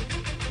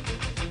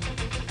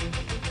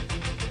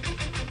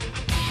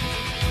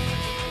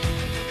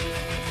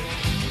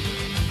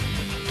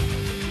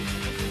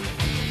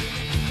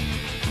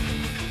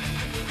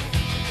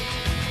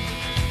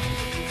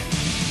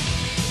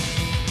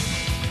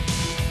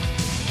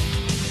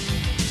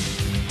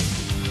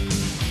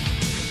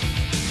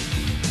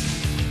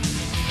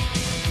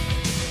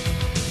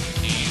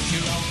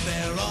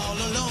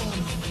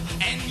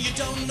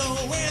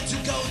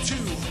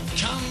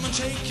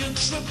 Take a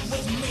trip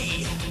with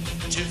me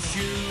to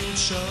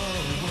future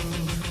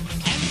world.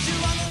 And you're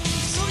running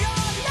through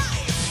your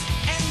life,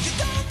 and you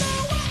don't know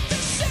what the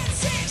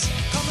sense is.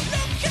 Come and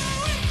look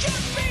how it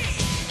could be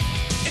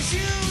in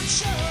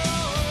future.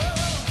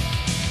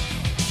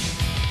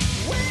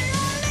 We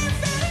all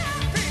live in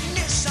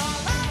happiness, our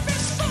life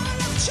is full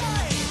of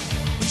joy.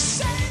 We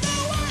say the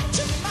word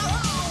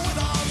tomorrow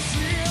without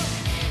fear.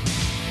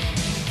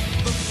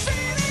 The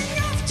feeling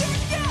of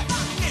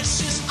togetherness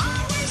is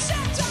always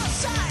at our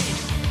side.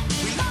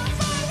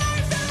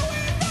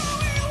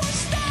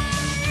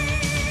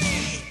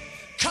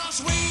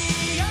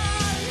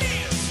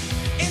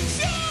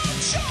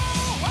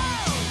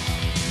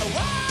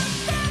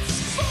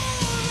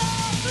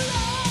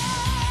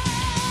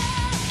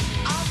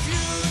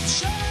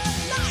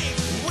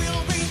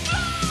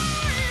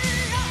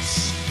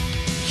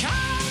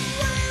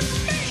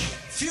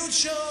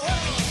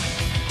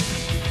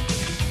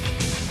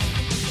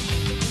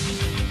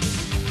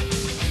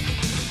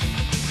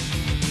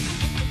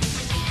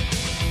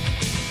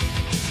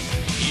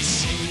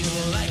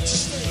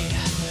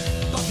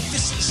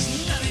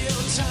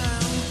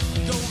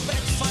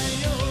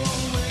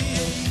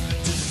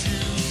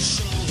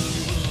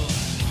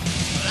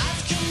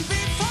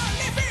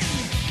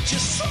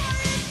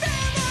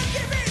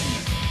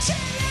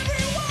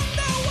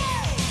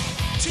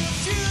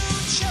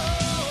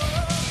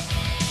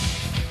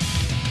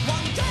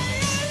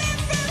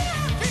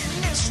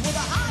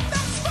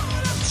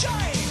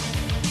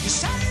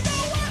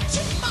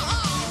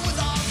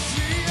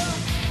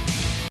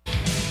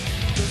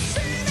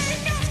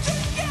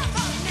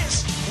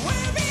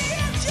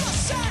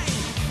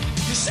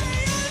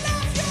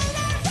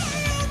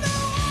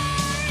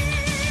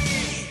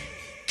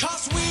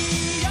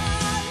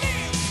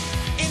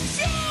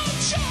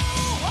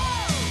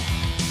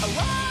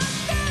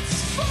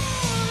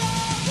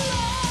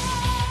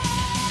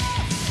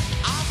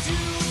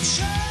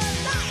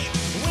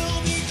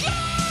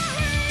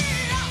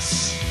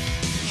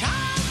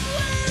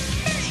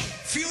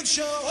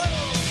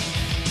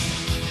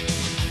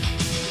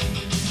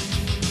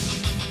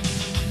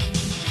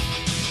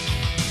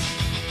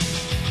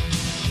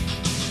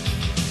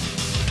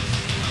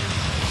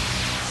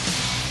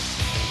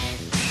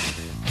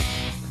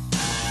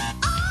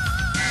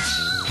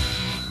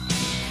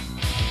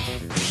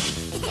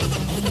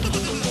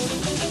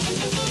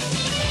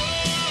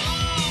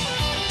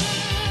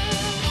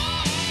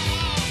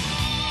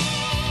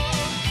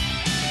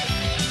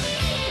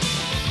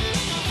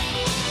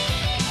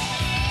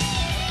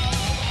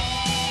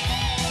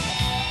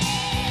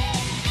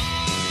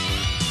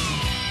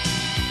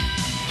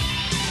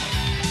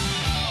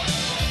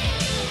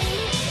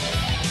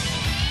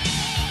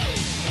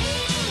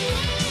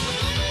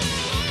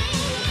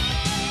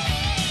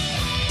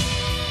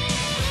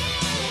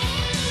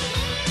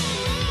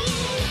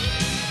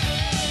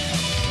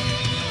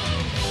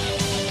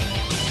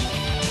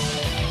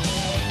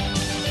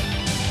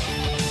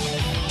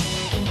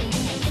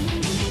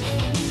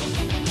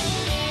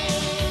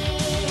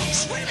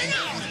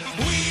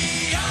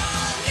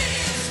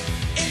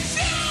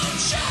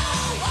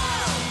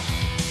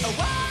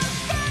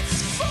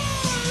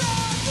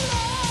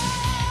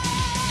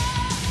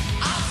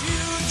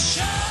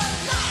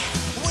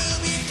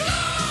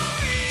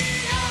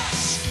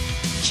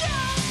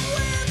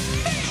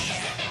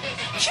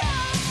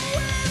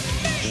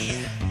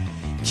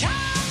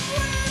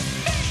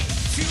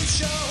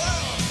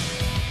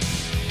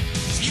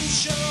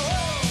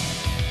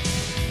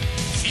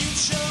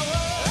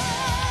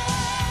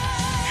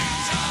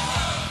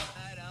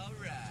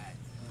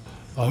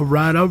 All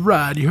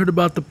right. You heard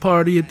about the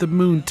party at the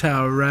Moon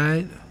Tower,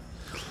 right?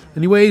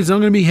 Anyways, I'm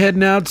going to be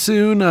heading out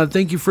soon.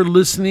 Thank you for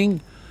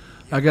listening.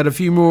 I got a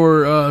few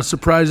more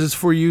surprises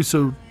for you,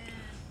 so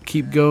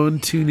keep going,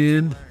 tune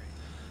in,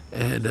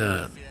 and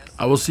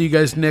I will see you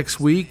guys next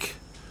week.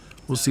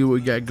 We'll see what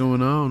we got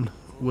going on.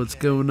 What's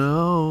going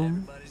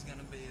on?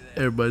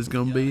 Everybody's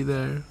gonna be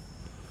there.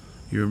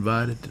 You're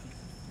invited.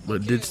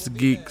 Let's ditch the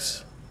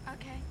geeks.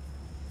 Okay.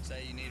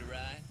 Say you need a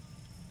ride?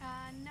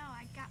 No,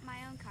 I got my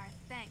own car.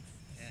 Thanks.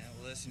 Yeah,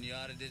 well, listen, you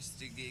ought to ditch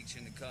the geeks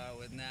you're in the car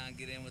with now and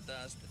get in with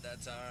us, but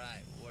that's all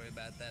right. We'll worry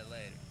about that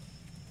later.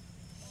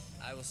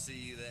 I will see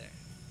you there.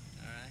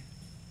 All right?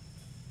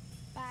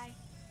 Bye.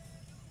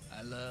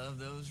 I love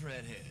those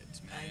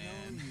redheads, man. I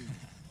know you.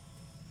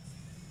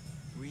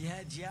 We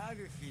had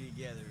geography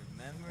together,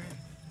 remember?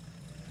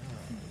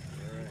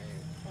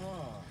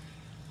 Oh,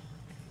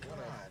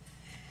 God.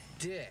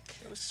 Dick.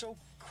 It was so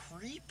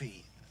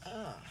creepy.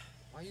 Why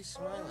are you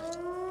smiling? I thought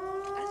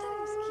it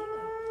was cute.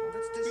 Well,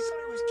 that's disgusting. You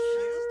thought it was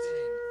cute?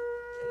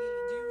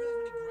 Do you realize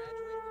when he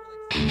graduated, we were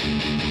like...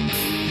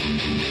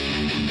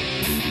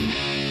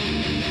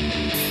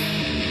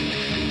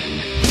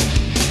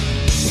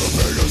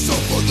 Prepare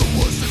yourself for the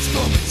worst that's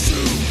coming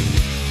soon.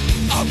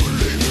 I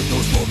believe in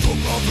those mortal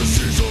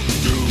prophecies of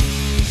doom.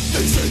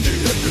 They say the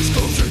end is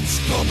close, it's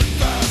coming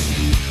fast.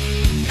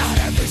 Not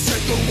every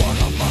single one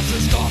of us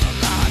is gonna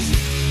last.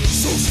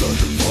 So stand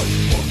and fight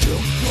or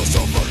kill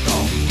yourself right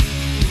now.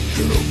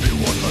 It'll be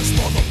one less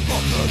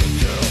motherfucker to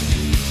kill.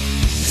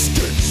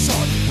 Skin,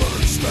 sun,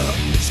 burn, stab,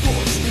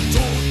 scorched and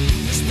torn.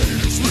 This pain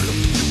is real,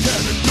 you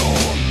can't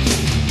ignore.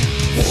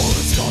 War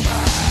is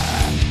coming.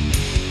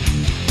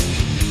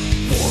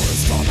 War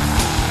is coming.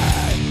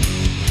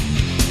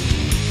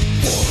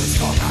 War is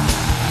coming.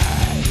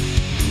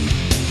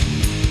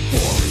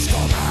 War is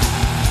coming.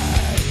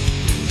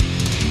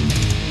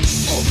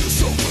 Arm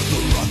yourself with the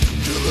wrath to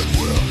kill it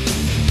will.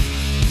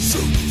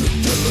 Shoot to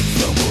kill it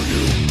for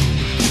you.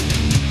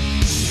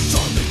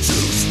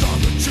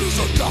 Time to choose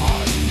or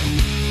die.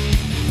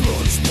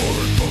 Blood's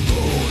pouring from the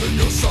hole in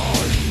your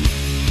side.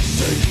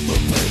 Take the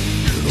pain,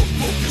 it'll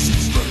focus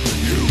and strengthen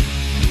you.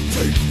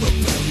 Take the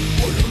pain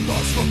or your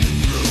life's looking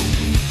through.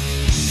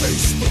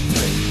 Face the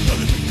pain, let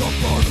it become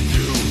part of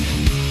you.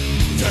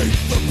 Take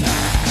the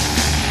pain.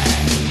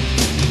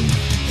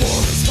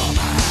 War is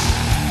coming.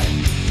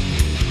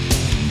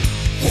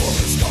 War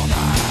is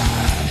coming.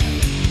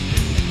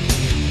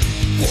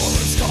 War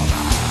is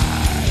coming.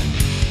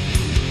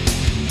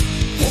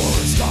 War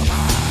is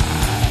coming.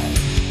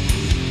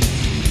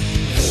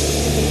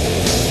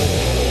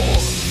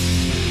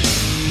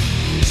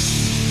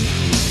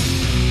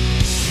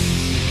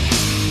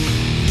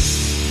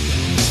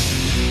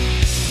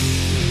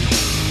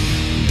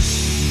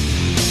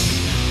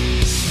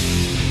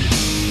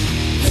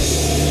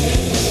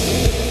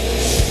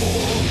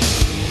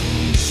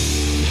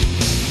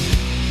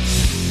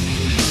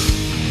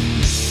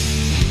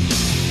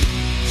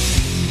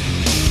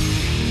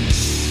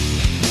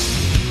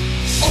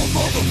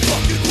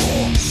 Motherfucking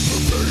war.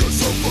 Prepare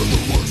yourself for the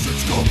worst,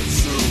 it's coming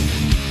soon.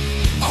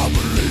 I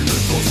believe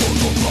in those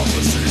mortal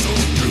prophecies of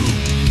doom.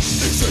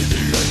 They say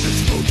the end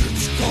is close,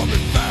 it's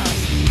coming fast.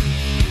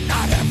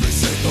 Not every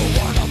single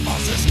one of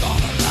us is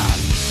gonna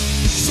last.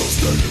 So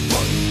stand and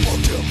fight or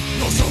kill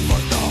yourself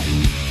right now.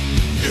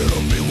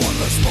 It'll be one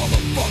less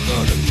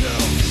motherfucker to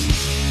kill.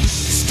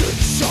 Skin,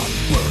 shot,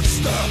 burn,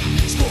 stab,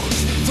 scorch,